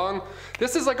get along.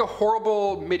 This is like a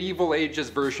horrible medieval ages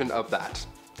version of that.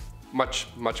 Much,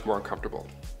 much more uncomfortable.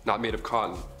 Not made of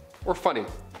cotton. Or funny.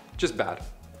 Just bad.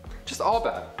 Just all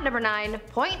bad. Number 9,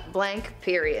 point blank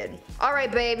period.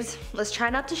 Alright babes, let's try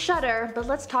not to shudder, but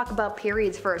let's talk about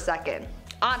periods for a second.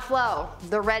 Aunt Flo,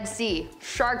 the Red Sea,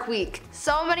 Shark Week.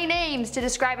 So many names to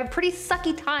describe a pretty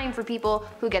sucky time for people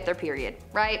who get their period,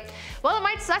 right? Well, it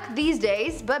might suck these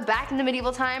days, but back in the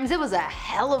medieval times, it was a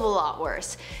hell of a lot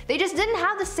worse. They just didn't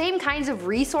have the same kinds of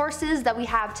resources that we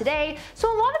have today, so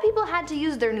a lot of people had to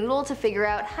use their noodle to figure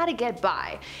out how to get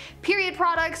by. Period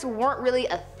products weren't really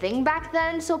a thing back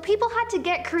then, so people had to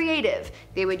get creative.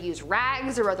 They would use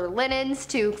rags or other linens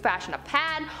to fashion a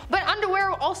pad, but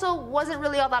underwear also wasn't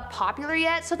really all that popular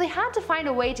yet, so they had to find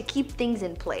a way to keep things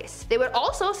in place. They would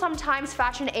also sometimes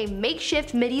fashion a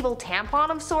makeshift medieval tampon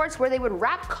of sorts where they would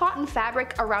wrap cotton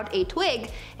fabric around a twig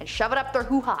and shove it up their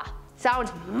hoo-ha.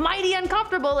 Sounds mighty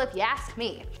uncomfortable if you ask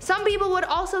me. Some people would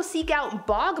also seek out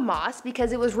bog moss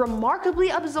because it was remarkably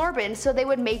absorbent, so they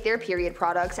would make their period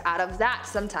products out of that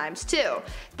sometimes too.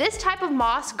 This type of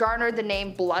moss garnered the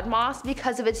name blood moss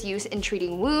because of its use in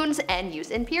treating wounds and use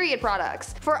in period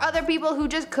products. For other people who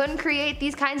just couldn't create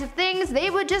these kinds of things, they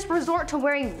would just resort to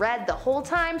wearing red the whole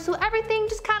time, so everything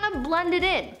just kind of blended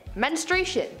in.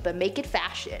 Menstruation, but make it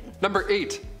fashion. Number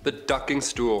 8, the ducking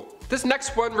stool. This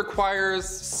next one requires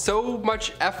so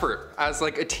much effort as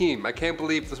like a team. I can't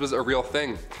believe this was a real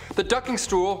thing. The ducking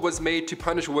stool was made to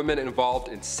punish women involved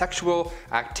in sexual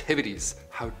activities.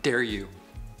 How dare you?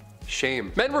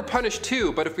 Shame. Men were punished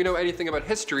too, but if we know anything about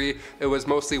history, it was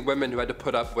mostly women who had to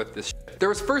put up with this shit. There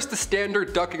was first the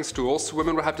standard ducking stool, so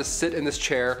women would have to sit in this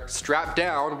chair, strapped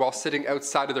down while sitting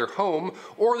outside of their home,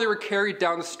 or they were carried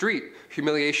down the street.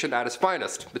 Humiliation at its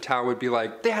finest. The town would be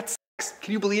like, they had sex,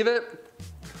 can you believe it?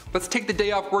 Let's take the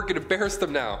day off work and embarrass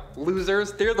them now.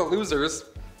 Losers, they're the losers.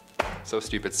 So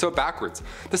stupid, so backwards.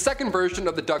 The second version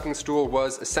of the ducking stool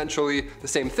was essentially the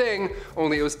same thing,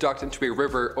 only it was ducked into a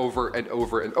river over and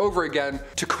over and over again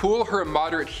to cool her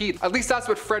moderate heat. At least that's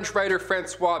what French writer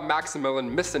Francois Maximilien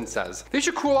Misson says. They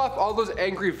should cool off all those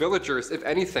angry villagers, if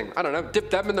anything. I don't know, dip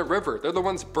them in the river. They're the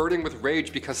ones burning with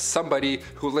rage because somebody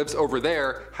who lives over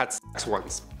there had sex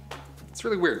once. It's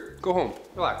really weird. Go home.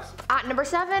 Relax. At number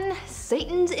 7,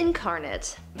 Satan's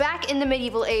incarnate. Back in the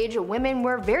medieval age, women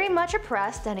were very much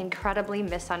oppressed and incredibly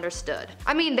misunderstood.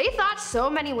 I mean, they thought so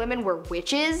many women were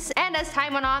witches, and as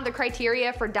time went on, the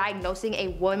criteria for diagnosing a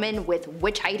woman with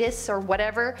witchitis or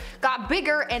whatever got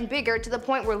bigger and bigger to the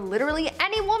point where literally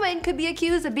any woman could be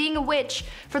accused of being a witch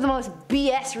for the most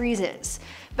BS reasons.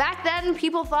 Back then,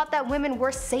 people thought that women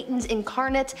were Satan's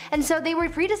incarnate, and so they were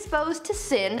predisposed to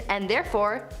sin, and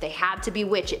therefore, they had to be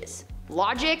witches.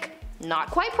 Logic,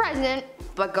 not quite present,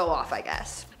 but go off, I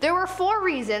guess. There were 4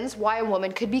 reasons why a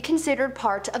woman could be considered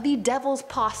part of the devil's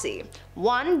posse.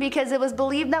 1, because it was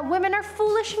believed that women are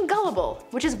foolish and gullible,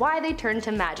 which is why they turned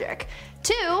to magic.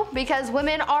 2, because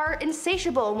women are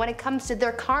insatiable when it comes to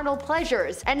their carnal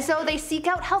pleasures, and so they seek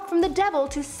out help from the devil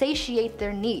to satiate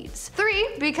their needs.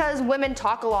 3, because women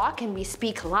talk a lot and we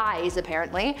speak lies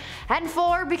apparently. And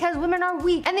 4, because women are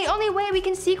weak, and the only way we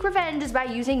can seek revenge is by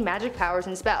using magic powers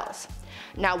and spells.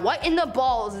 Now what in the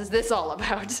balls is this all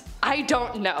about? I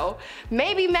don't know.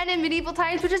 Maybe men in medieval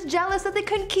times were just jealous that they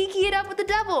couldn't kiki it up with the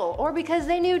devil, or because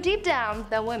they knew deep down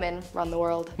that women run the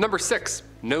world. Number 6,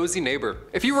 nosy neighbor.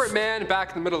 If you were a man back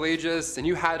in the Middle Ages and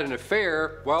you had an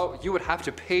affair, well, you would have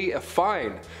to pay a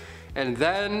fine. And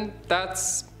then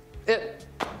that's it.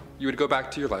 You would go back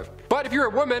to your life. But if you're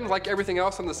a woman, like everything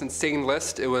else on this insane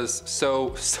list, it was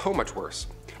so much worse.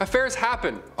 Affairs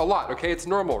happen a lot, okay? It's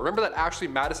normal. Remember that Ashley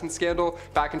Madison scandal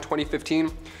back in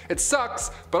 2015? It sucks,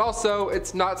 but also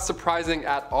it's not surprising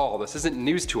at all. This isn't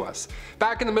news to us.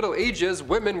 Back in the Middle Ages,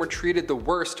 women were treated the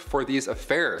worst for these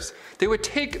affairs. They would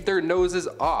take their noses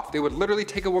off. They would literally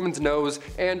take a woman's nose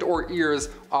and or ears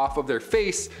off of their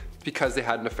face because they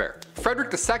had an affair.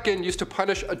 Frederick II used to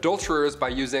punish adulterers by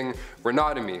using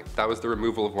rhinotomy. That was the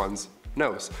removal of one's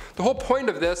nose. The whole point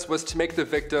of this was to make the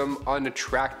victim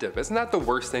unattractive. Isn't that the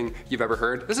worst thing you've ever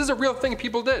heard? This is a real thing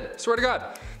people did, swear to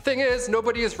God. Thing is,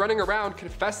 nobody is running around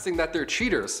confessing that they're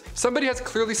cheaters. Somebody has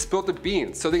clearly spilled the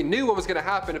beans, so they knew what was gonna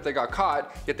happen if they got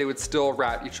caught, yet they would still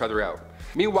rat each other out.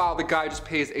 Meanwhile, the guy just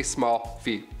pays a small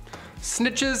fee.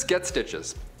 Snitches get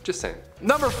stitches. Just saying.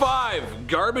 Number 5,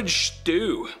 garbage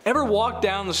stew. Ever walk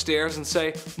down the stairs and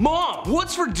say, "Mom,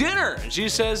 what's for dinner?" And she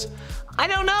says, "I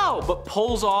don't know," but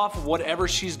pulls off whatever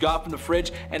she's got from the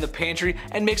fridge and the pantry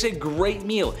and makes a great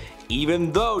meal,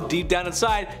 even though deep down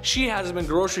inside she hasn't been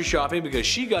grocery shopping because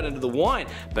she got into the wine,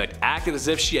 but acted as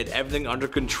if she had everything under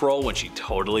control when she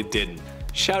totally didn't.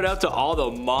 Shout out to all the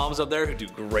moms out there who do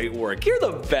great work. You're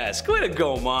the best. Way to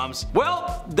go, moms.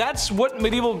 Well, that's what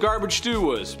medieval garbage stew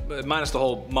was, minus the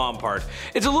whole mom part.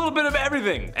 It's a little bit of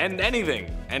everything and anything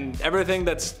and everything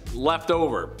that's left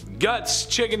over. Guts,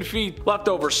 chicken feet,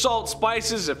 leftover salt,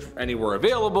 spices, if any were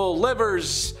available,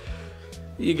 livers.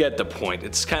 You get the point.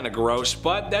 It's kind of gross,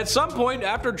 but at some point,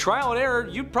 after trial and error,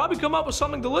 you'd probably come up with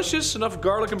something delicious. Enough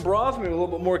garlic and broth, maybe a little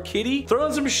bit more kitty. Throw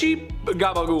in some sheep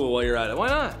gabagool while you're at it. Why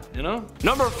not, you know?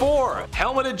 Number 4,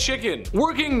 helmeted chicken.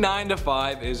 Working 9 to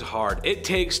 5 is hard. It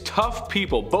takes tough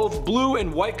people, both blue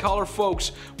and white collar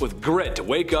folks with grit to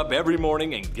wake up every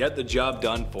morning and get the job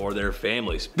done for their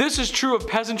families. This is true of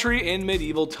peasantry in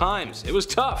medieval times. It was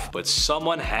tough, but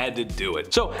someone had to do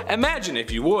it. So imagine,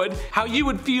 if you would, how you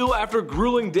would feel after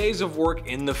grueling days of work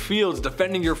in the fields,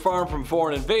 defending your farm from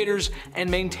foreign invaders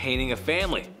and maintaining a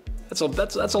family. That's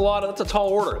a tall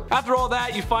order. After all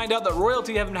that, you find out that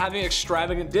royalty have been having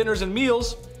extravagant dinners and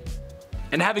meals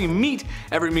and having meat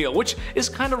every meal, which is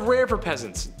kind of rare for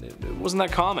peasants. It wasn't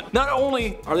that common. Not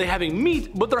only are they having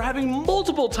meat, but they're having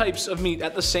multiple types of meat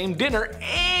at the same dinner,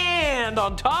 and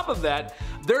on top of that,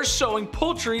 they're sewing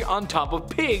poultry on top of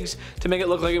pigs to make it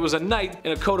look like it was a knight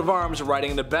in a coat of arms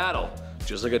riding into battle.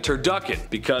 Just like a turducken,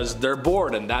 because they're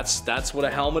bored, and that's what a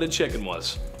helmeted chicken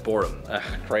was. Boredom.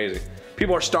 Crazy.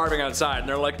 People are starving outside and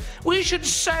they're like, "We should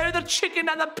sew the chicken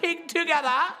and the pig together."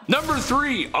 Number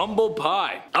 3, humble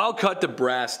pie. I'll cut the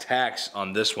brass tacks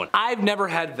on this one. I've never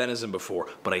had venison before,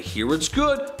 but I hear it's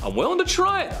good. I'm willing to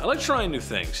try it. I like trying new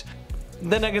things.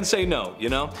 Then I can say no, you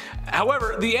know?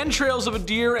 However, the entrails of a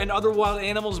deer and other wild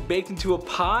animals baked into a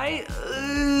pie,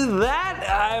 that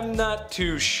I'm not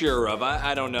too sure of.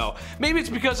 I don't know. Maybe it's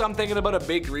because I'm thinking about a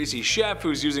big greasy chef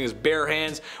who's using his bare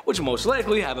hands, which most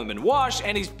likely haven't been washed,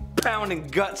 and he's pounding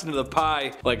guts into the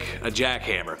pie like a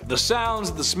jackhammer. The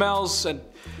sounds, the smells, and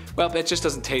well, it just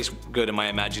doesn't taste good in my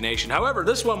imagination. However,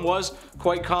 this one was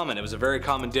quite common. It was a very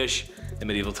common dish in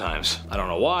medieval times. I don't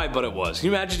know why, but it was. Can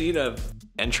you imagine eating a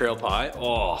entrail pie?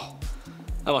 Oh,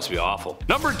 that must be awful.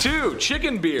 Number 2,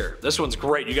 chicken beer. This one's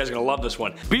great. You guys are gonna love this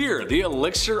one. Beer, the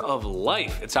elixir of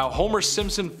life. It's how Homer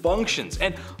Simpson functions,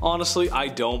 and honestly, I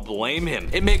don't blame him.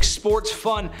 It makes sports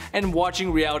fun and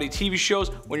watching reality TV shows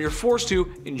when you're forced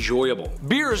to enjoyable.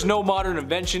 Beer is no modern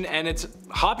invention, and its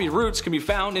hoppy roots can be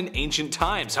found in ancient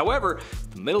times. However,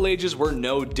 the Middle Ages were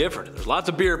no different. There's lots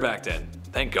of beer back then.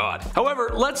 Thank God.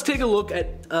 However, let's take a look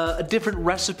at a different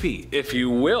recipe, if you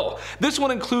will. This one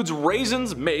includes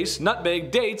raisins, mace,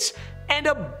 nutmeg, dates, and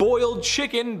a boiled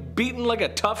chicken beaten like a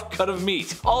tough cut of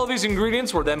meat. All of these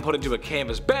ingredients were then put into a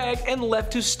canvas bag and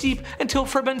left to steep until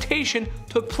fermentation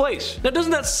took place. Now,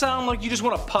 doesn't that sound like you just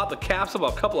want to pop the caps of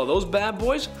a couple of those bad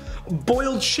boys?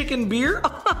 Boiled chicken beer?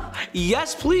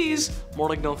 Yes, please. More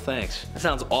like no thanks. That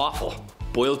sounds awful.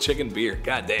 Boiled chicken beer,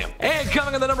 goddamn. And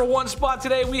coming in the number 1 spot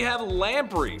today, we have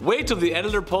lamprey. Wait till the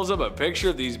editor pulls up a picture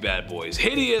of these bad boys.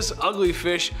 Hideous, ugly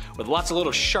fish with lots of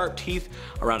little sharp teeth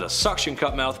around a suction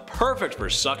cup mouth, perfect for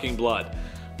sucking blood.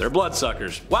 They're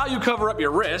bloodsuckers. While you cover up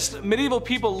your wrist, medieval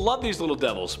people love these little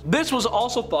devils. This was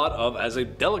also thought of as a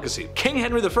delicacy. King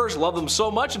Henry I loved them so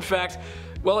much, in fact,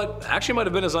 well, it actually might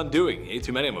have been his undoing. He ate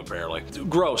too many of them, apparently.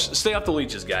 Gross. Stay off the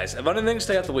leeches, guys. If anything,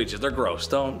 stay off the leeches. They're gross.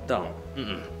 Don't.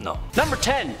 No. Number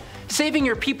 10. Saving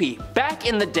your pee-pee. Back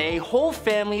in the day, whole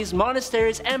families,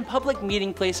 monasteries, and public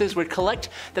meeting places would collect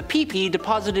the pee-pee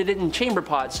deposited in chamber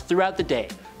pots throughout the day.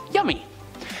 Yummy.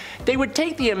 They would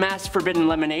take the amassed forbidden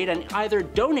lemonade and either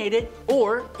donate it,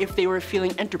 or if they were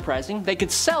feeling enterprising, they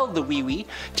could sell the wee-wee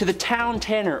to the town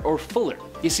tanner or fuller.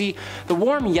 You see, the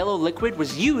warm yellow liquid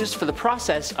was used for the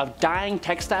process of dyeing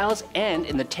textiles and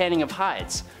in the tanning of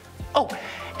hides. Oh,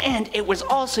 and it was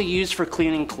also used for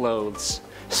cleaning clothes.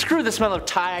 Screw the smell of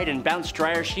Tide and bounce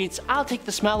dryer sheets, I'll take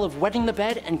the smell of wetting the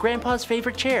bed and Grandpa's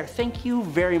favorite chair, thank you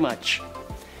very much.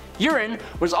 Urine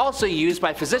was also used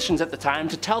by physicians at the time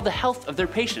to tell the health of their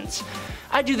patients.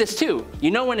 I do this too.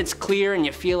 You know when it's clear and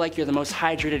you feel like you're the most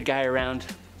hydrated guy around?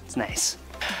 It's nice.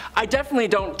 I definitely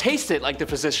don't taste it like the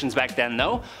physicians back then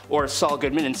though, or Saul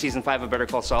Goodman in season 5 of Better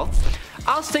Call Saul.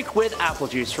 I'll stick with apple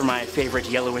juice for my favorite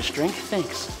yellowish drink,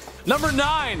 thanks. Number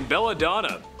 9,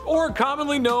 belladonna, or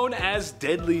commonly known as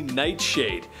deadly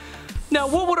nightshade. Now,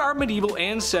 what would our medieval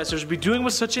ancestors be doing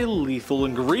with such a lethal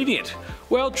ingredient?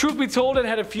 Well, truth be told, it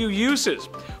had a few uses.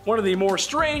 One of the more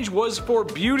strange was for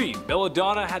beauty.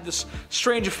 Belladonna had this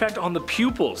strange effect on the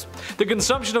pupils. The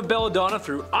consumption of belladonna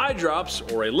through eye drops,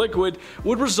 or a liquid,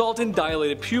 would result in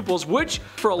dilated pupils, which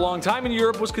for a long time in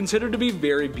Europe was considered to be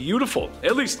very beautiful.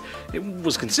 At least, it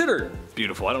was considered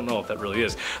beautiful. I don't know if that really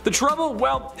is. The trouble?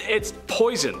 Well, it's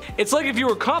poison. It's like if you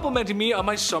were complimenting me on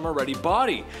my summer-ready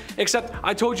body. Except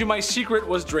I told you my secret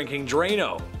was drinking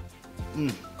Drano.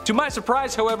 To my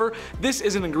surprise, however, this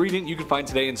is an ingredient you can find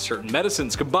today in certain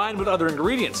medicines combined with other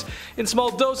ingredients. In small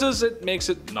doses, it makes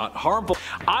it not harmful.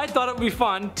 I thought it would be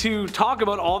fun to talk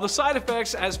about all the side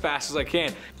effects as fast as I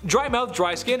can. Dry mouth,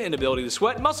 dry skin, inability to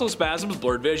sweat, muscle spasms,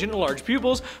 blurred vision, enlarged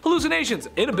pupils, hallucinations,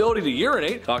 inability to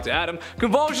urinate, talk to Adam,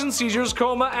 convulsions, seizures,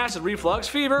 coma, acid reflux,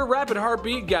 fever, rapid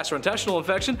heartbeat, gastrointestinal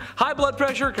infection, high blood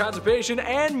pressure, constipation,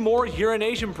 and more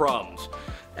urination problems.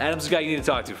 Adam's the guy you need to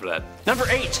talk to for that. Number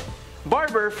 8.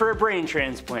 Barber for a brain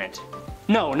transplant.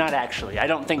 No, not actually. I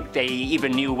don't think they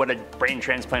even knew what a brain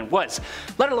transplant was,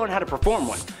 let alone how to perform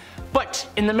one. But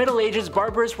in the Middle Ages,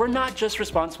 barbers were not just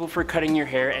responsible for cutting your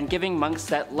hair and giving monks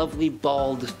that lovely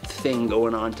bald thing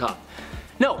going on top.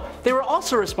 No, they were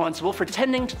also responsible for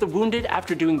tending to the wounded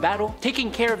after doing battle, taking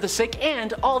care of the sick,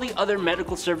 and all the other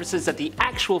medical services that the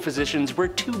actual physicians were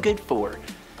too good for.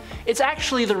 It's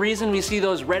actually the reason we see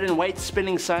those red and white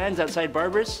spinning signs outside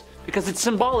barbers, because it's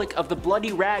symbolic of the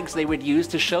bloody rags they would use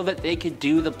to show that they could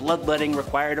do the bloodletting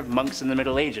required of monks in the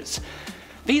Middle Ages.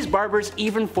 These barbers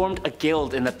even formed a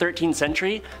guild in the 13th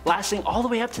century, lasting all the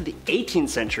way up to the 18th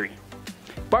century.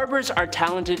 Barbers are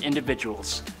talented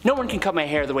individuals. No one can cut my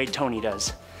hair the way Tony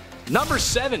does. Number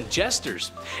 7,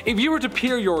 jesters. If you were to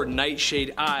peer your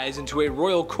nightshade eyes into a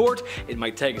royal court, it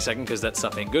might take a second because that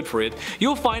stuff ain't good for you,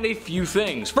 you'll find a few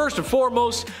things. First and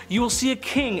foremost, you will see a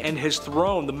king and his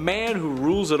throne, the man who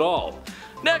rules it all.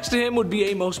 Next to him would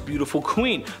be a most beautiful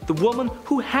queen, the woman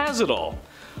who has it all.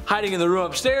 Hiding in the room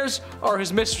upstairs are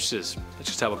his mistresses. That's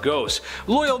just how it goes.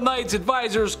 Loyal knights,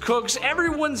 advisors, cooks,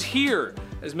 everyone's here,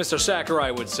 as Mr.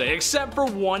 Sakurai would say, except for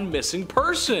one missing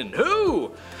person.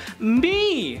 Who?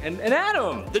 Me and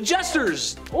Adam, the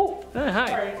jesters. Oh, hi.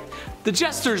 Sorry. The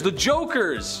jesters, the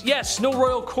jokers. Yes, no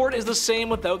royal court is the same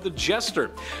without the jester.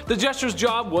 The jester's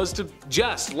job was to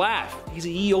just laugh. He's a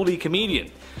ye olde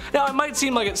comedian. Now, it might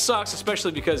seem like it sucks,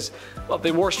 especially because, well,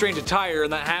 they wore strange attire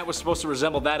and that hat was supposed to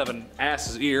resemble that of an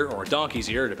ass's ear or a donkey's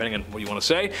ear, depending on what you want to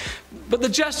say. But the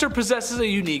jester possesses a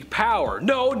unique power.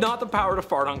 No, not the power to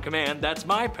fart on command, that's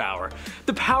my power.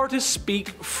 The power to speak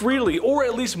freely, or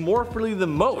at least more freely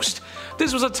than most.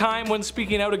 This was a time when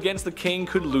speaking out against the king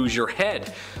could lose your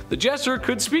head. The jester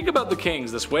could speak about the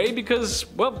kings this way because,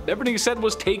 well, everything he said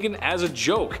was taken as a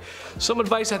joke. Some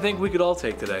advice I think we could all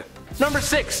take today. Number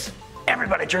 6.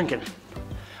 Everybody drinking.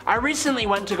 I recently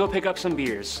went to go pick up some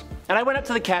beers, and I went up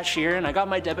to the cashier and I got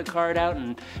my debit card out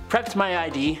and prepped my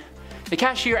ID. The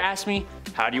cashier asked me,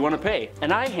 "How do you want to pay?"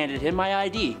 And I handed him my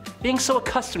ID, being so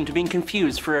accustomed to being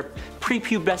confused for a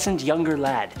prepubescent younger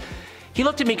lad. He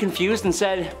looked at me confused and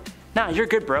said, "Nah, you're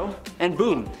good, bro," and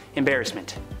boom,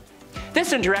 embarrassment.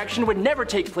 This interaction would never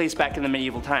take place back in the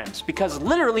medieval times, because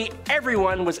literally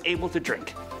everyone was able to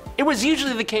drink. It was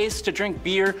usually the case to drink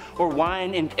beer or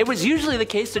wine in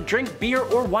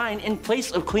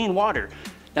place of clean water.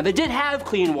 Now, they did have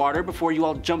clean water before you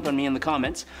all jump on me in the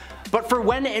comments, but for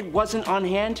when it wasn't on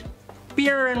hand,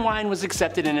 beer and wine was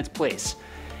accepted in its place.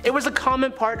 It was a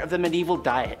common part of the medieval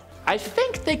diet. I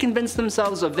think they convinced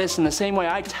themselves of this in the same way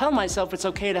I tell myself it's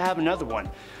okay to have another one.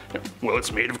 Well,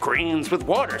 it's made of grains with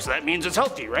water, so that means it's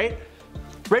healthy, right?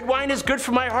 Red wine is good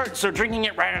for my heart, so drinking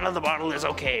it right out of the bottle is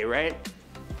okay, right?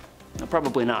 No,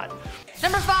 probably not.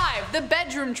 Number 5, the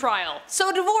bedroom trial.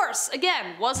 So divorce,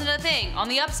 again, wasn't a thing. On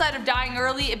the upside of dying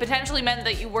early, it potentially meant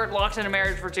that you weren't locked in a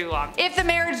marriage for too long. If the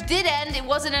marriage did end, it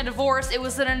wasn't a divorce, it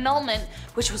was an annulment,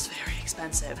 which was very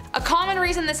expensive. A common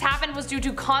reason this happened was due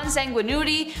to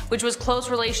consanguinity, which was close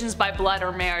relations by blood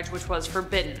or marriage, which was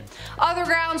forbidden. Other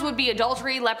grounds would be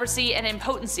adultery, leprosy, and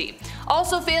impotency.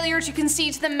 Also failure to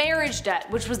concede to the marriage debt,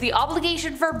 which was the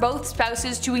obligation for both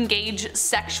spouses to engage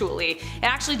sexually. It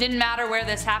actually didn't matter where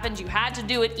this happened, you had had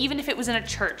to do it even if it was in a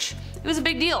church. It was a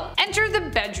big deal. Enter the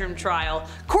bedroom trial.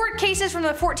 Court cases from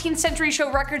the 14th century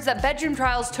show records that bedroom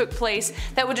trials took place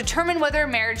that would determine whether a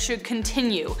marriage should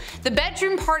continue. The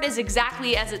bedroom part is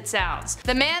exactly as it sounds.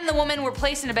 The man and the woman were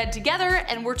placed in a bed together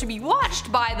and were to be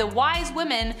watched by the wise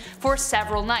women for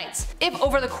several nights. If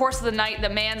over the course of the night the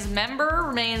man's member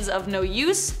remains of no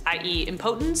use, i.e.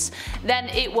 impotence, then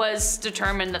it was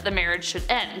determined that the marriage should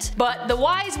end. But the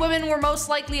wise women were most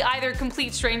likely either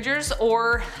complete strangers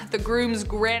or the groom's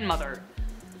grandmother.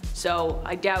 So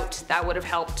I doubt that would have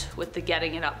helped with the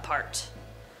getting it up part.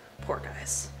 Poor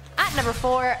guys. At number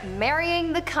 4,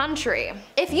 marrying the country.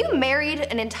 If you married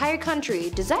an entire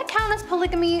country, does that count as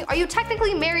polygamy? Are you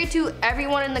technically married to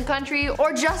everyone in the country,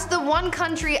 or just the one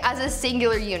country as a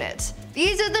singular unit?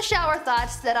 These are the shower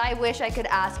thoughts that I wish I could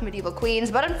ask medieval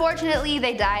queens, but unfortunately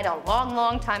they died a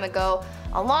long time ago,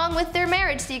 along with their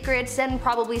marriage secrets and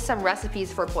probably some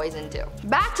recipes for poison too.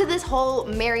 Back to this whole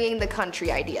marrying the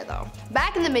country idea though.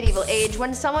 Back in the medieval age,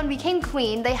 when someone became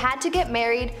queen, they had to get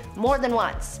married more than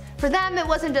once. For them, it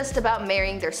wasn't just about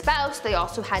marrying their spouse, they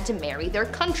also had to marry their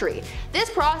country. This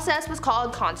process was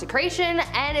called consecration,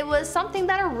 and it was something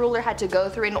that a ruler had to go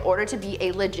through in order to be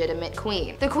a legitimate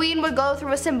queen. The queen would go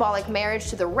through a symbolic marriage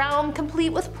to the realm, complete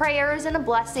with prayers and a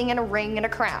blessing and a ring and a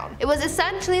crown. It was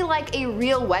essentially like a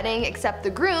real wedding, except the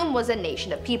groom was a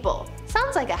nation of people.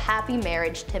 Sounds like a happy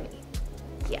marriage to me.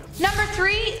 Yeah. Number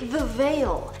 3, the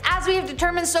veil. As we have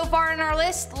determined so far in our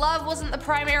list, love wasn't the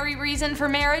primary reason for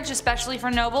marriage, especially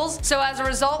for nobles, so as a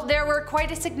result there were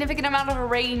quite a significant amount of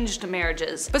arranged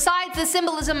marriages. Besides the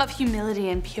symbolism of humility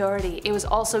and purity, it was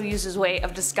also used as a way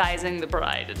of disguising the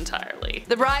bride entirely.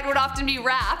 The bride would often be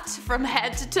wrapped from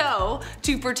head to toe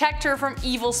to protect her from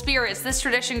evil spirits. This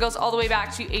tradition goes all the way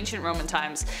back to ancient Roman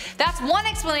times. That's one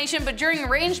explanation, but during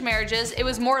arranged marriages it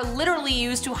was more literally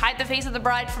used to hide the face of the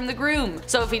bride from the groom.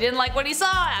 So if he didn't like what he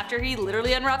saw after he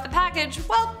literally unwrapped the package,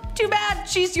 well, too bad,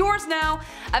 she's yours now.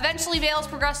 Eventually veils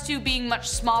progressed to being much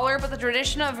smaller, but the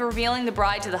tradition of revealing the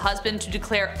bride to the husband to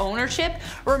declare ownership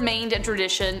remained a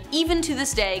tradition even to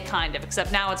this day, kind of,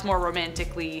 except now it's more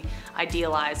romantically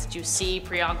idealized. Did you see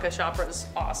Priyanka Chopra's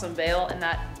awesome veil in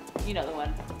that? You know the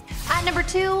one. At number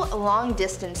 2, long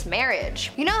distance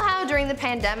marriage. You know how during the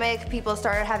pandemic people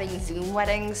started having Zoom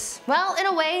weddings? Well, in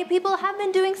a way, people have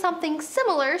been doing something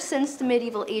similar since the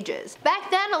medieval ages.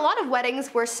 Back then, a lot of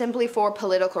weddings were simply for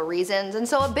political reasons, and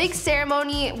so a big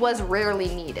ceremony was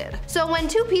rarely needed. So when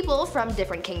two people from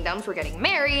different kingdoms were getting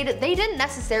married, they didn't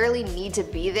necessarily need to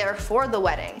be there for the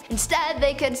wedding. Instead,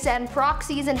 they could send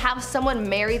proxies and have someone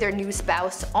marry their new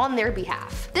spouse on their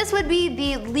behalf. This would be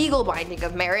the legal binding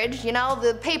of marriage, you know,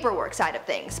 the paperwork side of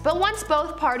things. But once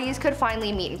both parties could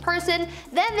finally meet in person,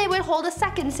 then they would hold a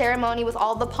second ceremony with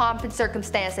all the pomp and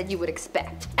circumstance that you would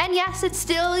expect. And yes, it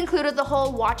still included the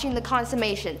whole watching the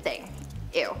consummation thing.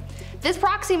 Ew. This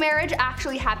proxy marriage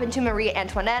actually happened to Marie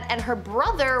Antoinette, and her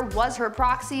brother was her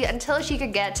proxy until she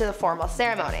could get to the formal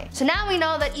ceremony. So now we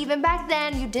know that even back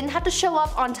then, you didn't have to show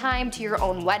up on time to your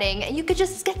own wedding, and you could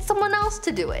just get someone else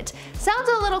to do it. Sounds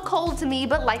a little cold to me,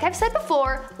 but like I've said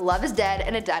before, love is dead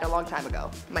and it died a long time ago.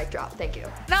 Mic drop, thank you.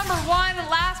 Number 1,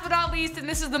 last but not least, and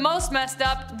this is the most messed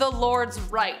up, the Lord's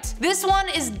Right. This one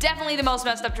is definitely the most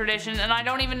messed up tradition, and I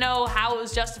don't even know how it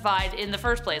was justified in the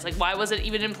first place. Like, why was it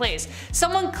even in place?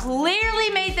 Someone clearly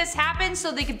made this happen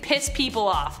so they could piss people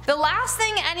off. The last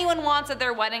thing anyone wants at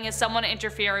their wedding is someone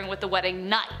interfering with the wedding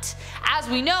night. As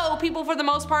we know, people for the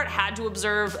most part had to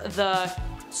observe the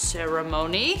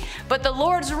ceremony, but the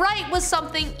Lord's Right was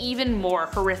something even more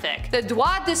horrific. The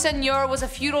droit de seigneur was a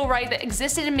feudal right that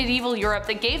existed in medieval Europe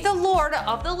that gave the lord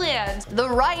of the land the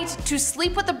right to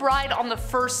sleep with the bride on the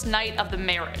first night of the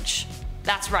marriage.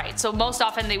 That's right, so most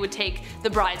often they would take the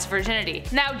bride's virginity.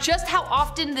 Now, just how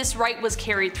often this right was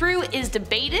carried through is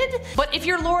debated, but if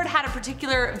your lord had a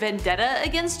particular vendetta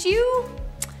against you,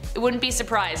 it wouldn't be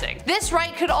surprising. This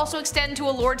right could also extend to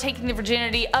a lord taking the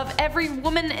virginity of every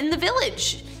woman in the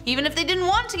village, even if they didn't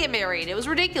want to get married. It was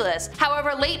ridiculous.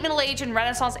 However, late Middle Age and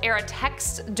Renaissance era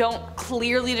texts don't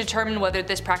clearly determine whether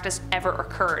this practice ever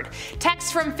occurred. Texts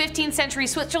from 15th century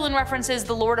Switzerland references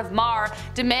the Lord of Mar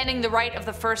demanding the right of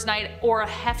the first night or a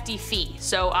hefty fee.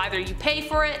 So either you pay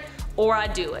for it or I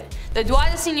do it. The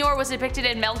droit de seigneur was depicted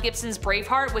in Mel Gibson's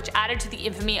Braveheart, which added to the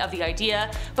infamy of the idea,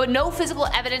 but no physical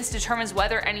evidence determines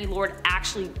whether any lord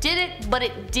actually did it, but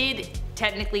it did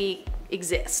technically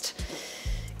exist.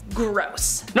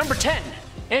 Gross. Number 10.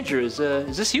 Andrew, is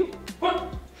this you?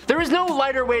 What? There is no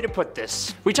lighter way to put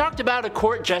this. We talked about a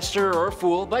court jester or a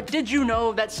fool, but did you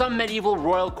know that some medieval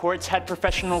royal courts had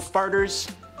professional farters?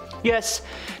 Yes,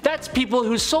 that's people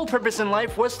whose sole purpose in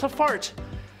life was to fart.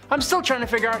 I'm still trying to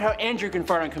figure out how Andrew can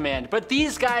fart on command, but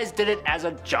these guys did it as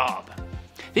a job.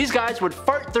 These guys would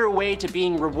fart their way to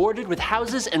being rewarded with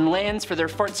houses and lands for their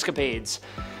fartscapades.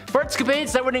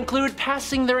 Fartscapades that would include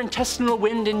passing their intestinal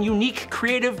wind in unique,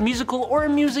 creative, musical, or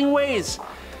amusing ways.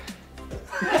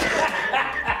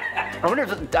 I wonder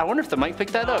if the mic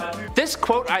picked that up. This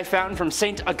quote I found from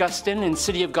St. Augustine in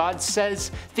City of God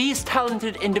says, these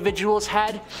talented individuals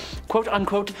had, quote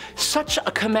unquote, such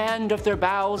a command of their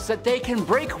bowels that they can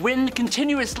break wind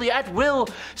continuously at will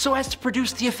so as to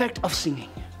produce the effect of singing.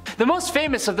 The most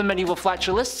famous of the medieval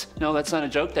flatulists, no that's not a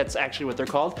joke, that's actually what they're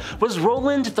called, was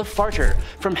Roland the Farter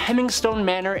from Hemmingstone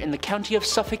Manor in the county of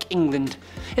Suffolk, England.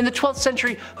 In the 12th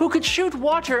century, who could shoot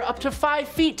water up to 5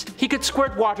 feet? He could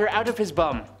squirt water out of his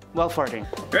bum while farting.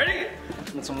 Ready?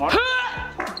 Want some water?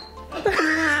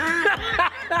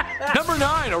 Number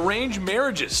 9, arranged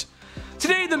marriages.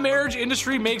 Today, the marriage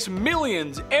industry makes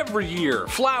millions every year.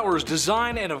 Flowers,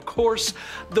 design, and of course,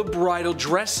 the bridal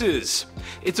dresses.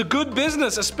 It's a good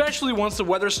business, especially once the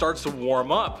weather starts to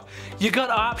warm up. You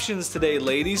got options today,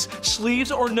 ladies.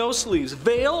 Sleeves or no sleeves,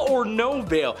 veil or no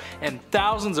veil, and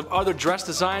thousands of other dress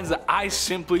designs that I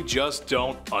simply just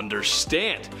don't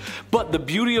understand. But the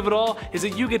beauty of it all is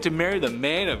that you get to marry the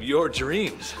man of your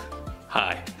dreams.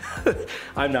 Hi.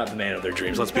 I'm not the man of their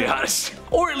dreams, let's be honest.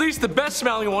 Or at least the best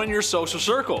smelling one in your social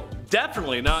circle.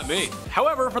 Definitely not me.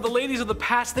 However, for the ladies of the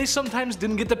past, they sometimes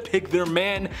didn't get to pick their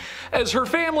man as her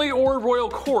family or royal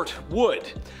court would.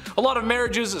 A lot of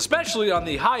marriages, especially on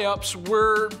the high-ups,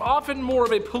 were often more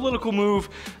of a political move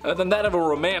than that of a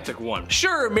romantic one.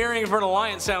 Sure, marrying for an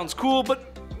alliance sounds cool,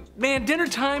 but man, dinner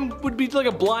time would be like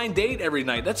a blind date every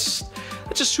night. That's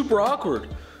just super awkward.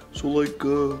 So like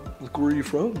where are you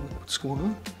from? What's going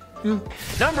on? Yeah.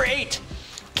 Number 8,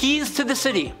 keys to the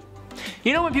city.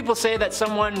 You know when people say that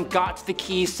someone got the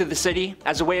keys to the city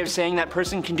as a way of saying that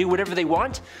person can do whatever they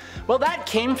want? Well, that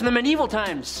came from the medieval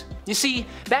times. You see,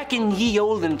 back in ye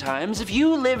olden times, if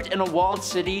you lived in a walled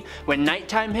city, when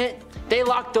nighttime hit, they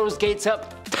locked those gates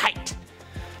up tight.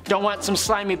 Don't want some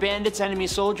slimy bandits, enemy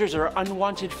soldiers, or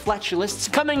unwanted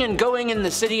flatulists coming and going in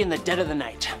the city in the dead of the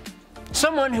night.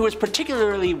 Someone who was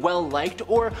particularly well liked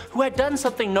or who had done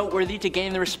something noteworthy to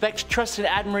gain the respect, trust, and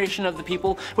admiration of the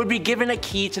people would be given a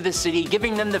key to the city,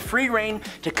 giving them the free reign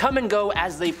to come and go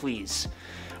as they please.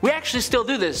 We actually still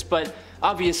do this, but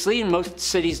obviously most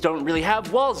cities don't really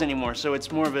have walls anymore, so it's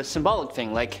more of a symbolic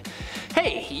thing like,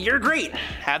 hey, you're great,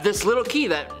 have this little key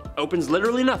that opens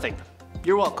literally nothing.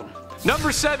 You're welcome.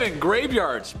 Number 7,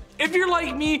 graveyards. If you're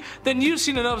like me, then you've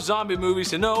seen enough zombie movies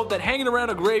to know that hanging around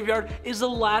a graveyard is the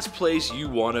last place you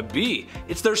want to be.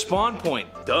 It's their spawn point,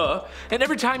 duh. And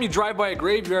every time you drive by a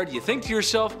graveyard, you think to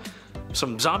yourself,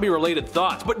 some zombie related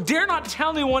thoughts, but dare not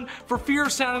tell anyone for fear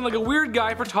of sounding like a weird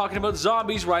guy for talking about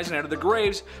zombies rising out of the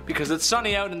graves because it's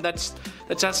sunny out and that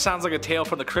just sounds like a Tale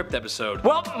from the Crypt episode.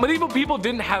 Well, medieval people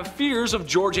didn't have fears of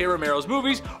George A. Romero's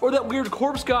movies or that weird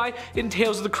corpse guy in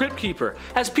Tales of the Crypt Keeper,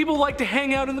 as people like to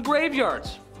hang out in the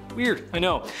graveyards. Weird, I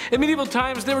know. In medieval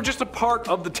times, they were just a part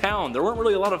of the town. There weren't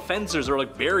really a lot of fences or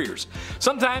like barriers.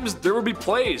 Sometimes there would be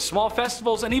plays, small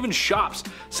festivals, and even shops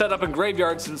set up in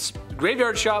graveyards since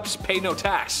graveyard shops pay no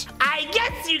tax. I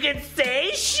guess you could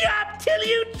say shop till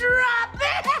you drop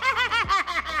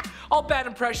it. All bad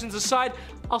impressions aside,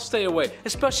 I'll stay away,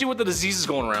 especially with the diseases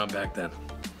going around back then.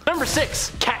 Number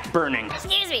 6, cat burning.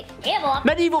 Excuse me, careful.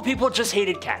 Medieval people just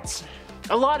hated cats.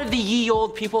 A lot of the ye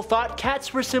old people thought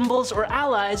cats were symbols or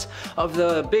allies of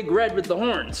the big red with the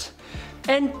horns.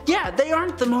 And yeah, they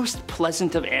aren't the most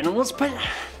pleasant of animals, but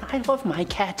I love my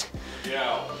cat.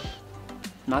 Yeah.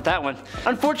 Not that one.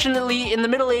 Unfortunately, in the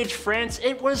Middle Age France,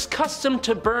 it was custom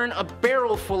to burn a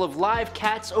barrel full of live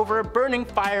cats over a burning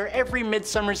fire every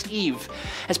Midsummer's Eve,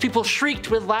 as people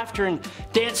shrieked with laughter and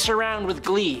danced around with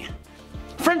glee.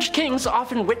 French kings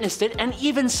often witnessed it and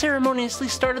even ceremoniously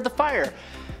started the fire.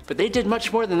 But they did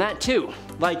much more than that too,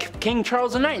 like King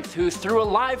Charles IX, who threw a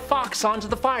live fox onto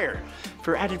the fire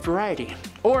for added variety.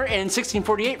 Or in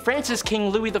 1648, France's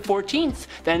King Louis XIV,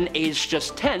 then aged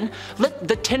just 10, lit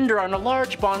the tinder on a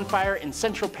large bonfire in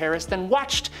central Paris, then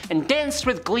watched and danced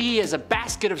with glee as a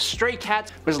basket of stray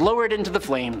cats was lowered into the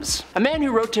flames. A man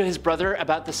who wrote to his brother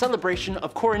about the celebration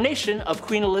of coronation of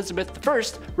Queen Elizabeth I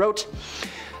wrote,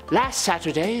 "Last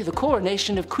Saturday, the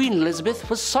coronation of Queen Elizabeth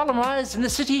was solemnized in the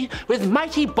city with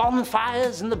mighty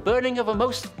bonfires and the burning of a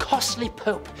most costly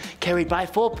pope, carried by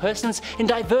 4 persons in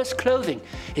diverse clothing,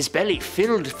 his belly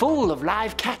filled full of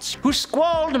live cats, who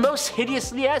squalled most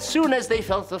hideously as soon as they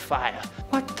felt the fire."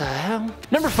 What the hell?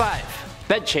 Number 5,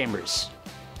 bedchambers.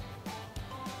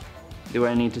 Do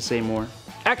I need to say more?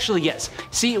 Actually, yes.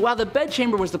 See, while the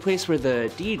bedchamber was the place where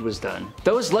the deed was done,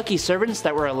 those lucky servants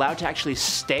that were allowed to actually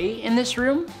stay in this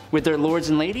room with their lords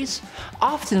and ladies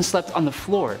often slept on the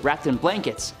floor wrapped in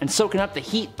blankets and soaking up the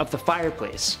heat of the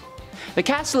fireplace. The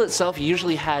castle itself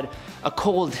usually had a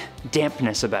cold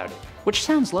dampness about it, which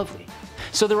sounds lovely.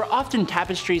 So there were often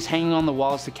tapestries hanging on the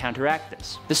walls to counteract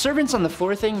this. The servants on the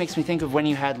floor thing makes me think of when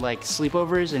you had like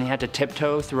sleepovers and you had to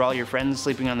tiptoe through all your friends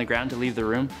sleeping on the ground to leave the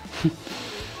room.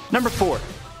 Number 4.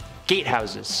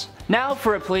 Gatehouses. Now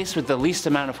for a place with the least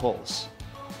amount of holes.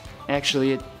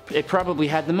 Actually, it probably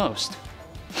had the most.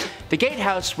 The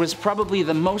gatehouse was probably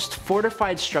the most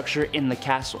fortified structure in the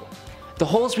castle. The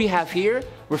holes we have here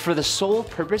were for the sole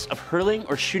purpose of hurling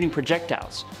or shooting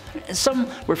projectiles. Some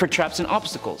were for traps and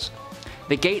obstacles.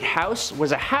 The gatehouse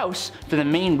was a house for the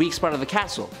main weak spot of the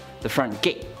castle, the front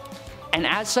gate. And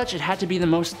as such, it had to be the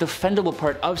most defendable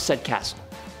part of said castle.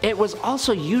 It was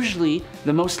also usually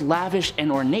the most lavish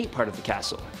and ornate part of the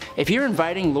castle. If you're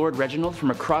inviting Lord Reginald from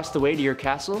across the way to your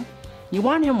castle, you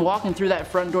want him walking through that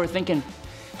front door thinking,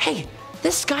 hey,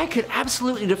 this guy could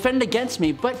absolutely defend against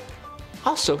me, but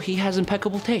also he has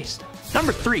impeccable taste.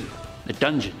 Number 3, the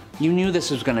dungeon. You knew this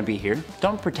was gonna be here.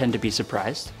 Don't pretend to be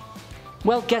surprised.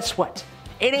 Well, guess what?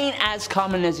 It ain't as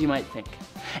common as you might think.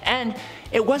 And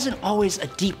it wasn't always a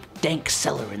deep, dank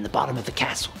cellar in the bottom of the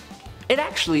castle. It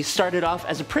actually started off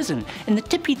as a prison in the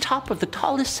tippy top of the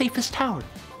tallest, safest tower.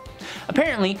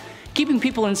 Apparently, keeping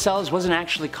people in cells wasn't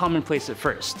actually commonplace at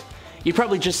first. You'd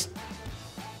probably just,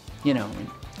 you know.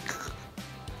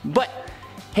 But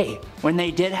hey, when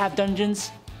they did have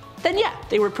dungeons, then yeah,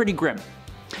 they were pretty grim.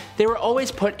 They were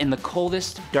always put in the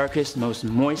coldest, darkest, most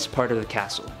moist part of the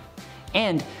castle.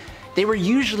 And they were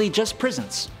usually just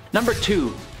prisons. Number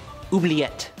 2,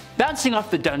 oubliette. Bouncing off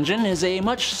the dungeon is a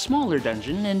much smaller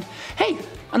dungeon, and hey,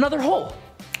 another hole.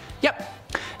 Yep,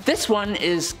 this one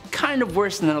is kind of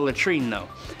worse than a latrine though.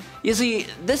 You see,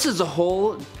 this is a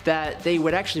hole that they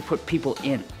would actually put people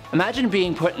in. Imagine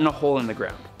being put in a hole in the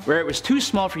ground, where it was too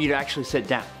small for you to actually sit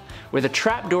down, with a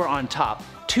trapdoor on top,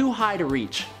 too high to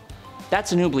reach.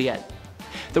 That's an oubliette.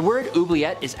 The word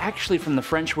oubliette is actually from the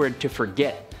French word to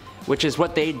forget, which is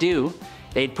what they'd do.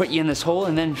 They'd put you in this hole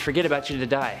and then forget about you to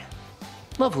die.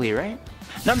 Lovely, right?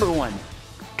 Number 1,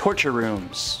 torture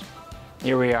rooms.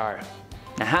 Here we are.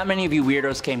 Now how many of you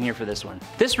weirdos came here for this one?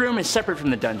 This room is separate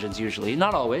from the dungeons usually,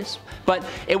 not always, but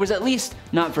it was at least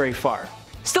not very far.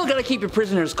 Still gotta keep your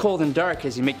prisoners cold and dark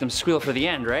as you make them squeal for the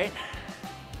end, right?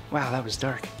 Wow, that was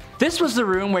dark. This was the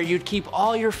room where you'd keep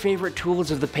all your favorite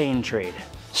tools of the pain trade.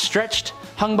 Stretched,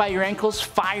 hung by your ankles,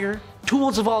 fire,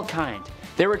 tools of all kind.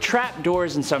 There were trap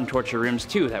doors in some torture rooms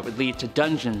too that would lead to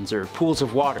dungeons or pools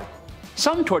of water.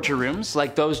 Some torture rooms,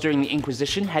 like those during the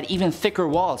Inquisition, had even thicker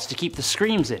walls to keep the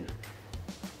screams in.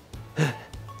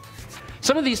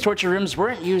 Some of these torture rooms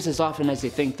weren't used as often as they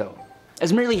think though,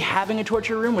 as merely having a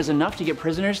torture room was enough to get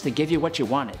prisoners to give you what you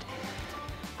wanted.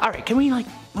 Alright, can we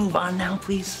move on now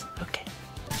please? Okay.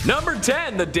 Number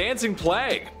 10, the Dancing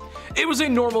Plague. It was a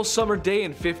normal summer day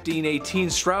in 1518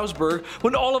 Strasbourg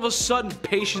when all of a sudden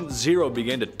Patient Zero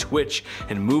began to twitch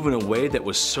and move in a way that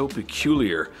was so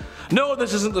peculiar. No,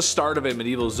 this isn't the start of a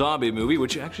medieval zombie movie,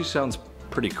 which actually sounds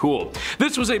pretty cool.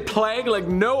 This was a plague like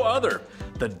no other,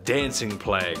 the Dancing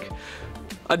Plague.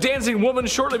 A dancing woman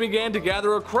shortly began to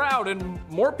gather a crowd and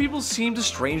more people seemed to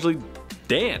strangely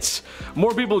dance.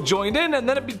 More people joined in and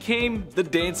then it became the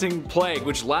Dancing Plague,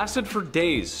 which lasted for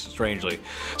days, strangely.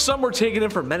 Some were taken in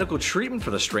for medical treatment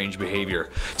for the strange behavior.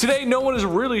 Today no one is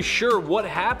really sure what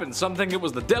happened. Some think it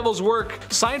was the devil's work.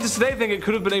 Scientists today think it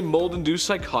could have been a mold-induced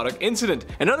psychotic incident,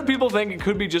 and other people think it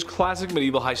could be just classic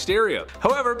medieval hysteria.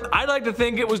 However, I like to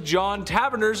think it was John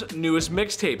Taverner's newest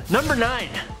mixtape. Number 9,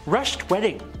 rushed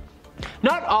wedding.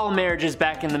 Not all marriages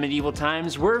back in the medieval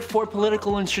times were for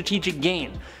political and strategic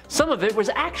gain. Some of it was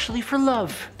actually for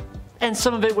love, and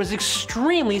some of it was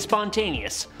extremely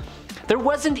spontaneous. There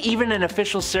wasn't even an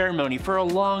official ceremony for a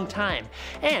long time,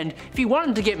 and if you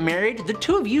wanted to get married, the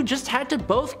two of you just had to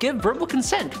both give verbal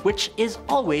consent, which is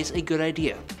always a good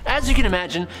idea. As you can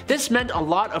imagine, this meant a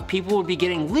lot of people would be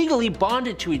getting legally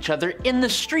bonded to each other in the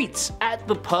streets, at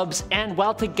the pubs, and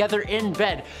while together in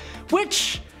bed,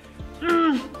 which,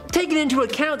 taking into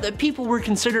account that people were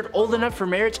considered old enough for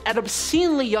marriage at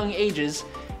obscenely young ages,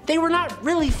 they were not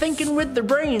really thinking with their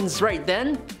brains right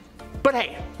then. But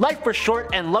hey, life was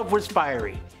short and love was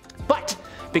fiery. But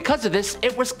because of this,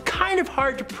 it was kind of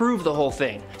hard to prove the whole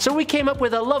thing, so we came up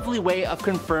with a lovely way of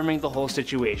confirming the whole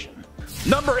situation.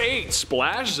 Number 8,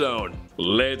 Splash Zone.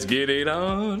 Let's get it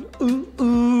on. Ooh,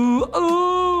 ooh,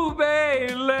 ooh,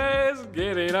 babe, let's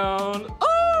get it on.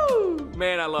 Ooh,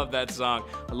 man, I love that song.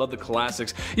 I love the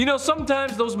classics. You know,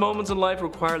 sometimes those moments in life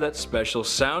require that special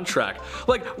soundtrack.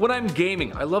 Like when I'm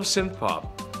gaming, I love synth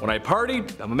pop. When I party,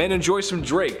 I'm a man who enjoys some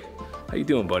Drake. How you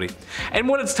doing, buddy? And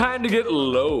when it's time to get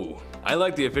low, I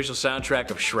like the official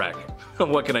soundtrack of Shrek.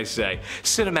 What can I say?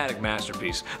 Cinematic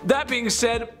masterpiece. That being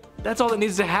said, that's all that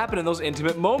needs to happen in those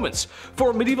intimate moments.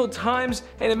 For medieval times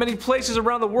and in many places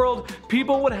around the world,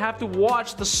 people would have to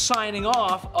watch the signing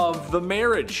off of the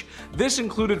marriage. This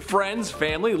included friends,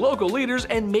 family, local leaders,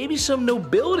 and maybe some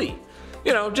nobility.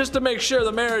 You know, just to make sure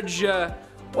the marriage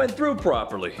went through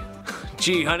properly.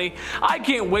 Gee, honey, I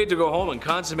can't wait to go home and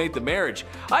consummate the marriage.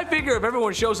 I figure if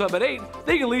everyone shows up at 8,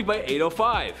 they can leave by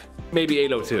 8:05. Maybe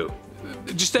 8:02.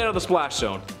 Just stay out of the splash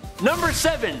zone. Number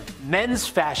 7. Men's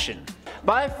fashion.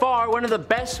 By far, one of the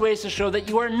best ways to show that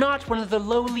you are not one of the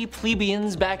lowly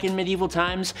plebeians back in medieval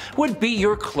times would be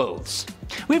your clothes.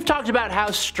 We've talked about how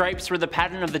stripes were the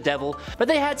pattern of the devil, but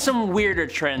they had some weirder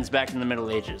trends back in the Middle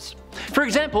Ages. For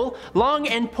example, long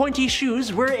and pointy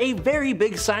shoes were a very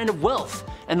big sign of wealth,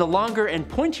 and the longer and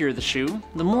pointier the shoe,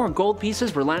 the more gold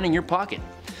pieces were lining your pocket.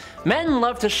 Men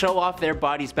loved to show off their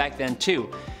bodies back then too.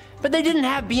 But they didn't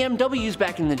have BMWs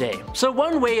back in the day, so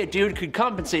one way a dude could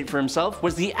compensate for himself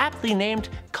was the aptly named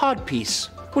codpiece,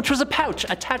 which was a pouch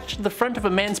attached to the front of a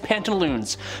man's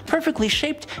pantaloons, perfectly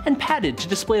shaped and padded to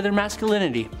display their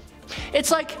masculinity.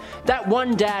 It's like that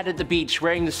one dad at the beach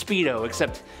wearing the Speedo,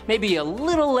 except maybe a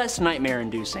little less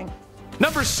nightmare-inducing.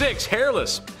 Number 6,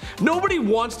 hairless. Nobody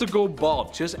wants to go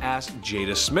bald, just ask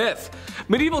Jada Smith.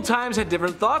 Medieval times had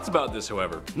different thoughts about this,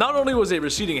 however. Not only was a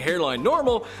receding hairline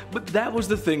normal, but that was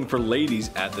the thing for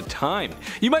ladies at the time.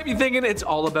 You might be thinking it's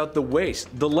all about the waist,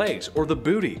 the legs, or the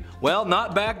booty. Well,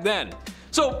 not back then.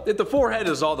 So, if the forehead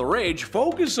is all the rage,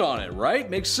 focus on it, right?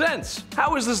 Makes sense.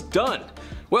 How is this done?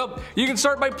 Well, you can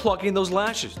start by plucking those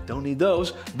lashes. Don't need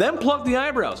those. Then pluck the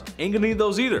eyebrows. Ain't gonna need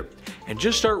those either. And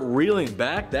just start reeling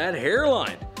back that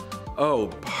hairline. Oh,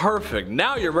 perfect.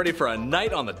 Now you're ready for a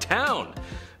night on the town.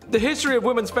 The history of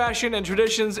women's fashion and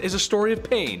traditions is a story of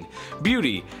pain,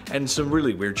 beauty, and some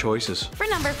really weird choices. For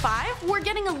number 5, we're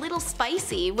getting a little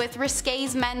spicy with risque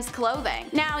men's clothing.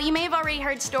 Now, you may have already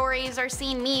heard stories or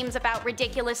seen memes about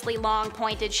ridiculously long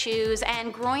pointed shoes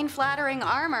and groin-flattering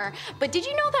armor, but did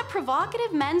you know that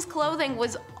provocative men's clothing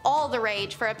was all the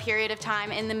rage for a period of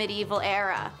time in the medieval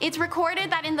era? It's recorded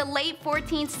that in the late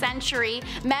 14th century,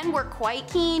 men were quite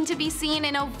keen to be seen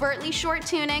in overtly short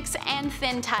tunics and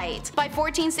thin tights. By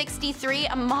 1463,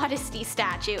 a modesty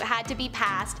statute had to be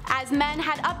passed, as men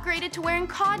had upgraded to wearing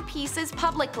cod pieces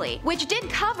publicly, which did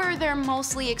cover their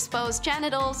mostly exposed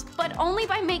genitals, but only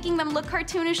by making them look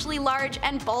cartoonishly large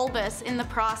and bulbous in the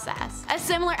process. A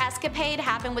similar escapade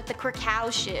happened with the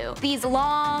krakow shoe. These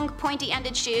long,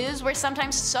 pointy-ended shoes were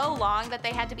sometimes so long that they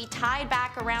had to be tied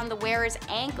back around the wearer's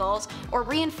ankles or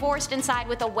reinforced inside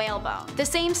with a whalebone. The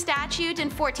same statute in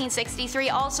 1463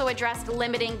 also addressed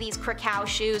limiting these krakow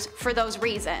shoes for those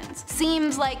reasons.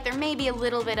 Seems like there may be a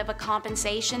little bit of a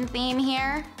compensation theme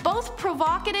here. Both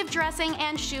provocative dressing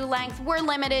and shoe length were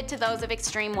limited to those of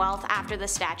extreme wealth after the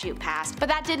statute passed, but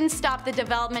that didn't stop the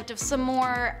development of some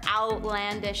more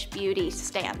outlandish beauty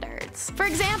standards. For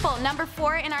example, number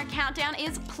 4 in our countdown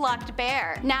is plucked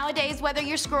bear. Nowadays, whether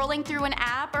you're scrolling through an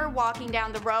app or walking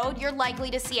down the road, you're likely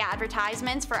to see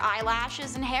advertisements for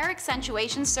eyelashes and hair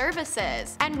accentuation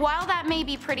services. And while that may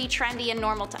be pretty trendy and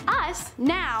normal to us,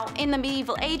 now, in the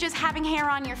medieval ages, having hair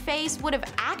on your face would have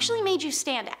actually made you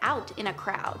stand out in a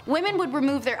crowd. Women would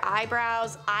remove their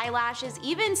eyebrows, eyelashes,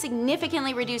 even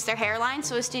significantly reduce their hairline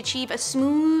so as to achieve a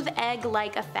smooth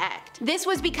egg-like effect. This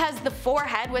was because the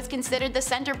forehead was considered the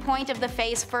center point of the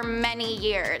face for many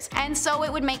years, and so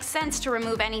it would make sense to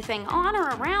remove anything on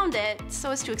or around it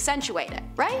so as to accentuate it,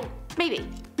 right? Maybe.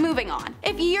 Moving on.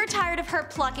 If you're tired of her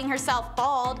plucking herself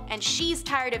bald, and she's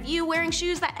tired of you wearing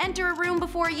shoes that enter a room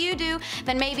before you do,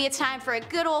 then maybe it's time for a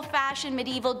good old-fashioned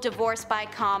medieval divorce by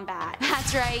combat.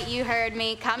 That's right, you heard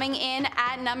me. Coming in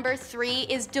at number 3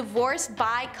 is divorce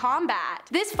by combat.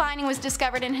 This finding was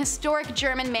discovered in a historic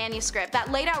German manuscript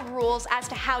that laid out rules as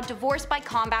to how divorce by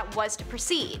combat was to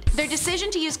proceed. Their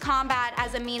decision to use combat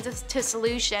as a means to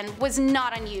solution was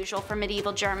not unusual for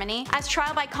medieval Germany, as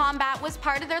trial by combat was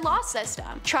part of their law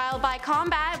system. Trial by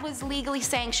combat was legally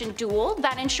sanctioned duel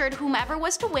that ensured whomever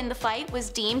was to win the fight was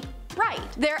deemed Right.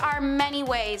 There are many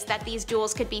ways that these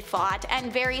duels could be fought,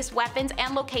 and various weapons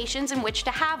and locations in which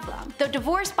to have them. The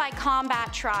divorce by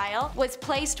combat trial was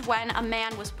placed when a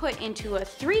man was put into a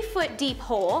 3-foot deep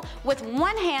hole with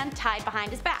one hand tied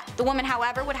behind his back. The woman,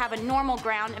 however, would have a normal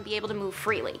ground and be able to move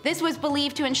freely. This was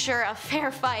believed to ensure a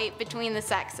fair fight between the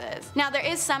sexes. Now, there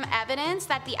is some evidence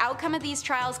that the outcome of these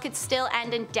trials could still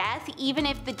end in death, even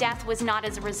if the death was not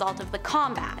as a result of the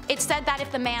combat. It's said that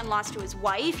if the man lost to his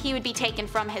wife, he would be taken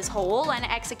from his hole and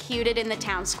executed in the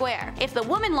town square. If the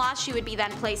woman lost, she would be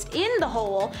then placed in the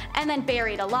hole and then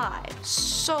buried alive.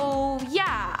 So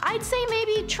yeah, I'd say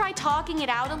maybe try talking it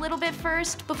out a little bit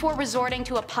first before resorting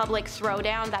to a public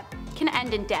throwdown that can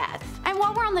end in death. And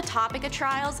while we're on the topic of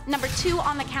trials, number 2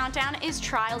 on the countdown is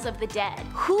trials of the dead.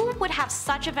 Who would have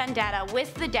such a vendetta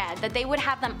with the dead that they would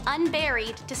have them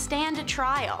unburied to stand a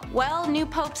trial? Well, new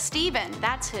Pope Stephen,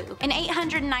 that's who. In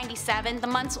 897, the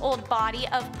months-old body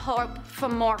of Pope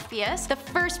Phomorphius, the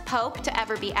first pope to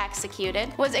ever be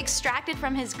executed, was extracted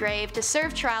from his grave to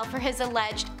serve trial for his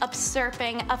alleged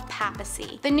usurping of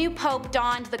papacy. The new pope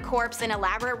donned the corpse in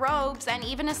elaborate robes and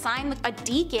even assigned a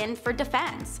deacon for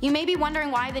defense. You may be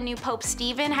wondering why the new Pope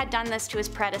Stephen had done this to his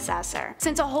predecessor.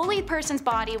 Since a holy person's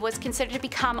body was considered to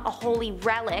become a holy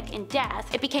relic in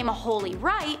death, it became a holy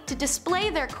rite to display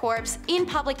their corpse in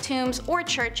public tombs or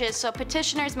churches so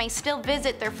petitioners may still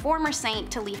visit their former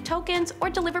saint to leave tokens or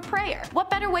deliver prayer. What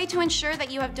better way to ensure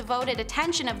that you have devoted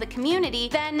attention of the community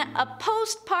than a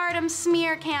postpartum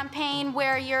smear campaign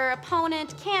where your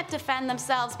opponent can't defend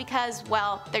themselves because,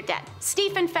 well, they're dead.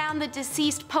 Stephen found the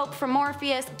deceased Pope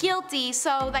Phomorphius guilty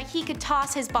so that he could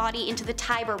toss his body into the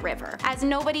Tiber River, as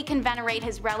nobody can venerate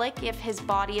his relic if his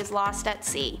body is lost at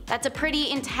sea. That's a pretty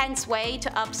intense way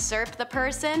to usurp the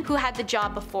person who had the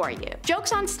job before you.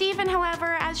 Joke's on Stephen,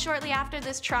 however, as shortly after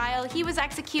this trial, he was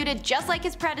executed just like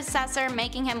his predecessor,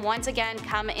 making him once again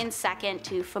come in second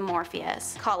to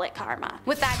Phomorphius. Call it karma.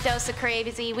 With that dose of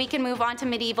crazy, we can move on to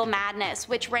medieval madness,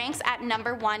 which ranks at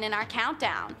number 1 in our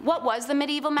countdown. What was the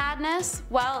medieval madness?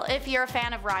 Well, if you're a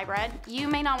fan of rye bread, you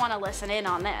may not want to listen in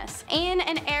on this. In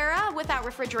an era without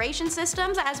refrigeration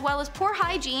systems as well as poor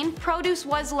hygiene, produce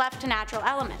was left to natural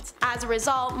elements. As a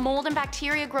result, mold and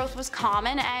bacteria growth was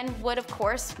common and would of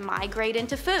course migrate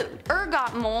into food.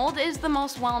 Ergot mold is the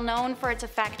most well known for its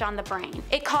effect on the brain.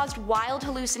 It caused wild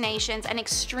hallucinations and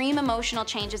extreme emotional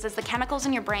changes as the chemicals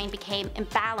in your brain became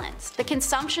imbalanced. The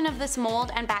consumption of this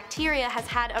mold and bacteria has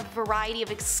had a variety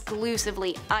of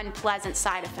exclusively unpleasant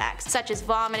side effects, such as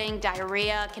vomiting,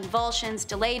 diarrhea, convulsions,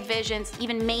 delayed visions,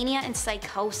 even mania and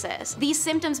psychosis. These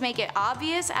symptoms make it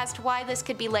obvious as to why this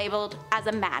could be labeled as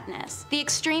a madness. The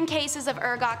extreme cases of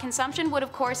ergot consumption would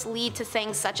of course lead to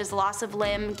things such as loss of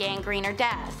limb, gangrene, or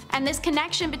death. And this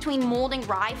connection between molding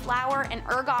rye flour and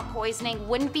ergot poisoning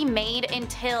wouldn't be made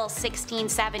until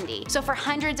 1670. So for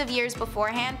hundreds of years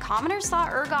beforehand, commoners saw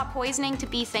ergot poisoning to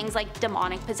be things like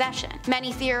demonic possession.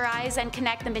 Many theorize and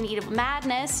connect the medieval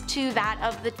madness to that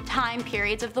of the time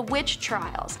periods of the witch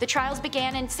trials. The trials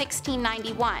began in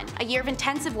 1691, a year of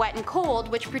intensive wet and cold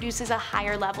which produces a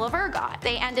higher level of ergot.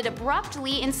 They ended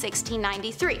abruptly in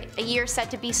 1693, a year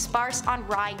said to be sparse on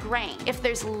rye grain. If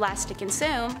there's less to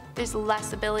consume, there's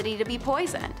less ability to be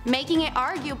poisoned, making it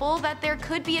arguable that there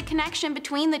could be a connection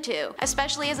between the two,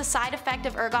 especially as a side effect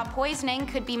of ergot poisoning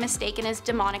could be mistaken as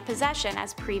demonic possession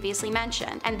as previously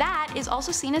mentioned, and that is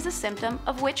also seen as a symptom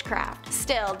of witchcraft.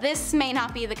 Still, this may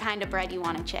not be the kind of bread you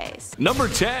want to chase. Number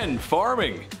 10,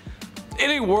 farming. In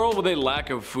a world with a lack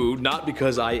of food, not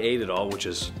because I ate it all, which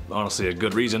is honestly a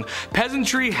good reason,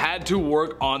 peasantry had to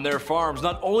work on their farms,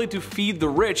 not only to feed the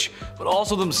rich, but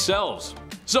also themselves.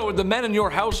 So if the men in your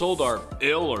household are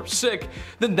ill or sick,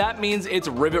 then that means it's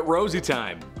Rivet Rosie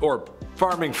time, or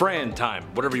farming Fran time,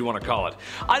 whatever you want to call it.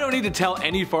 I don't need to tell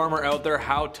any farmer out there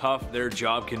how tough their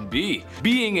job can be.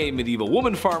 Being a medieval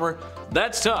woman farmer,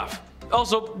 that's tough.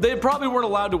 Also, they probably weren't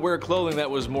allowed to wear clothing that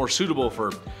was more suitable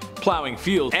for plowing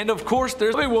fields. And of course,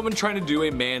 there's a woman trying to do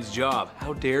a man's job.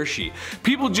 How dare she?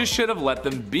 People just should have let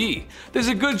them be. There's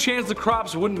a good chance the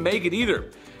crops wouldn't make it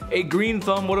either. A green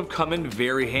thumb would have come in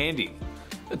very handy.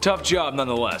 A tough job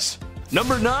nonetheless.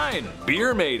 Number 9,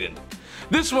 beer maiden.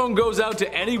 This one goes out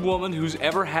to any woman who's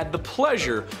ever had the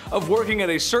pleasure of working at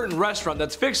a certain restaurant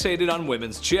that's fixated on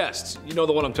women's chests. You know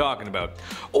the one I'm talking about.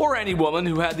 Or any woman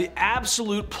who had the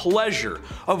absolute pleasure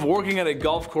of working at a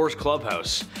golf course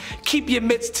clubhouse. Keep your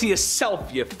mitts to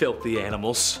yourself, you filthy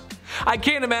animals. I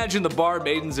can't imagine the bar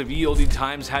maidens of ye olde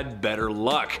times had better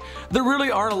luck. There really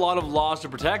aren't a lot of laws to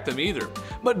protect them either.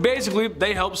 But basically,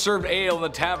 they helped serve ale in the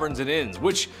taverns and inns,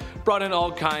 which brought in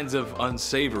all kinds of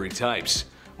unsavory types.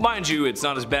 Mind you, it's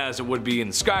not as bad as it would be in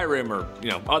Skyrim or,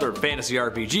 other fantasy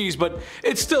RPGs, but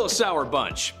it's still a sour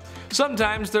bunch.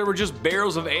 Sometimes there were just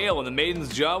barrels of ale and the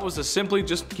maiden's job was to simply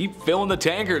just keep filling the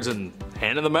tankards and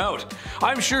handing them out.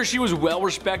 I'm sure she was well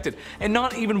respected and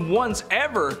not even once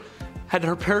ever had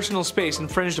her personal space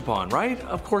infringed upon, right?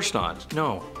 Of course not,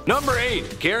 no. Number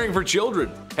 8, caring for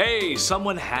children. Hey,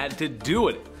 someone had to do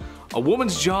it. A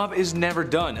woman's job is never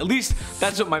done. At least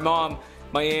that's what my mom,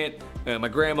 my aunt, my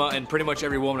grandma, and pretty much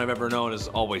every woman I've ever known has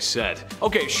always said.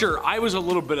 Okay, sure, I was a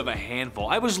little bit of a handful.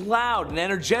 I was loud and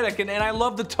energetic and I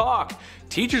loved to talk.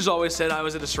 Teachers always said I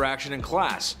was a distraction in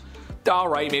class.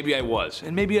 Alright, maybe I was,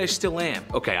 and maybe I still am.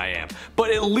 Okay, I am. But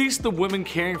at least the women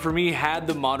caring for me had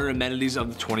the modern amenities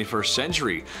of the 21st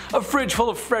century. A fridge full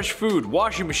of fresh food,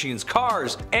 washing machines,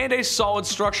 cars, and a solid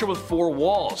structure with 4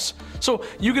 walls. So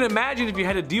you can imagine if you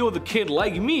had to deal with a kid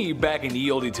like me back in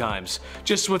ye olde times,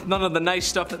 just with none of the nice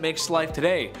stuff that makes life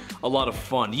today a lot of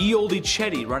fun. Ye olde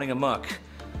Chetty running amok.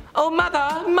 Oh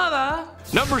mother, mother!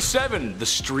 Number 7, the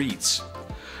streets.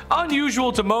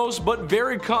 Unusual to most, but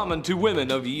very common to women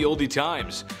of ye olde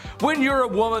times. When you're a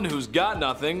woman who's got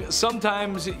nothing,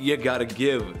 sometimes you gotta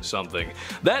give something.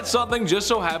 That something just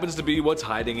so happens to be what's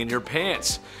hiding in your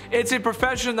pants. It's a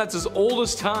profession that's as old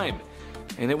as time,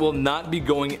 and it will not be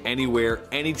going anywhere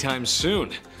anytime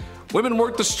soon. Women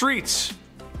work the streets.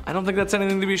 I don't think that's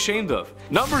anything to be ashamed of.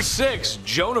 Number 6,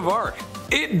 Joan of Arc.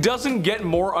 It doesn't get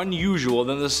more unusual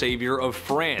than the savior of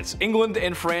France. England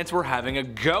and France were having a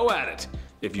go at it,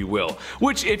 if you will,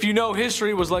 which if you know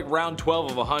history was like round 12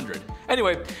 of 100.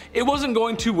 Anyway, it wasn't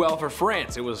going too well for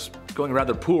France. It was going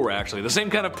rather poor actually. The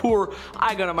same kind of poor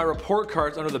I got on my report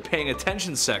cards under the paying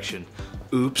attention section.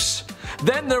 Oops.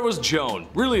 Then there was Joan,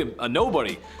 really a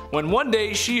nobody, when one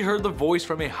day she heard the voice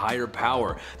from a higher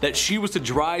power that she was to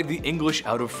drive the English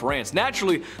out of France.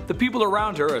 Naturally, the people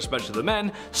around her, especially the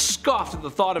men, scoffed at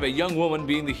the thought of a young woman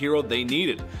being the hero they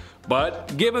needed.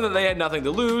 But given that they had nothing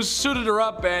to lose, suited her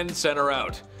up and sent her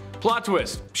out. Plot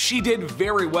twist, she did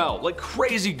very well, like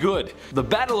crazy good. The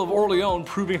Battle of Orleans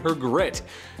proving her grit.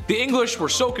 The English were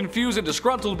so confused and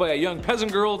disgruntled by a young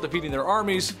peasant girl defeating their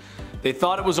armies, they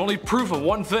thought it was only proof of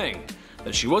one thing,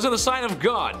 that she wasn't a sign of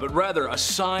God, but rather a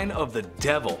sign of the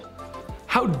devil.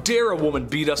 How dare a woman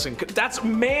beat us in— that's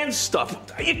man stuff,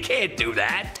 you can't do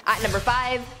that. At number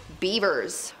 5,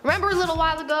 beavers. Remember a little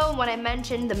while ago when I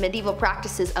mentioned the medieval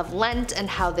practices of Lent and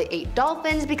how they ate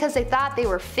dolphins because they thought they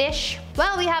were fish?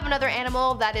 Well, we have another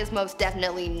animal that is most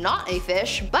definitely not a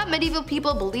fish, but medieval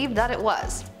people believed that it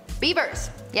was. Beavers.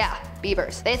 Yeah,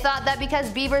 beavers. They thought that because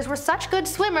beavers were such good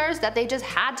swimmers that they just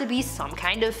had to be some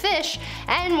kind of fish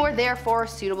and were therefore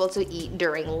suitable to eat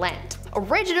during Lent.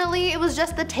 Originally, it was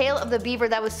just the tail of the beaver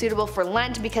that was suitable for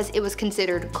Lent because it was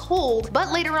considered cold,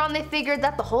 but later on they figured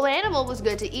that the whole animal was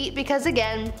good to eat because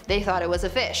again, they thought it was a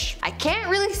fish. I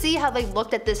can't really see how they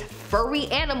looked at this furry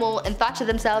animal and thought to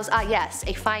themselves, ah yes,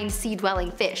 a fine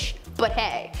sea-dwelling fish. But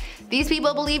hey, these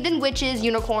people believed in witches,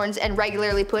 unicorns, and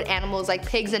regularly put animals like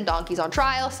pigs and donkeys on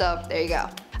trial, so there you go.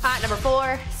 At number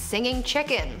 4, singing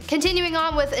chicken. Continuing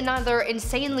on with another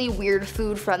insanely weird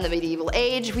food from the medieval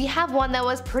age, we have one that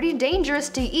was pretty dangerous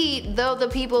to eat, though the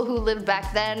people who lived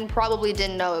back then probably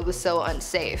didn't know it was so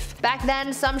unsafe. Back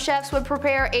then, some chefs would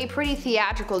prepare a pretty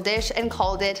theatrical dish and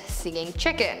called it singing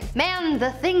chicken. Man,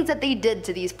 the things that they did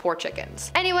to these poor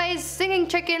chickens. Anyways, singing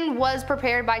chicken was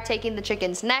prepared by taking the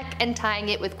chicken's neck and tying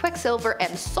it with quicksilver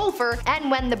and sulfur, and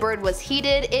when the bird was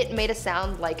heated, it made a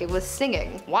sound like it was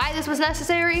singing. Why this was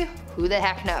necessary? Who the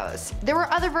heck knows? There were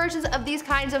other versions of these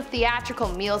kinds of theatrical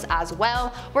meals as well,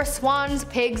 where swans,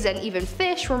 pigs, and even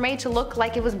fish were made to look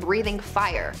like it was breathing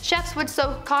fire. Chefs would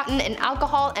soak cotton in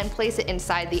alcohol and place it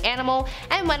inside the animal,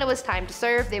 and when it was time to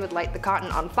serve, they would light the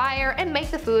cotton on fire and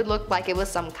make the food look like it was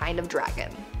some kind of dragon.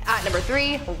 At number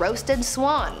 3, roasted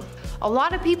swan. A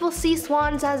lot of people see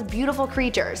swans as beautiful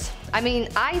creatures. I mean,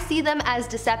 I see them as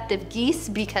deceptive geese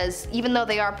because even though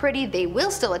they are pretty, they will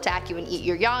still attack you and eat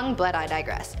your young, but I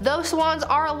digress. Though swans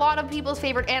are a lot of people's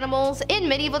favorite animals, in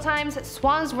medieval times,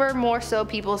 swans were more so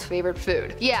people's favorite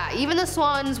food. Yeah, even the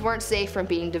swans weren't safe from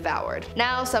being devoured.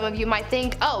 Now, some of you might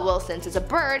think, oh, well, since it's a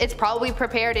bird, it's probably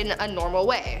prepared in a normal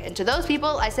way. And to those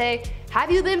people, I say, have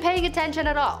you been paying attention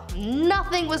at all?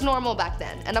 Nothing was normal back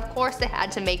then, and of course they had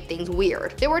to make things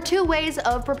weird. There were 2 ways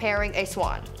of preparing a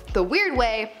swan. The weird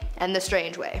way and the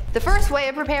strange way. The first way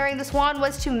of preparing the swan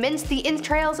was to mince the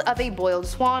entrails of a boiled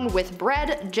swan with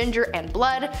bread, ginger, and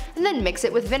blood, and then mix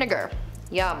it with vinegar.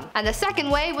 Yum. And the second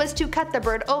way was to cut the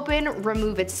bird open,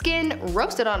 remove its skin,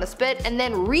 roast it on a spit, and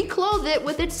then reclothe it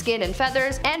with its skin and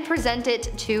feathers and present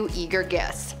it to eager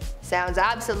guests. Sounds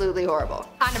absolutely horrible.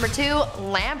 At number 2,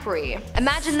 lamprey.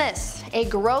 Imagine this, a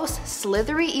gross,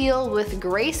 slithery eel with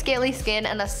gray scaly skin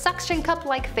and a suction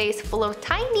cup-like face full of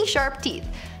tiny sharp teeth.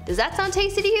 Does that sound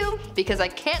tasty to you? Because I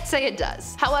can't say it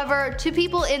does. However, to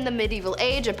people in the medieval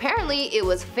age, apparently it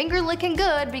was finger-licking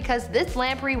good because this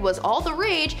lamprey was all the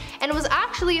rage and was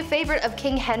actually a favorite of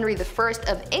King Henry I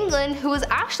of England, who was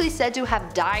actually said to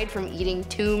have died from eating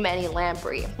too many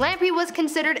lamprey. Lamprey was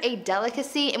considered a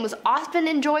delicacy and was often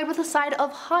enjoyed with a side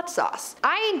of hot sauce.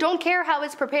 I don't care how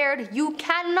it's prepared, you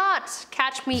cannot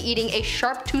catch me eating a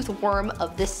sharp-toothed worm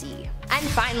of the sea. And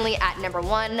finally, at number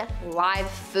 1, live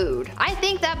food. I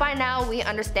think that by now we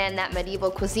understand that medieval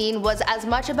cuisine was as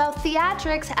much about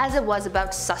theatrics as it was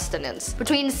about sustenance.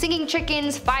 Between singing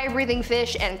chickens, fire-breathing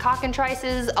fish, and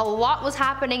cockatrices, a lot was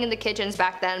happening in the kitchens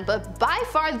back then, but by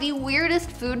far the weirdest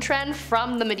food trend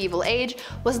from the medieval age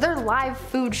was their live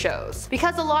food shows.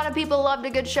 Because a lot of people loved a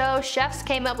good show, chefs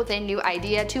came up with a new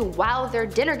idea to wow their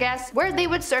dinner guests, where they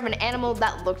would serve an animal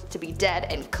that looked to be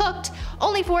dead and cooked,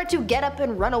 only for it to get up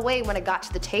and run away when it got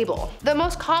to the table. The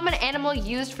most common animal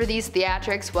used for these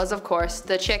theatrics was of course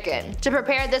the chicken. To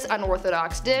prepare this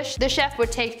unorthodox dish, the chef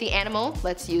would take the animal,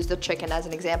 let's use the chicken as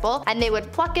an example, and they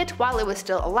would pluck it while it was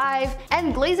still alive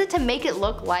and glaze it to make it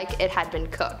look like it had been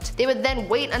cooked. They would then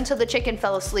wait until the chicken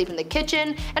fell asleep in the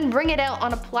kitchen and bring it out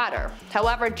on a platter.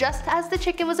 However, just as the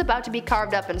chicken was about to be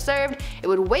carved up and served, it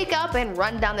would wake up and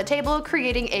run down the table,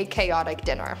 creating a chaotic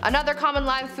dinner. Another common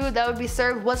live food that would be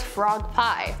served was frog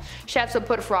pie. Chefs would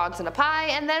put frogs in a pie,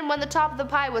 and then when the top of the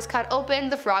pie was cut open,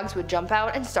 the frogs would jump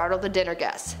out and startle the dinner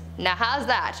guests. Now how's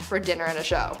that for dinner and a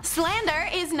show? Slander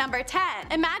is number 10.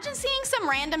 Imagine seeing some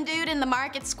random dude in the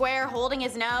market square holding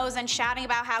his nose and shouting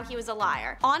about how he was a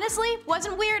liar. Honestly,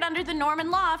 wasn't weird under the Norman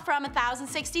law from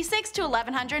 1066 to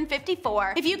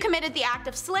 1154. If you committed the act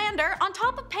of slander, on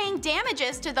top of paying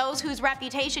damages to those whose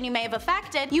reputation you may have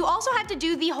affected, you also had to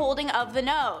do the holding of the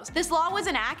nose. This law was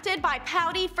enacted by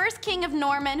Pouty, first king of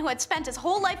Norman, who had spent his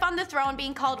whole life on the throne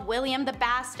being called William the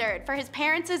Bastard for his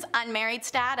parents' unmarried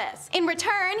status. In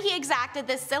return, he exacted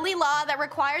this silly law that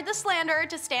required the slanderer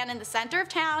to stand in the center of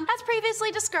town, as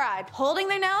previously described, holding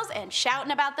their nose and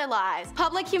shouting about their lies.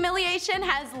 Public humiliation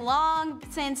has long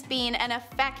since been an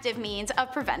effective means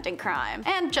of preventing crime,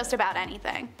 and just about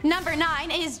anything. Number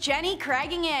 9 is Jenny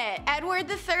Craiging it. Edward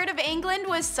III of England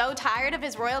was so tired of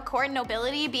his royal court and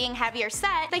nobility being heavier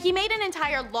set that he made an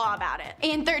entire law about it.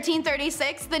 In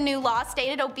 1336, the new law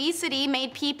stated obesity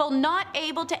made people not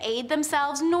able to aid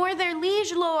themselves nor their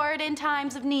liege lord in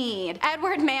times of need.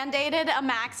 Edward mandated a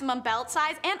maximum belt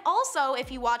size and also,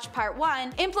 if you watched part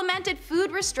 1, implemented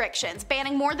food restrictions,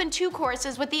 banning more than 2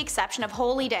 courses with the exception of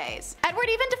holy days. Edward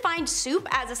even defined soup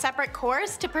as a separate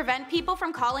course to prevent people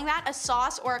from calling that a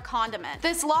sauce or a condiment.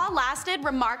 This law lasted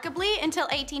remarkably until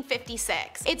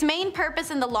 1856. Its main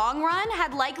purpose in the long run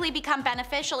had likely become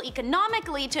beneficial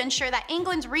economically to ensure that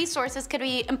England's resources could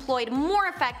be employed more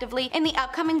effectively in the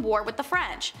upcoming war with the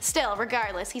French. Still,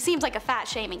 regardless, he seems like a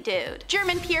fat-shaming dude.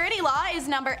 German purity law is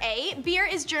number 8. Beer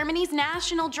is Germany's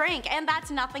national drink, and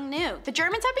that's nothing new. The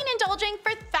Germans have been indulging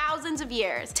for thousands of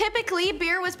years. Typically,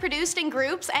 beer was produced in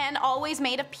groups and always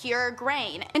made of pure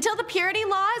grain, until the purity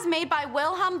laws made by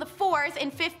Wilhelm IV in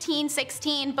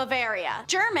 1516 Bavaria.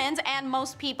 Germans, and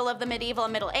most people of the medieval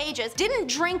and Middle Ages, didn't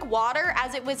drink water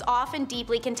as it was often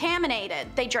deeply contaminated.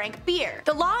 They drank beer.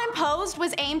 The law imposed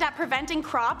was aimed at preventing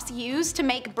crops used to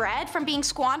make bread from being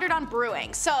squandered on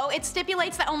brewing, so it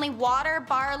stipulates that only water,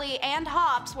 barley, and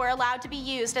hops were allowed to be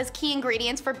used as key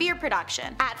ingredients for beer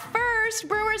production. At first,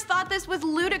 brewers thought this was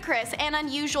ludicrous and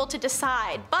unusual to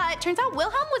decide, but turns out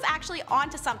Wilhelm was actually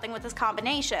onto something with this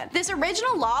combination. This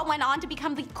original law went on to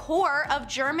become the core of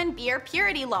German beer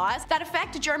purity laws that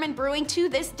affect German brewing to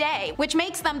this day, which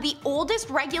makes them the oldest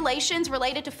regulations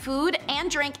related to food and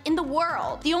drink in the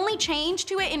world. The only change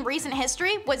to it in recent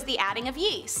history was the adding of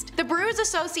yeast. The Brewers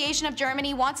Association of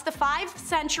Germany wants the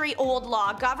 5-century-old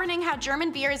law governing how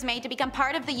German beer is made to become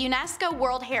part of the UNESCO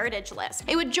World Heritage List.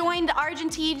 It would join the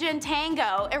Argentinian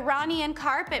tango, Iranian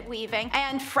carpet weaving,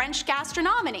 and French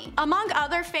gastronomy, among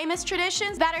other famous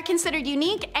traditions that are considered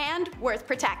unique and worth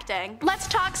protecting. Let's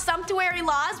talk sumptuary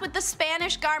laws with the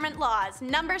Spanish garment laws,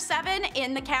 number 7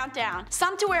 in the countdown.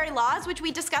 Sumptuary laws, which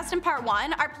we discussed in part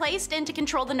 1, are placed in to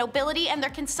control the nobility and their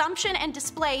consumption and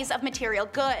displays of material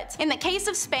goods. In the case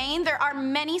of Spain, there are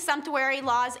many sumptuary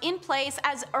laws in place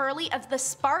as early as the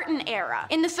Spartan era. era.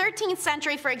 In the 13th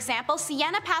century, for example,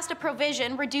 Siena passed a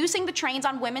provision reducing the trains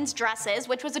on women's dresses,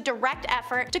 which was a direct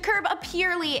effort to curb a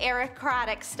purely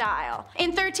aristocratic style. In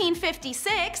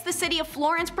 1356, the city of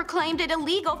Florence proclaimed it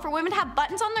illegal for women to have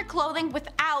buttons on their clothing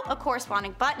without a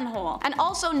corresponding buttonhole. And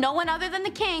also, no one other than the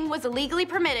king was illegally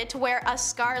permitted to wear a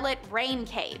scarlet rain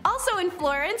cape. Also in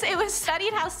Florence, it was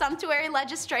studied how sumptuary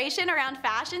legislation around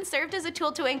fashion served as a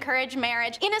tool to encourage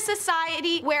marriage in a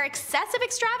society where excessive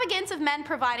extravagance of men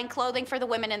providing clothing for the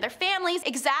women and their families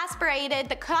exasperated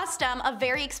the custom of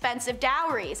very expensive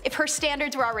dowries. If her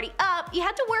standards were already up, you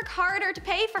had to work harder to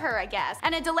pay for her, I guess.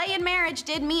 And a delay in marriage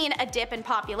did mean a dip in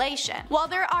population. While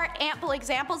there are ample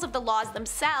examples of the laws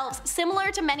themselves,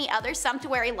 similar to many other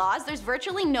sumptuary laws, there's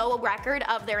virtually no record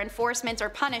of their enforcements or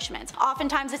punishments.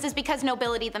 Oftentimes this is because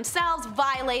nobility themselves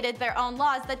violated their own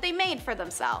laws that they made for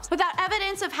themselves. Without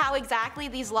evidence of how exactly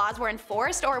these laws were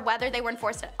enforced or whether they were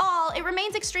enforced at all, it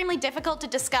remains extremely difficult to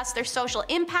discuss their social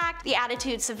impact, the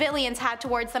attitude civilians had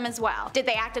towards them as well. Did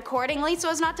they act accordingly so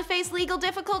as not to face legal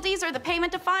difficulties or the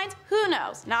payment of fines? Who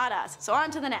knows? Not us. So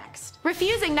on to the next.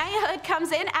 Refusing knighthood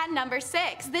comes in at number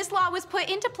 6. This law was put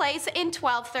into place in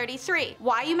 1233.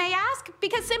 Why, you may ask?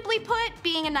 Because simply put,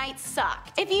 being a knight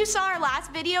sucked. If you saw our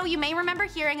last video, you may remember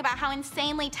hearing about how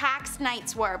insanely taxed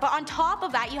knights were, but on top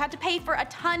of that you had to pay for a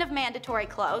ton of mandatory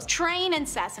clothes, train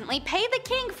incessantly, pay the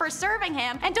king for serving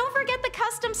him, and don't forget the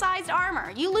custom-sized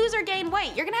armor. You lose or gain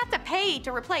weight, you're gonna have to pay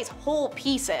to replace whole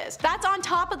pieces. That's on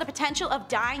top of the potential of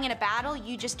dying in a battle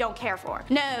you just don't care for.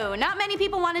 No, not many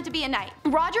people wanted to be a knight.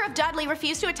 Roger of Dudley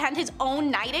refused to attend his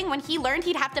own knighting when he learned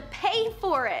he'd have to pay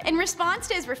for it. In response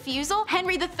to his refusal,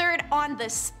 Henry III on the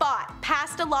spot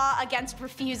passed a law against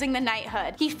refusing the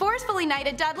knighthood. He forcefully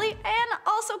knighted Dudley and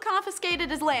also confiscated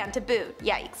his land to boot.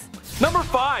 Yikes. Number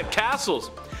 5.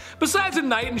 Castles. Besides a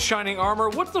knight in shining armor,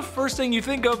 what's the first thing you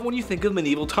think of when you think of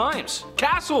medieval times?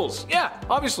 Castles! Yeah,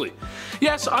 obviously.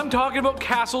 Yes, I'm talking about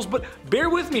castles, but bear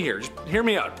with me here, just hear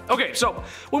me out. Okay, so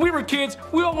when we were kids,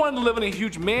 we all wanted to live in a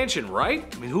huge mansion, right?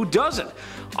 I mean, who doesn't?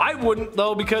 I wouldn't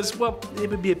though, because, well, it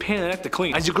would be a pain in the neck to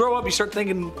clean. As you grow up, you start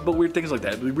thinking about weird things like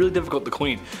that. It would be really difficult to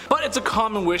clean. But it's a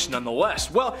common wish nonetheless.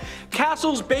 Well,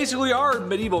 castles basically are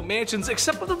medieval mansions,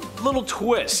 except with a little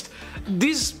twist.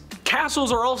 These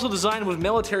castles are also designed with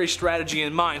military strategy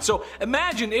in mind. So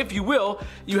imagine, if you will,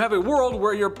 you have a world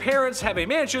where your parents have a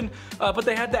mansion, but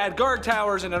they had to add guard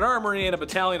towers and an armory and a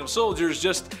battalion of soldiers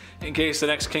just in case the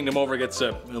next kingdom over gets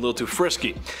a little too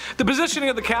frisky. The positioning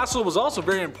of the castle was also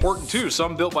very important too,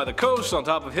 some built by the coast, on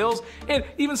top of hills, and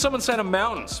even some inside of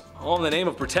mountains, all in the name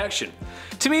of protection.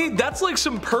 To me, that's like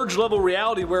some Purge level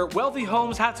reality where wealthy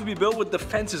homes have to be built with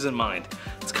defenses in mind.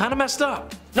 It's kinda messed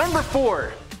up. Number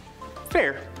 4.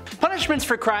 Fair. Punishments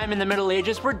for crime in the Middle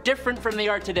Ages were different from they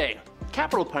are today.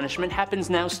 Capital punishment happens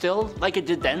now still, like it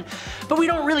did then, but we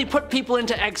don't really put people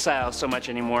into exile so much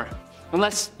anymore.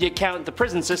 Unless you count the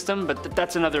prison system, but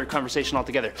that's another conversation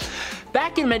altogether.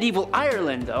 Back in medieval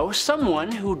Ireland though, someone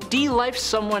who de-lifed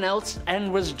someone else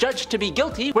and was judged to be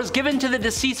guilty was given to the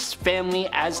deceased's family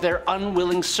as their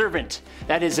unwilling servant.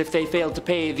 That is, if they failed to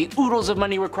pay the oodles of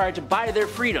money required to buy their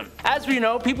freedom. As we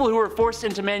know, people who were forced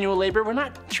into manual labor were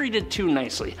not treated too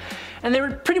nicely, and they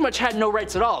pretty much had no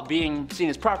rights at all, being seen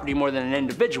as property more than an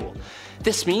individual.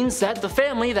 This means that the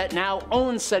family that now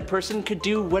owns said person could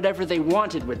do whatever they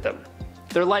wanted with them.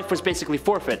 Their life was basically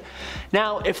forfeit.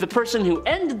 Now, if the person who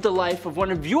ended the life of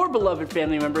one of your beloved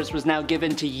family members was now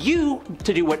given to you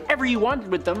to do whatever you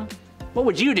wanted with them, what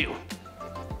would you do?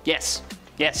 Yes,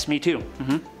 me too.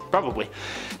 Probably.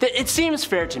 It seems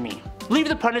fair to me. Leave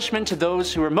the punishment to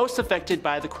those who are most affected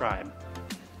by the crime.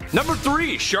 Number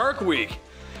 3. Shark Week.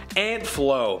 Aunt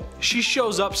Flo. She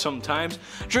shows up sometimes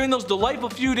during those delightful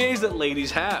few days that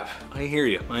ladies have. I hear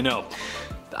you, I know.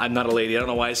 I'm not a lady, I don't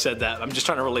know why I said that. I'm just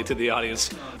trying to relate to the audience.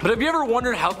 But have you ever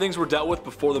wondered how things were dealt with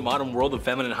before the modern world of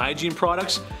feminine hygiene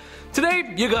products?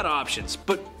 Today, you got options,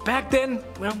 but back then,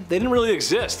 well, they didn't really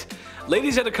exist.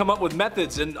 Ladies had to come up with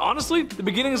methods and honestly, the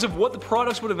beginnings of what the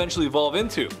products would eventually evolve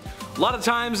into. A lot of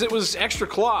times it was extra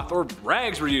cloth or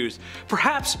rags were used,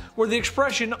 perhaps where the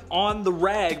expression on the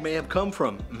rag may have come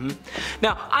from.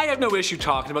 Now, I have no issue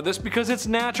talking about this because it's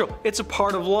natural, it's a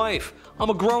part of life. I'm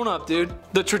a grown-up, dude.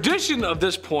 The tradition of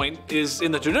this point is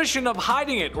in the tradition of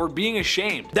hiding it or being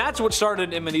ashamed. That's what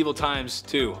started in medieval times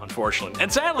too, unfortunately.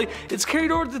 And sadly, it's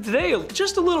carried over to today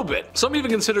just a little bit. Some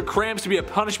even consider cramps to be a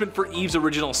punishment for Eve's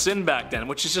original sin back then,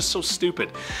 which is just so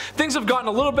stupid. Things have gotten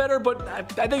a little better, but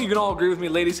I think you can all agree with me,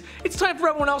 ladies. It's time for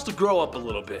everyone else to grow up a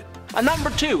little bit.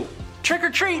 Number 2. Trick or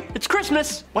treat, it's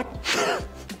Christmas. What?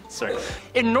 Sorry.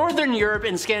 In Northern Europe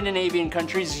and Scandinavian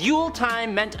countries, Yule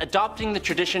time meant adopting the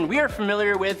tradition we are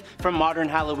familiar with from modern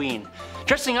Halloween.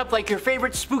 Dressing up like your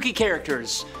favorite spooky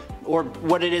characters. Or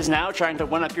what it is now, trying to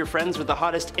one-up your friends with the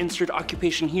hottest insert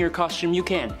occupation here costume you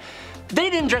can. They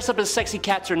didn't dress up as sexy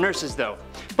cats or nurses though.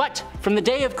 But from the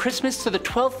day of Christmas to the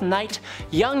 12th night,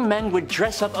 young men would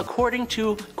dress up according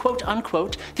to, quote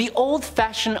unquote, the old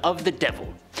fashion of the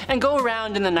devil, and go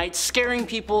around in the night scaring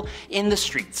people in the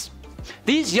streets.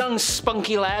 These young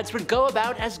spunky lads would go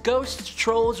about as ghosts,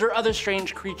 trolls, or other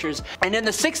strange creatures, and in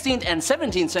the 16th and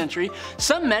 17th century,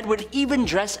 some men would even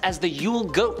dress as the Yule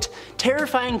goat,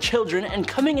 terrifying children and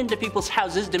coming into people's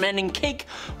houses demanding cake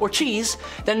or cheese,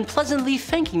 then pleasantly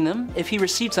thanking them if he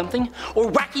received something, or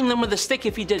whacking them with a stick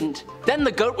if he didn't. Then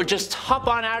the goat would just hop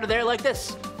on out of there like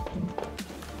this.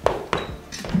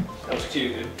 That was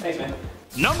cute, dude. Thanks, man.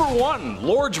 Number 1,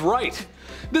 Lord's Right.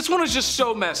 This one is just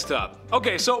so messed up.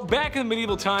 Okay, so back in the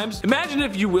medieval times, imagine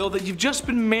if you will that you've just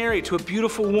been married to a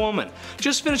beautiful woman.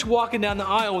 Just finished walking down the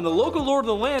aisle when the local lord of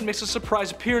the land makes a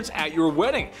surprise appearance at your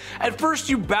wedding. At first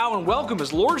you bow and welcome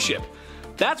his lordship.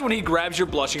 That's when he grabs your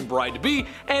blushing bride-to-be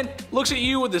and looks at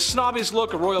you with the snobbiest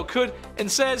look a royal could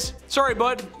and says, "Sorry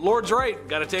bud, Lord's right,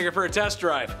 gotta take her for a test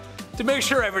drive." To make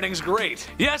sure everything's great.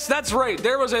 Yes, that's right,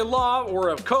 there was a law, or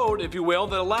a code if you will,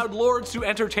 that allowed lords to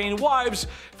entertain wives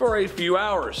for a few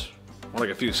hours. Or like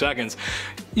a few seconds.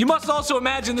 You must also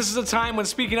imagine this is a time when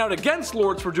speaking out against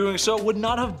lords for doing so would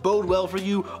not have bode well for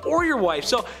you or your wife,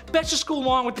 so let's just go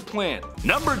along with the plan.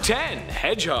 Number 10,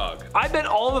 hedgehog. I bet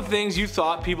all the things you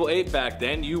thought people ate back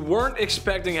then, you weren't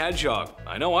expecting hedgehog.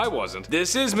 I know I wasn't.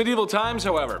 This is medieval times,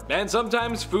 however, and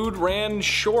sometimes food ran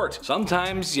short.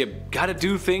 Sometimes you gotta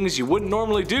do things you wouldn't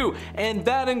normally do, and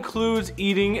that includes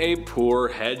eating a poor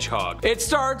hedgehog. It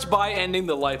starts by ending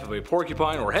the life of a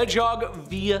porcupine or hedgehog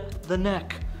via the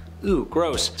neck. Ooh,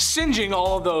 gross. Singeing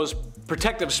all of those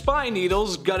protective spine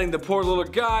needles, gutting the poor little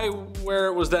guy where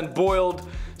it was then boiled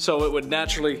so it would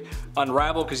naturally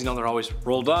unravel because you know they're always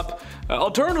rolled up.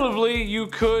 Alternatively, you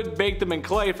could bake them in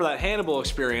clay for that Hannibal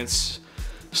experience.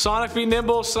 Sonic be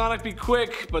nimble, Sonic be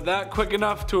quick, but not quick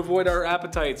enough to avoid our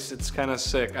appetites. It's kind of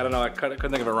sick. I don't know, I couldn't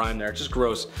think of a rhyme there. It's just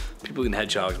gross. People eating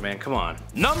hedgehogs, man, come on.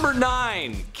 Number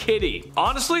 9, kitty.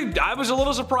 Honestly, I was a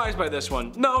little surprised by this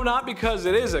one. No, not because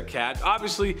it is a cat.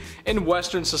 Obviously, in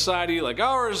Western society like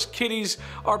ours, kitties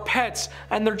are pets,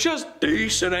 and they're just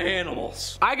decent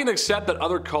animals. I can accept that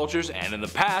other cultures, and in the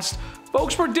past,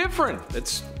 folks were different.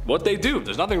 It's what they do.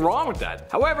 There's nothing wrong with that.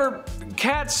 However,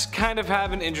 cats kind of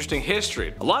have an interesting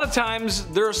history. A lot of times,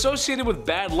 they're associated with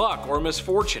bad luck or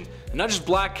misfortune. And not just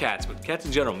black cats, but cats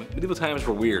in general. Medieval times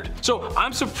were weird. So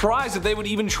I'm surprised that they would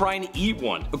even try and eat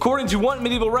one. According to one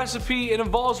medieval recipe, it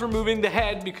involves removing the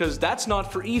head because that's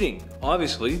not for eating.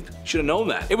 Obviously, should have known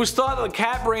that. It was thought that the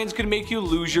cat brains could make you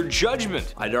lose your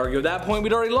judgment. I'd argue at that point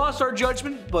we'd already lost our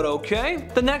judgment, but okay.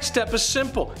 The next step is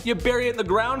simple. You bury it in the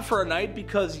ground for a night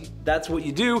because that's what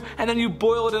you do, and then you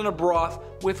boil it in a broth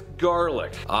with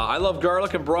garlic. I love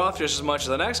garlic and broth just as much as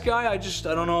the next guy. I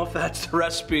don't know if that's the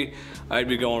recipe I'd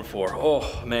be going for.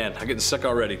 Oh man, I'm getting sick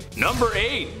already. Number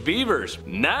 8, beavers.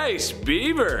 Nice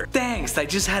beaver. Thanks, I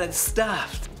just had it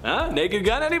stuffed. Huh? Naked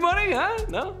Gun, anybody? Huh?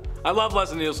 No? I love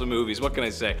Les Nielsen movies, what can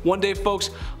I say? One day, folks,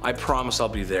 I promise I'll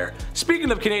be there. Speaking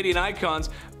of Canadian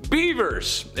icons,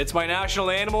 beavers. It's my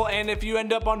national animal, and if you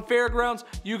end up on fairgrounds,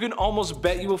 you can almost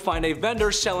bet you will find a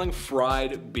vendor selling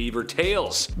fried beaver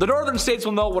tails. The northern states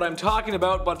will know what I'm talking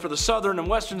about, but for the southern and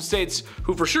western states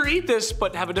who for sure eat this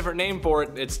but have a different name for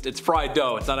it, it's fried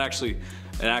dough. It's not actually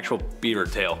an actual beaver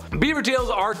tail. Beaver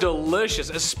tails are delicious,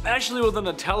 especially with a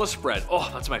Nutella spread. Oh,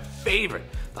 that's my favorite.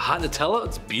 The hot Nutella,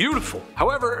 it's beautiful.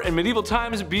 However, in medieval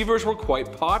times, beavers were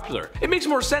quite popular. It makes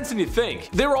more sense than you think.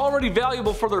 They were already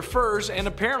valuable for their furs, and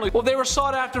apparently, well, they were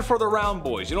sought after for the round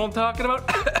boys. You know what I'm talking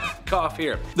about? Cough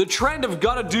here. The trend of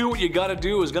gotta do what you gotta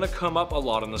do is gonna come up a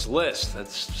lot on this list.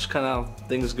 That's just kind of how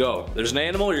things go. There's an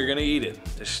animal, you're gonna eat it.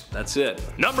 That's it.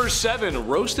 Number 7,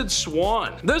 roasted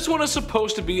swan. This one is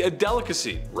supposed to be a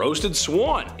delicacy. Roasted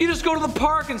swan. You just go to the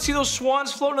park and see those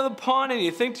swans floating in the pond and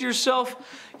you think to yourself,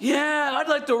 yeah, I'd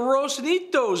like to roast and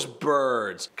eat those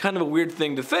birds. Kind of a weird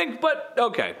thing to think, but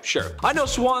okay, sure. I know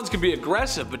swans can be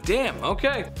aggressive, but damn,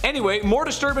 okay. Anyway, more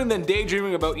disturbing than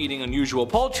daydreaming about eating unusual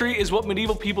poultry is what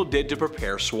medieval people did to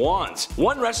prepare swans.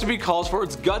 One recipe calls for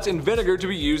its guts and vinegar to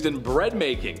be used in bread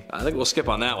making. I think we'll skip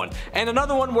on that one. And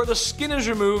another one where the skin is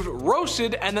removed,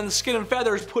 roasted, and then the skin and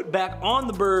feathers put back on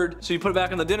the bird, so you put it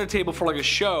back on the dinner table for like a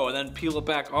show and then peel it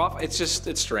back off. It's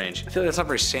strange. I feel like that's not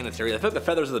very sanitary. I feel like the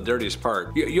feathers are the dirtiest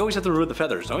part. You always have to remove the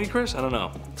feathers, don't you, Chris? I don't know.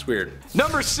 It's weird.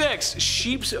 Number 6,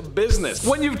 sheep's business.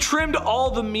 When you've trimmed all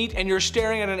the meat and you're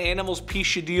staring at an animal's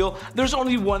piece of deal, there's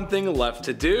only one thing left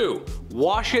to do.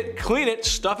 Wash it, clean it,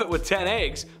 stuff it with 10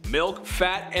 eggs, milk,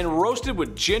 fat, and roast it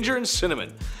with ginger and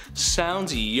cinnamon.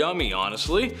 Sounds yummy,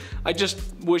 honestly. I just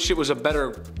wish it was a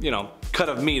better, cut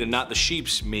of meat and not the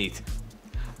sheep's meat.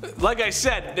 Like I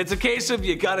said, it's a case of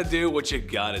you gotta do what you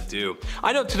gotta do.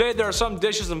 I know today there are some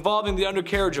dishes involving the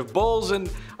undercarriage of bulls,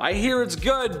 and I hear it's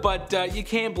good, but you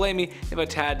can't blame me if I'm a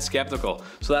tad skeptical.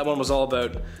 So that one was all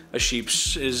about a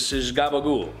sheep's his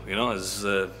gabagool,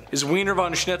 his Wiener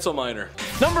von Schnitzelminer.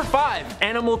 Number 5,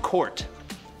 animal court.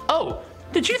 Oh,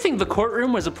 did you think the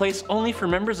courtroom was a place only for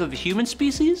members of the human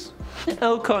species?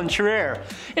 Au contraire.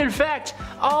 In fact,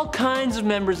 all kinds of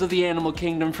members of the animal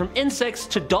kingdom, from insects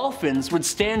to dolphins, would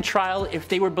stand trial if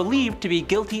they were believed to be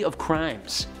guilty of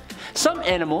crimes. Some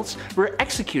animals were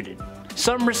executed,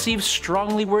 some received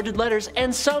strongly worded letters,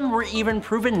 and some were even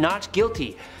proven not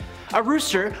guilty. A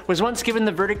rooster was once given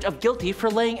the verdict of guilty for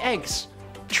laying eggs.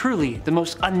 Truly the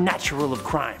most unnatural of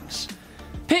crimes.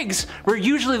 Pigs were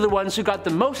usually the ones who got the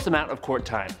most amount of court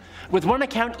time, with one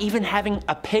account even having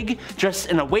a pig dressed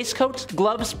in a waistcoat,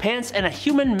 gloves, pants, and a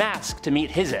human mask to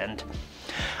meet his end.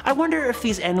 I wonder if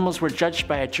these animals were judged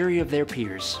by a jury of their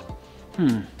peers.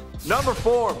 Number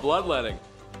 4, bloodletting.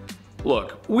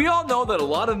 Look, we all know that a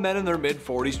lot of men in their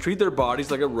mid-40s treat their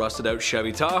bodies like a rusted out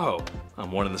Chevy Tahoe. I'm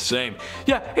one and the same.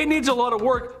 Yeah, it needs a lot of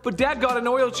work, but Dad got an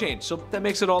oil change, so that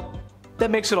makes it all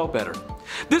better.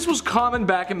 This was common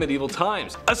back in medieval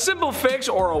times. A simple fix,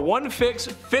 or a one fix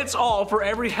fits all for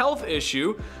every health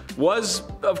issue, was,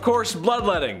 of course,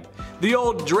 bloodletting. The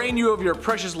old drain you of your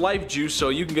precious life juice so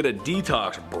you can get a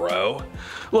detox, bro.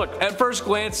 Look, at first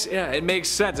glance, yeah, it makes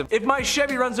sense. If my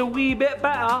Chevy runs a wee bit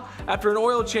better after an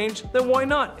oil change, then why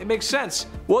not? It makes sense.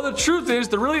 Well, the truth is,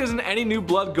 there really isn't any new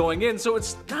blood going in, so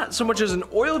it's not so much as an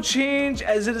oil change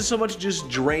as it is so much just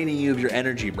draining you of your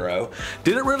energy, bro.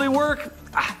 Did it really work?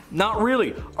 Not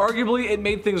really. Arguably, it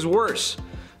made things worse.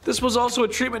 This was also a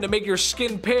treatment to make your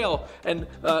skin pale, and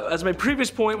as my previous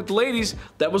point with the ladies,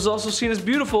 that was also seen as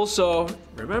beautiful, so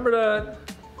remember that.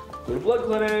 Go to blood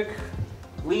clinic.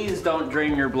 Please don't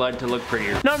drain your blood to look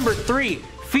prettier. Number 3,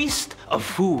 Feast of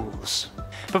Fools.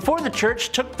 Before the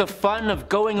church took the fun of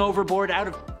going overboard out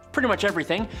of pretty much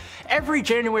everything, every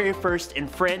January 1st in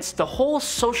France, the whole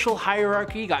social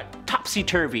hierarchy got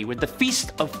topsy-turvy with the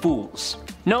Feast of Fools.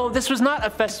 No, this was not a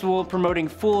festival promoting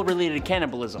fool-related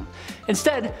cannibalism.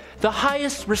 Instead, the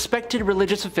highest respected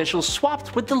religious officials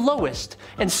swapped with the lowest,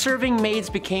 and serving maids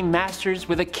became masters,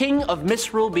 with a king of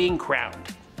misrule being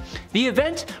crowned. The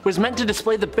event was meant to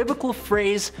display the biblical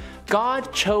phrase,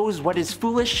 "God chose what is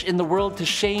foolish in the world to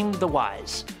shame the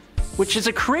wise," which is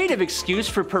a creative excuse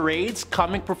for parades,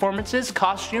 comic performances,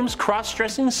 costumes,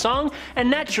 cross-dressing, song, and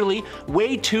naturally,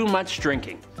 way too much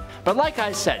drinking. But like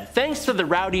I said, thanks to the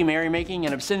rowdy merrymaking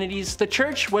and obscenities, the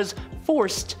church was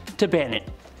forced to ban it.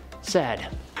 Sad.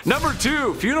 Number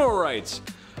 2, funeral rites.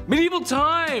 Medieval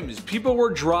times, people were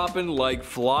dropping like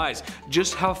flies,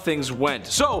 just how things went.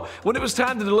 So, when it was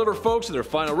time to deliver folks to their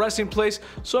final resting place,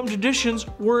 some traditions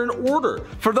were in order.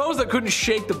 For those that couldn't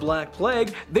shake the Black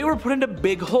Plague, they were put into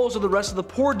big holes with the rest of the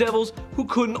poor devils who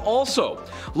couldn't also.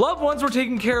 Loved ones were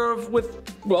taken care of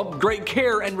with, well, great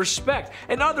care and respect,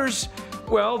 and others,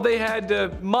 well, they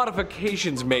had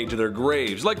modifications made to their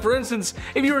graves. Like for instance,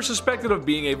 if you were suspected of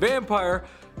being a vampire,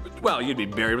 well, you'd be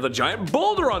buried with a giant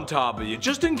boulder on top of you,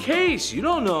 just in case, you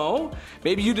don't know.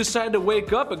 Maybe you decide to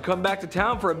wake up and come back to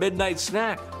town for a midnight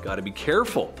snack. Gotta be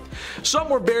careful. Some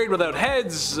were buried without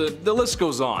heads, the list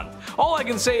goes on. All I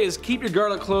can say is keep your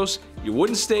garlic close, your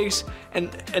wooden stakes,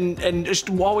 and just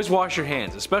always wash your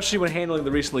hands, especially when handling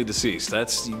the recently deceased.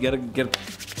 You gotta get...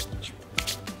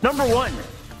 Number 1,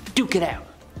 duke it out.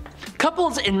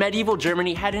 Couples in medieval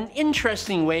Germany had an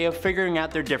interesting way of figuring out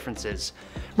their differences.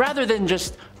 Rather than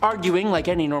just arguing like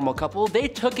any normal couple, they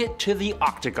took it to the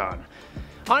octagon.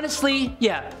 Honestly,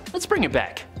 yeah, let's bring it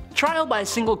back. Trial by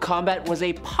single combat was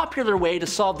a popular way to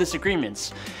solve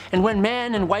disagreements, and when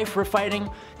man and wife were fighting,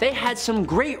 they had some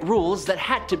great rules that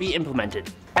had to be implemented.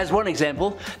 As one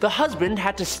example, the husband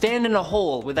had to stand in a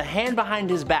hole with a hand behind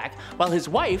his back, while his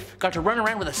wife got to run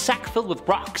around with a sack filled with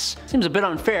rocks. Seems a bit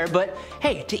unfair, but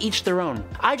hey, to each their own.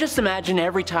 I just imagine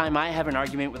every time I have an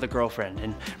argument with a girlfriend,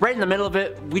 and right in the middle of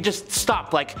it, we just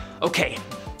stop like, okay,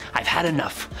 I've had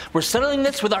enough. We're settling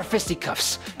this with our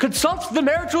fisticuffs. Consult the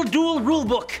marital duel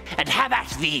rulebook, and have at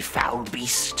thee, foul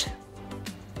beast.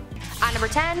 Number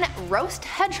 10, roast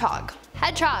hedgehog.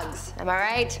 Hedgehogs, am I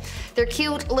right? They're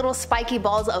cute little spiky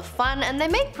balls of fun, and they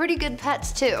make pretty good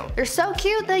pets too. They're so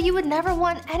cute that you would never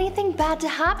want anything bad to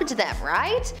happen to them,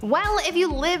 right? Well, if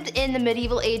you lived in the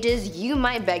medieval ages, you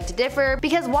might beg to differ,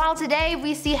 because while today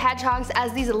we see hedgehogs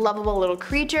as these lovable little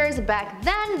creatures, back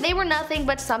then they were nothing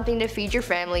but something to feed your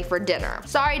family for dinner.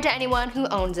 Sorry to anyone who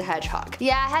owns a hedgehog.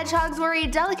 Yeah, hedgehogs were a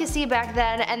delicacy back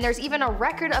then, and there's even a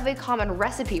record of a common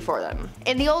recipe for them.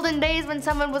 In the olden days, when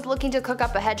someone was looking to cook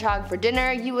up a hedgehog for dinner,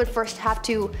 you would first have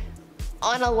to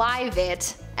unalive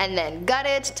it and then gut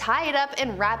it, tie it up,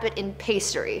 and wrap it in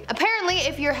pastry. Apparently,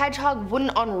 if your hedgehog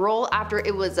wouldn't unroll after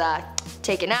it was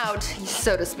taken out,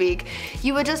 so to speak,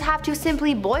 you would just have to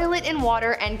simply boil it in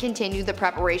water and continue the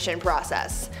preparation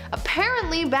process.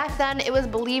 Apparently, back then it was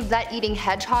believed that eating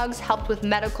hedgehogs helped with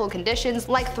medical conditions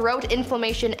like throat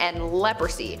inflammation and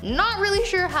leprosy. Not really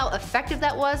sure how effective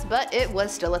that was, but it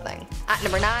was still a thing. At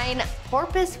number 9,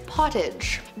 porpoise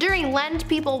pottage. During Lent,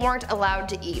 people weren't allowed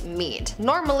to eat meat.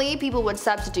 Normally, people would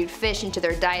substitute fish into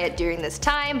their diet during this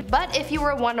time, but if you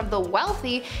were one of the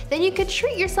wealthy, then you could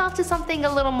treat yourself to something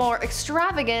a little more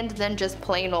extravagant than just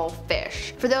plain old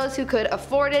fish. For those who could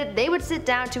afford it, they would sit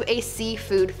down to a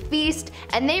seafood feast,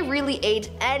 and they really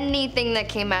ate anything that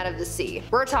came out of the sea.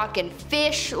 We're talking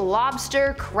fish,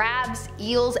 lobster, crabs,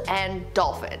 eels, and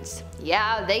dolphins.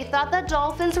 Yeah, they thought that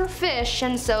dolphins were fish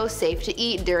and so safe to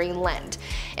eat during Lent.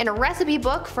 In a recipe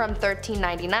book from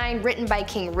 1399 written by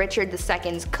King Richard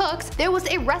II's cooks, there was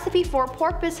a recipe for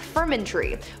porpoise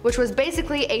fermentry, which was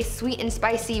basically a sweet and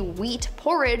spicy wheat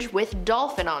porridge with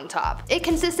dolphin on top. It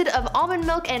consisted of almond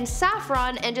milk and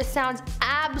saffron and just sounds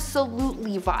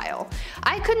absolutely vile.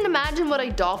 I couldn't imagine what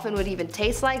a dolphin would even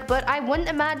taste like, but I wouldn't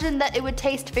imagine that it would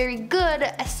taste very good,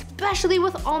 especially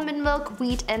with almond milk,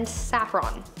 wheat, and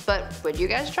saffron. But would you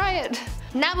guys try it?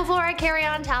 Now, before I carry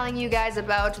on telling you guys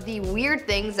about the weird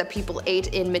things that people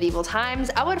ate in medieval times,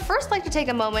 I would first like to take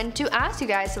a moment to ask you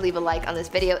guys to leave a like on this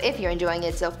video if you're enjoying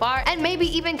it so far, and maybe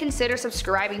even consider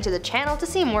subscribing to the channel to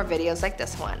see more videos like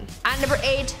this one. At number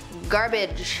 8,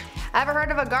 garbage. Ever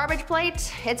heard of a garbage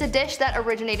plate? It's a dish that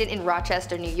originated in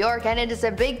Rochester, New York, and it is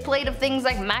a big plate of things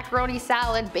like macaroni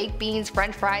salad, baked beans,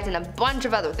 french fries, and a bunch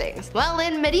of other things. Well,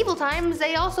 in medieval times,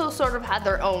 they also sort of had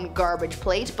their own garbage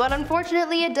plate, but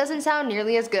unfortunately it doesn't sound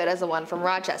nearly as good as the one from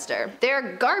Rochester.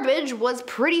 Their garbage was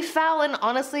pretty foul, and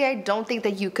honestly I don't think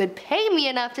that you could pay me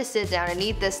enough to sit down and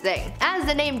eat this thing. As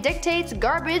the name dictates,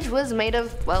 garbage was made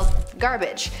of, well,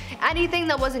 garbage. Anything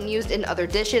that wasn't used in other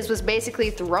dishes was basically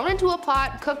thrown into a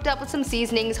pot, cooked up with some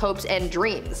seasonings, hopes, and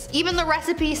dreams. Even the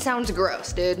recipe sounds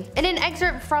gross, dude. In an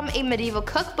excerpt from a medieval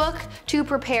cookbook, to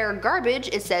prepare garbage,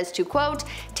 it says to quote,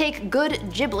 take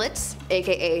good giblets,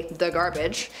 aka the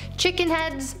garbage, chicken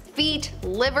heads, feet,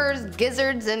 livers,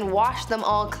 gizzards, and wash them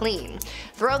all clean.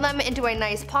 Throw them into a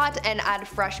nice pot and add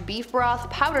fresh beef broth,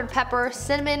 powdered pepper,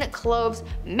 cinnamon, cloves,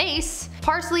 mace,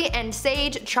 parsley, and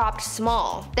sage chopped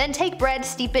small. Then take bread,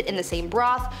 steep it in the same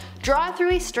broth, draw it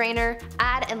through a strainer,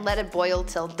 add and let it boil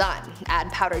till done.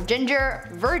 Add powdered ginger,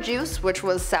 verjuice, which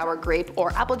was sour grape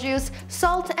or apple juice,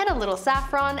 salt, and a little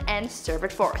saffron, and serve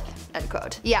it forth. End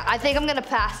quote. Yeah, I think I'm gonna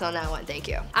pass on that one, thank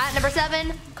you. At number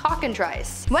 7,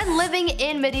 cockatrice. When living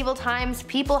in medieval times,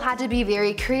 people had to be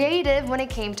very creative when it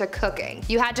came to cooking.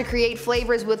 You had to create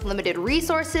flavors with limited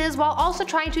resources while also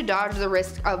trying to dodge the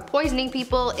risk of poisoning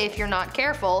people if you're not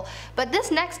careful, but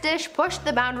this next dish pushed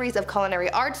the boundaries of culinary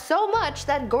art so much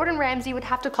that Gordon Ramsay would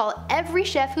have to call every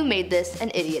chef who made this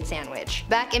an idiot sandwich.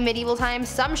 Back in medieval times,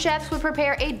 some chefs would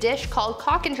prepare a dish called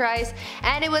cockatrice,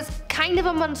 and it was kind of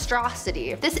a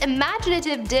monstrosity. This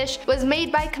imaginative dish was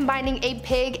made by combining a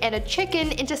pig and a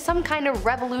chicken into some kind of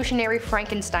revolutionary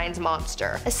Frankenstein's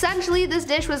monster. Essentially, this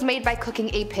dish was made by cooking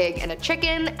a pig and a chicken,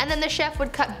 and then the chef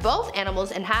would cut both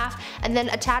animals in half and then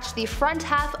attach the front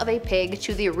half of a pig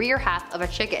to the rear half of a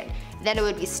chicken. Then it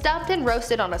would be stuffed and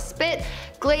roasted on a spit,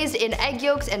 glazed in egg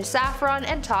yolks and saffron,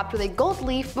 and topped with a gold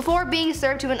leaf before being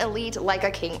served to an elite like a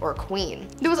king or queen.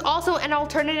 There was also an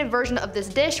alternative version of this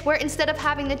dish where instead of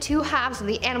having the two halves of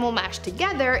the animal mashed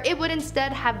together, it would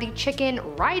instead have the chicken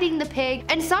riding the pig,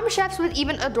 and some chefs would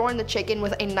even adorn the chicken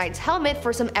with a knight's helmet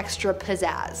for some extra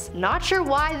pizzazz. Not sure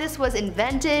why this was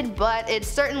invented, but it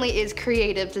certainly is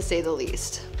creative to say the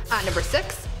least. At number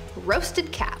 6,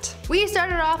 roasted cat. We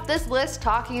started off this list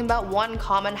talking about one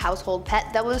common household pet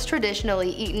that was traditionally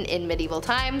eaten in medieval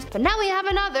times, but now we have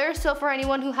another, so for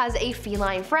anyone who has a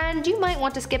feline friend, you might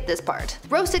want to skip this part.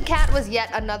 Roasted cat was yet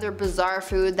another bizarre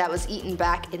food that was eaten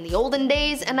back in the olden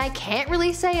days, and I can't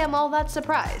really say I'm all that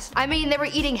surprised. I mean, they were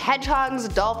eating hedgehogs,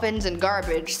 dolphins, and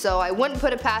garbage, so I wouldn't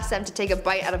put it past them to take a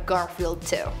bite out of Garfield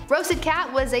too. Roasted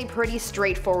cat was a pretty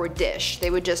straightforward dish. They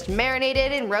would just marinate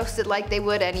it and roast it like they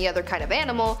would any other kind of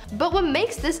animal, but what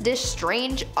makes this dish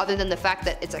strange, other than the fact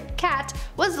that it's a cat,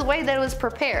 was the way that it was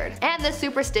prepared, and the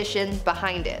superstition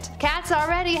behind it. Cats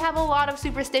already have a lot of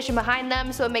superstition behind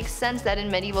them, so it makes sense that in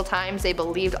medieval times they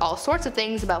believed all sorts of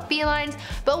things about felines,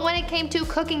 but when it came to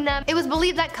cooking them, it was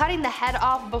believed that cutting the head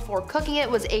off before cooking it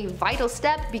was a vital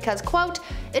step because, quote,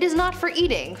 "It is not for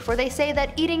eating, for they say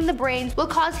that eating the brains will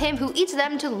cause him who eats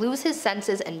them to lose his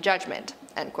senses and judgment."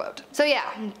 End quote. So yeah,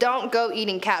 don't go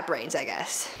eating cat brains, I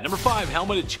guess. Number 5,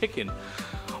 helmeted chicken.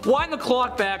 Wind the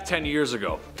clock back 10 years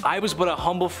ago. I was but a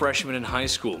humble freshman in high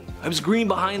school. I was green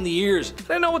behind the ears. I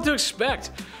didn't know what to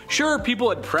expect. Sure, people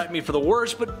had prepped me for the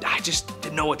worst, but I just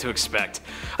didn't know what to expect.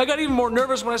 I got even more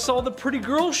nervous when I saw the pretty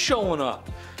girls showing up.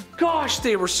 Gosh,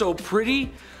 they were so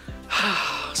pretty.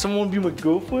 Someone want to be my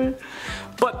girlfriend?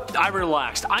 But I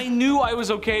relaxed. I knew I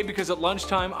was okay because at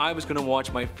lunchtime I was gonna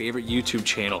watch my favorite YouTube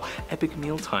channel, Epic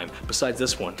Mealtime. Besides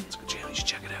this one, it's a good channel, you should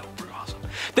check it out. We're awesome.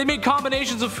 They made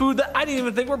combinations of food that I didn't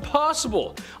even think were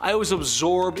possible. I was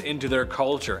absorbed into their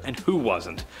culture, and who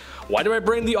wasn't? Why do I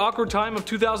bring the awkward time of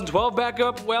 2012 back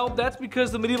up? Well, that's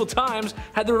because the medieval times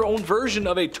had their own version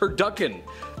of a turducken.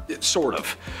 Sort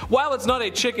of. While it's not a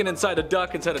chicken inside a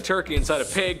duck inside a turkey inside a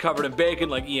pig covered in bacon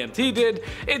like EMT did,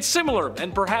 it's similar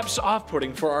and perhaps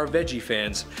off-putting for our veggie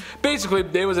fans. Basically,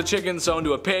 there was a chicken sewn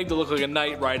to a pig to look like a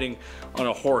knight riding on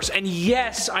a horse. And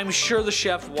yes, I'm sure the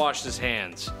chef washed his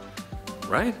hands.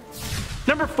 Right?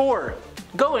 Number 4.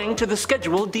 Going to the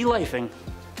scheduled delifing.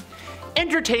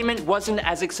 Entertainment wasn't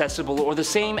as accessible or the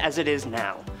same as it is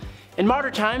now. In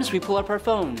modern times, we pull up our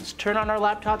phones, turn on our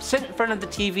laptops, sit in front of the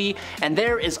TV, and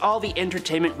there is all the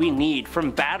entertainment we need,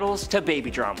 from battles to baby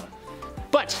drama.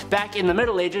 But back in the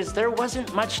Middle Ages, there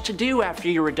wasn't much to do after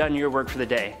you were done your work for the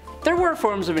day. There were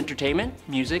forms of entertainment,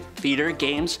 music, theater,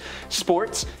 games,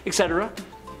 sports, etc.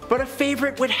 But a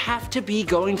favorite would have to be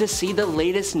going to see the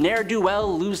latest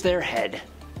ne'er-do-well lose their head.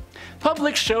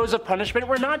 Public shows of punishment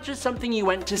were not just something you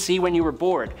went to see when you were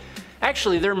bored.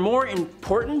 Actually, their more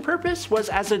important purpose was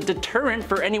as a deterrent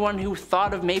for anyone who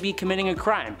thought of maybe committing a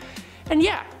crime. And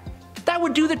yeah, that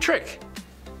would do the trick.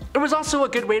 It was also a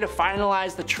good way to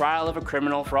finalize the trial of a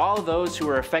criminal for all of those who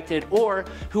were affected or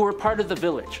who were part of the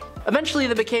village. Eventually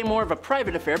they became more of a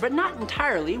private affair, but not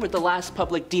entirely, with the last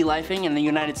public delifing in the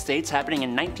United States happening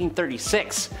in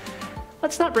 1936.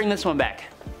 Let's not bring this one back.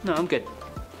 No, I'm good.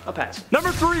 I'll pass.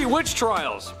 Number 3, witch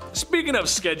trials. Speaking of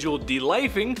scheduled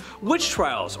delifing, witch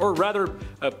trials, or rather,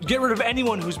 get rid of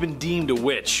anyone who's been deemed a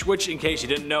witch, which, in case you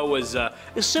didn't know, was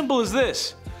as simple as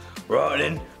this. Right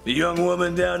then, the young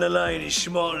woman down the lane is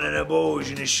smarter than her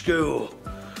boys in the school.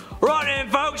 Right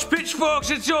then, folks, pitchforks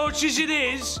and torches it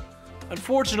is.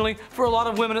 Unfortunately, for a lot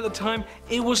of women at the time,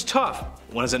 it was tough.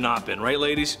 When has it not been, right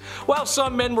ladies? While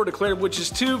some men were declared witches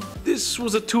too, this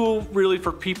was a tool really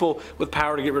for people with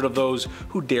power to get rid of those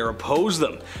who dare oppose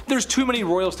them. There's too many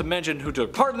royals to mention who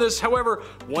took part in this, however,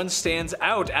 one stands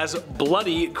out as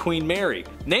Bloody Queen Mary.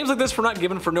 Names like this were not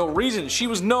given for no reason. She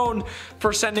was known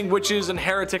for sending witches and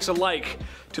heretics alike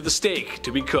to the stake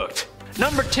to be cooked.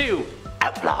 Number 2,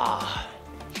 outlaw.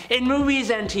 In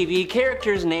movies and TV,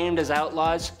 characters named as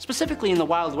outlaws, specifically in the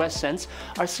Wild West sense,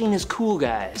 are seen as cool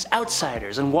guys,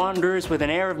 outsiders, and wanderers with an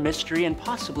air of mystery and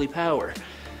possibly power.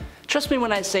 Trust me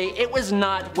when I say it was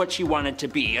not what you wanted to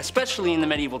be, especially in the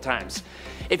medieval times.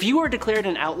 If you were declared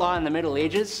an outlaw in the Middle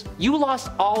Ages, you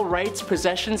lost all rights,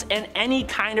 possessions, and any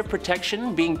kind of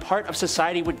protection being part of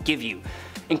society would give you,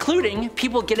 including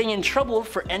people getting in trouble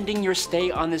for ending your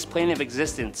stay on this plane of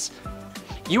existence.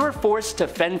 You were forced to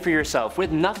fend for yourself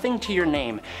with nothing to your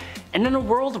name, and in a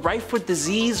world rife with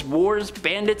disease, wars,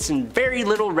 bandits, and very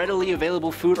little readily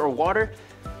available food or water,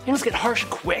 things get harsh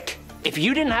quick. If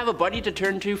you didn't have a buddy to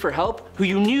turn to for help, who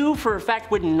you knew for a fact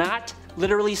would not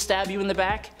literally stab you in the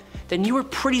back, then you were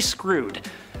pretty screwed.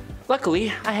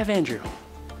 Luckily, I have Andrew.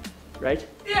 Right?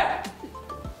 Yeah!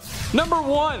 Number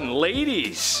 1,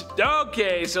 ladies.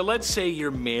 Okay, so let's say you're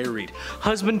married.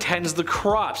 Husband tends the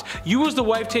crops. You as the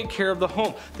wife take care of the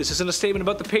home. This isn't a statement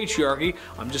about the patriarchy.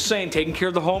 I'm just saying taking care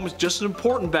of the home is just as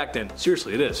important back then.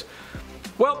 Seriously, it is.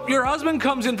 Well, your husband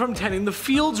comes in from tending the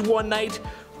fields one night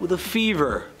with a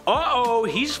fever. Uh-oh,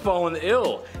 he's fallen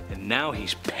ill. And now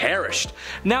he's perished.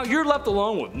 Now you're left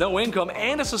alone with no income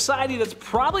and a society that's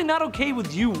probably not okay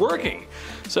with you working.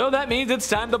 So that means it's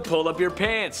time to pull up your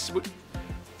pants.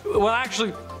 Well,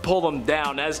 actually pull them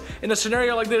down, as in a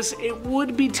scenario like this, it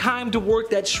would be time to work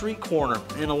that street corner,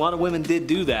 and a lot of women did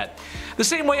do that. The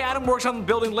same way Adam works on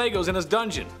building Legos in his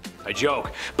dungeon. I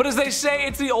joke. But as they say,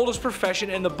 it's the oldest profession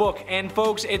in the book, and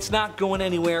folks, it's not going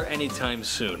anywhere anytime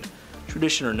soon.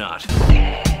 Tradition or not.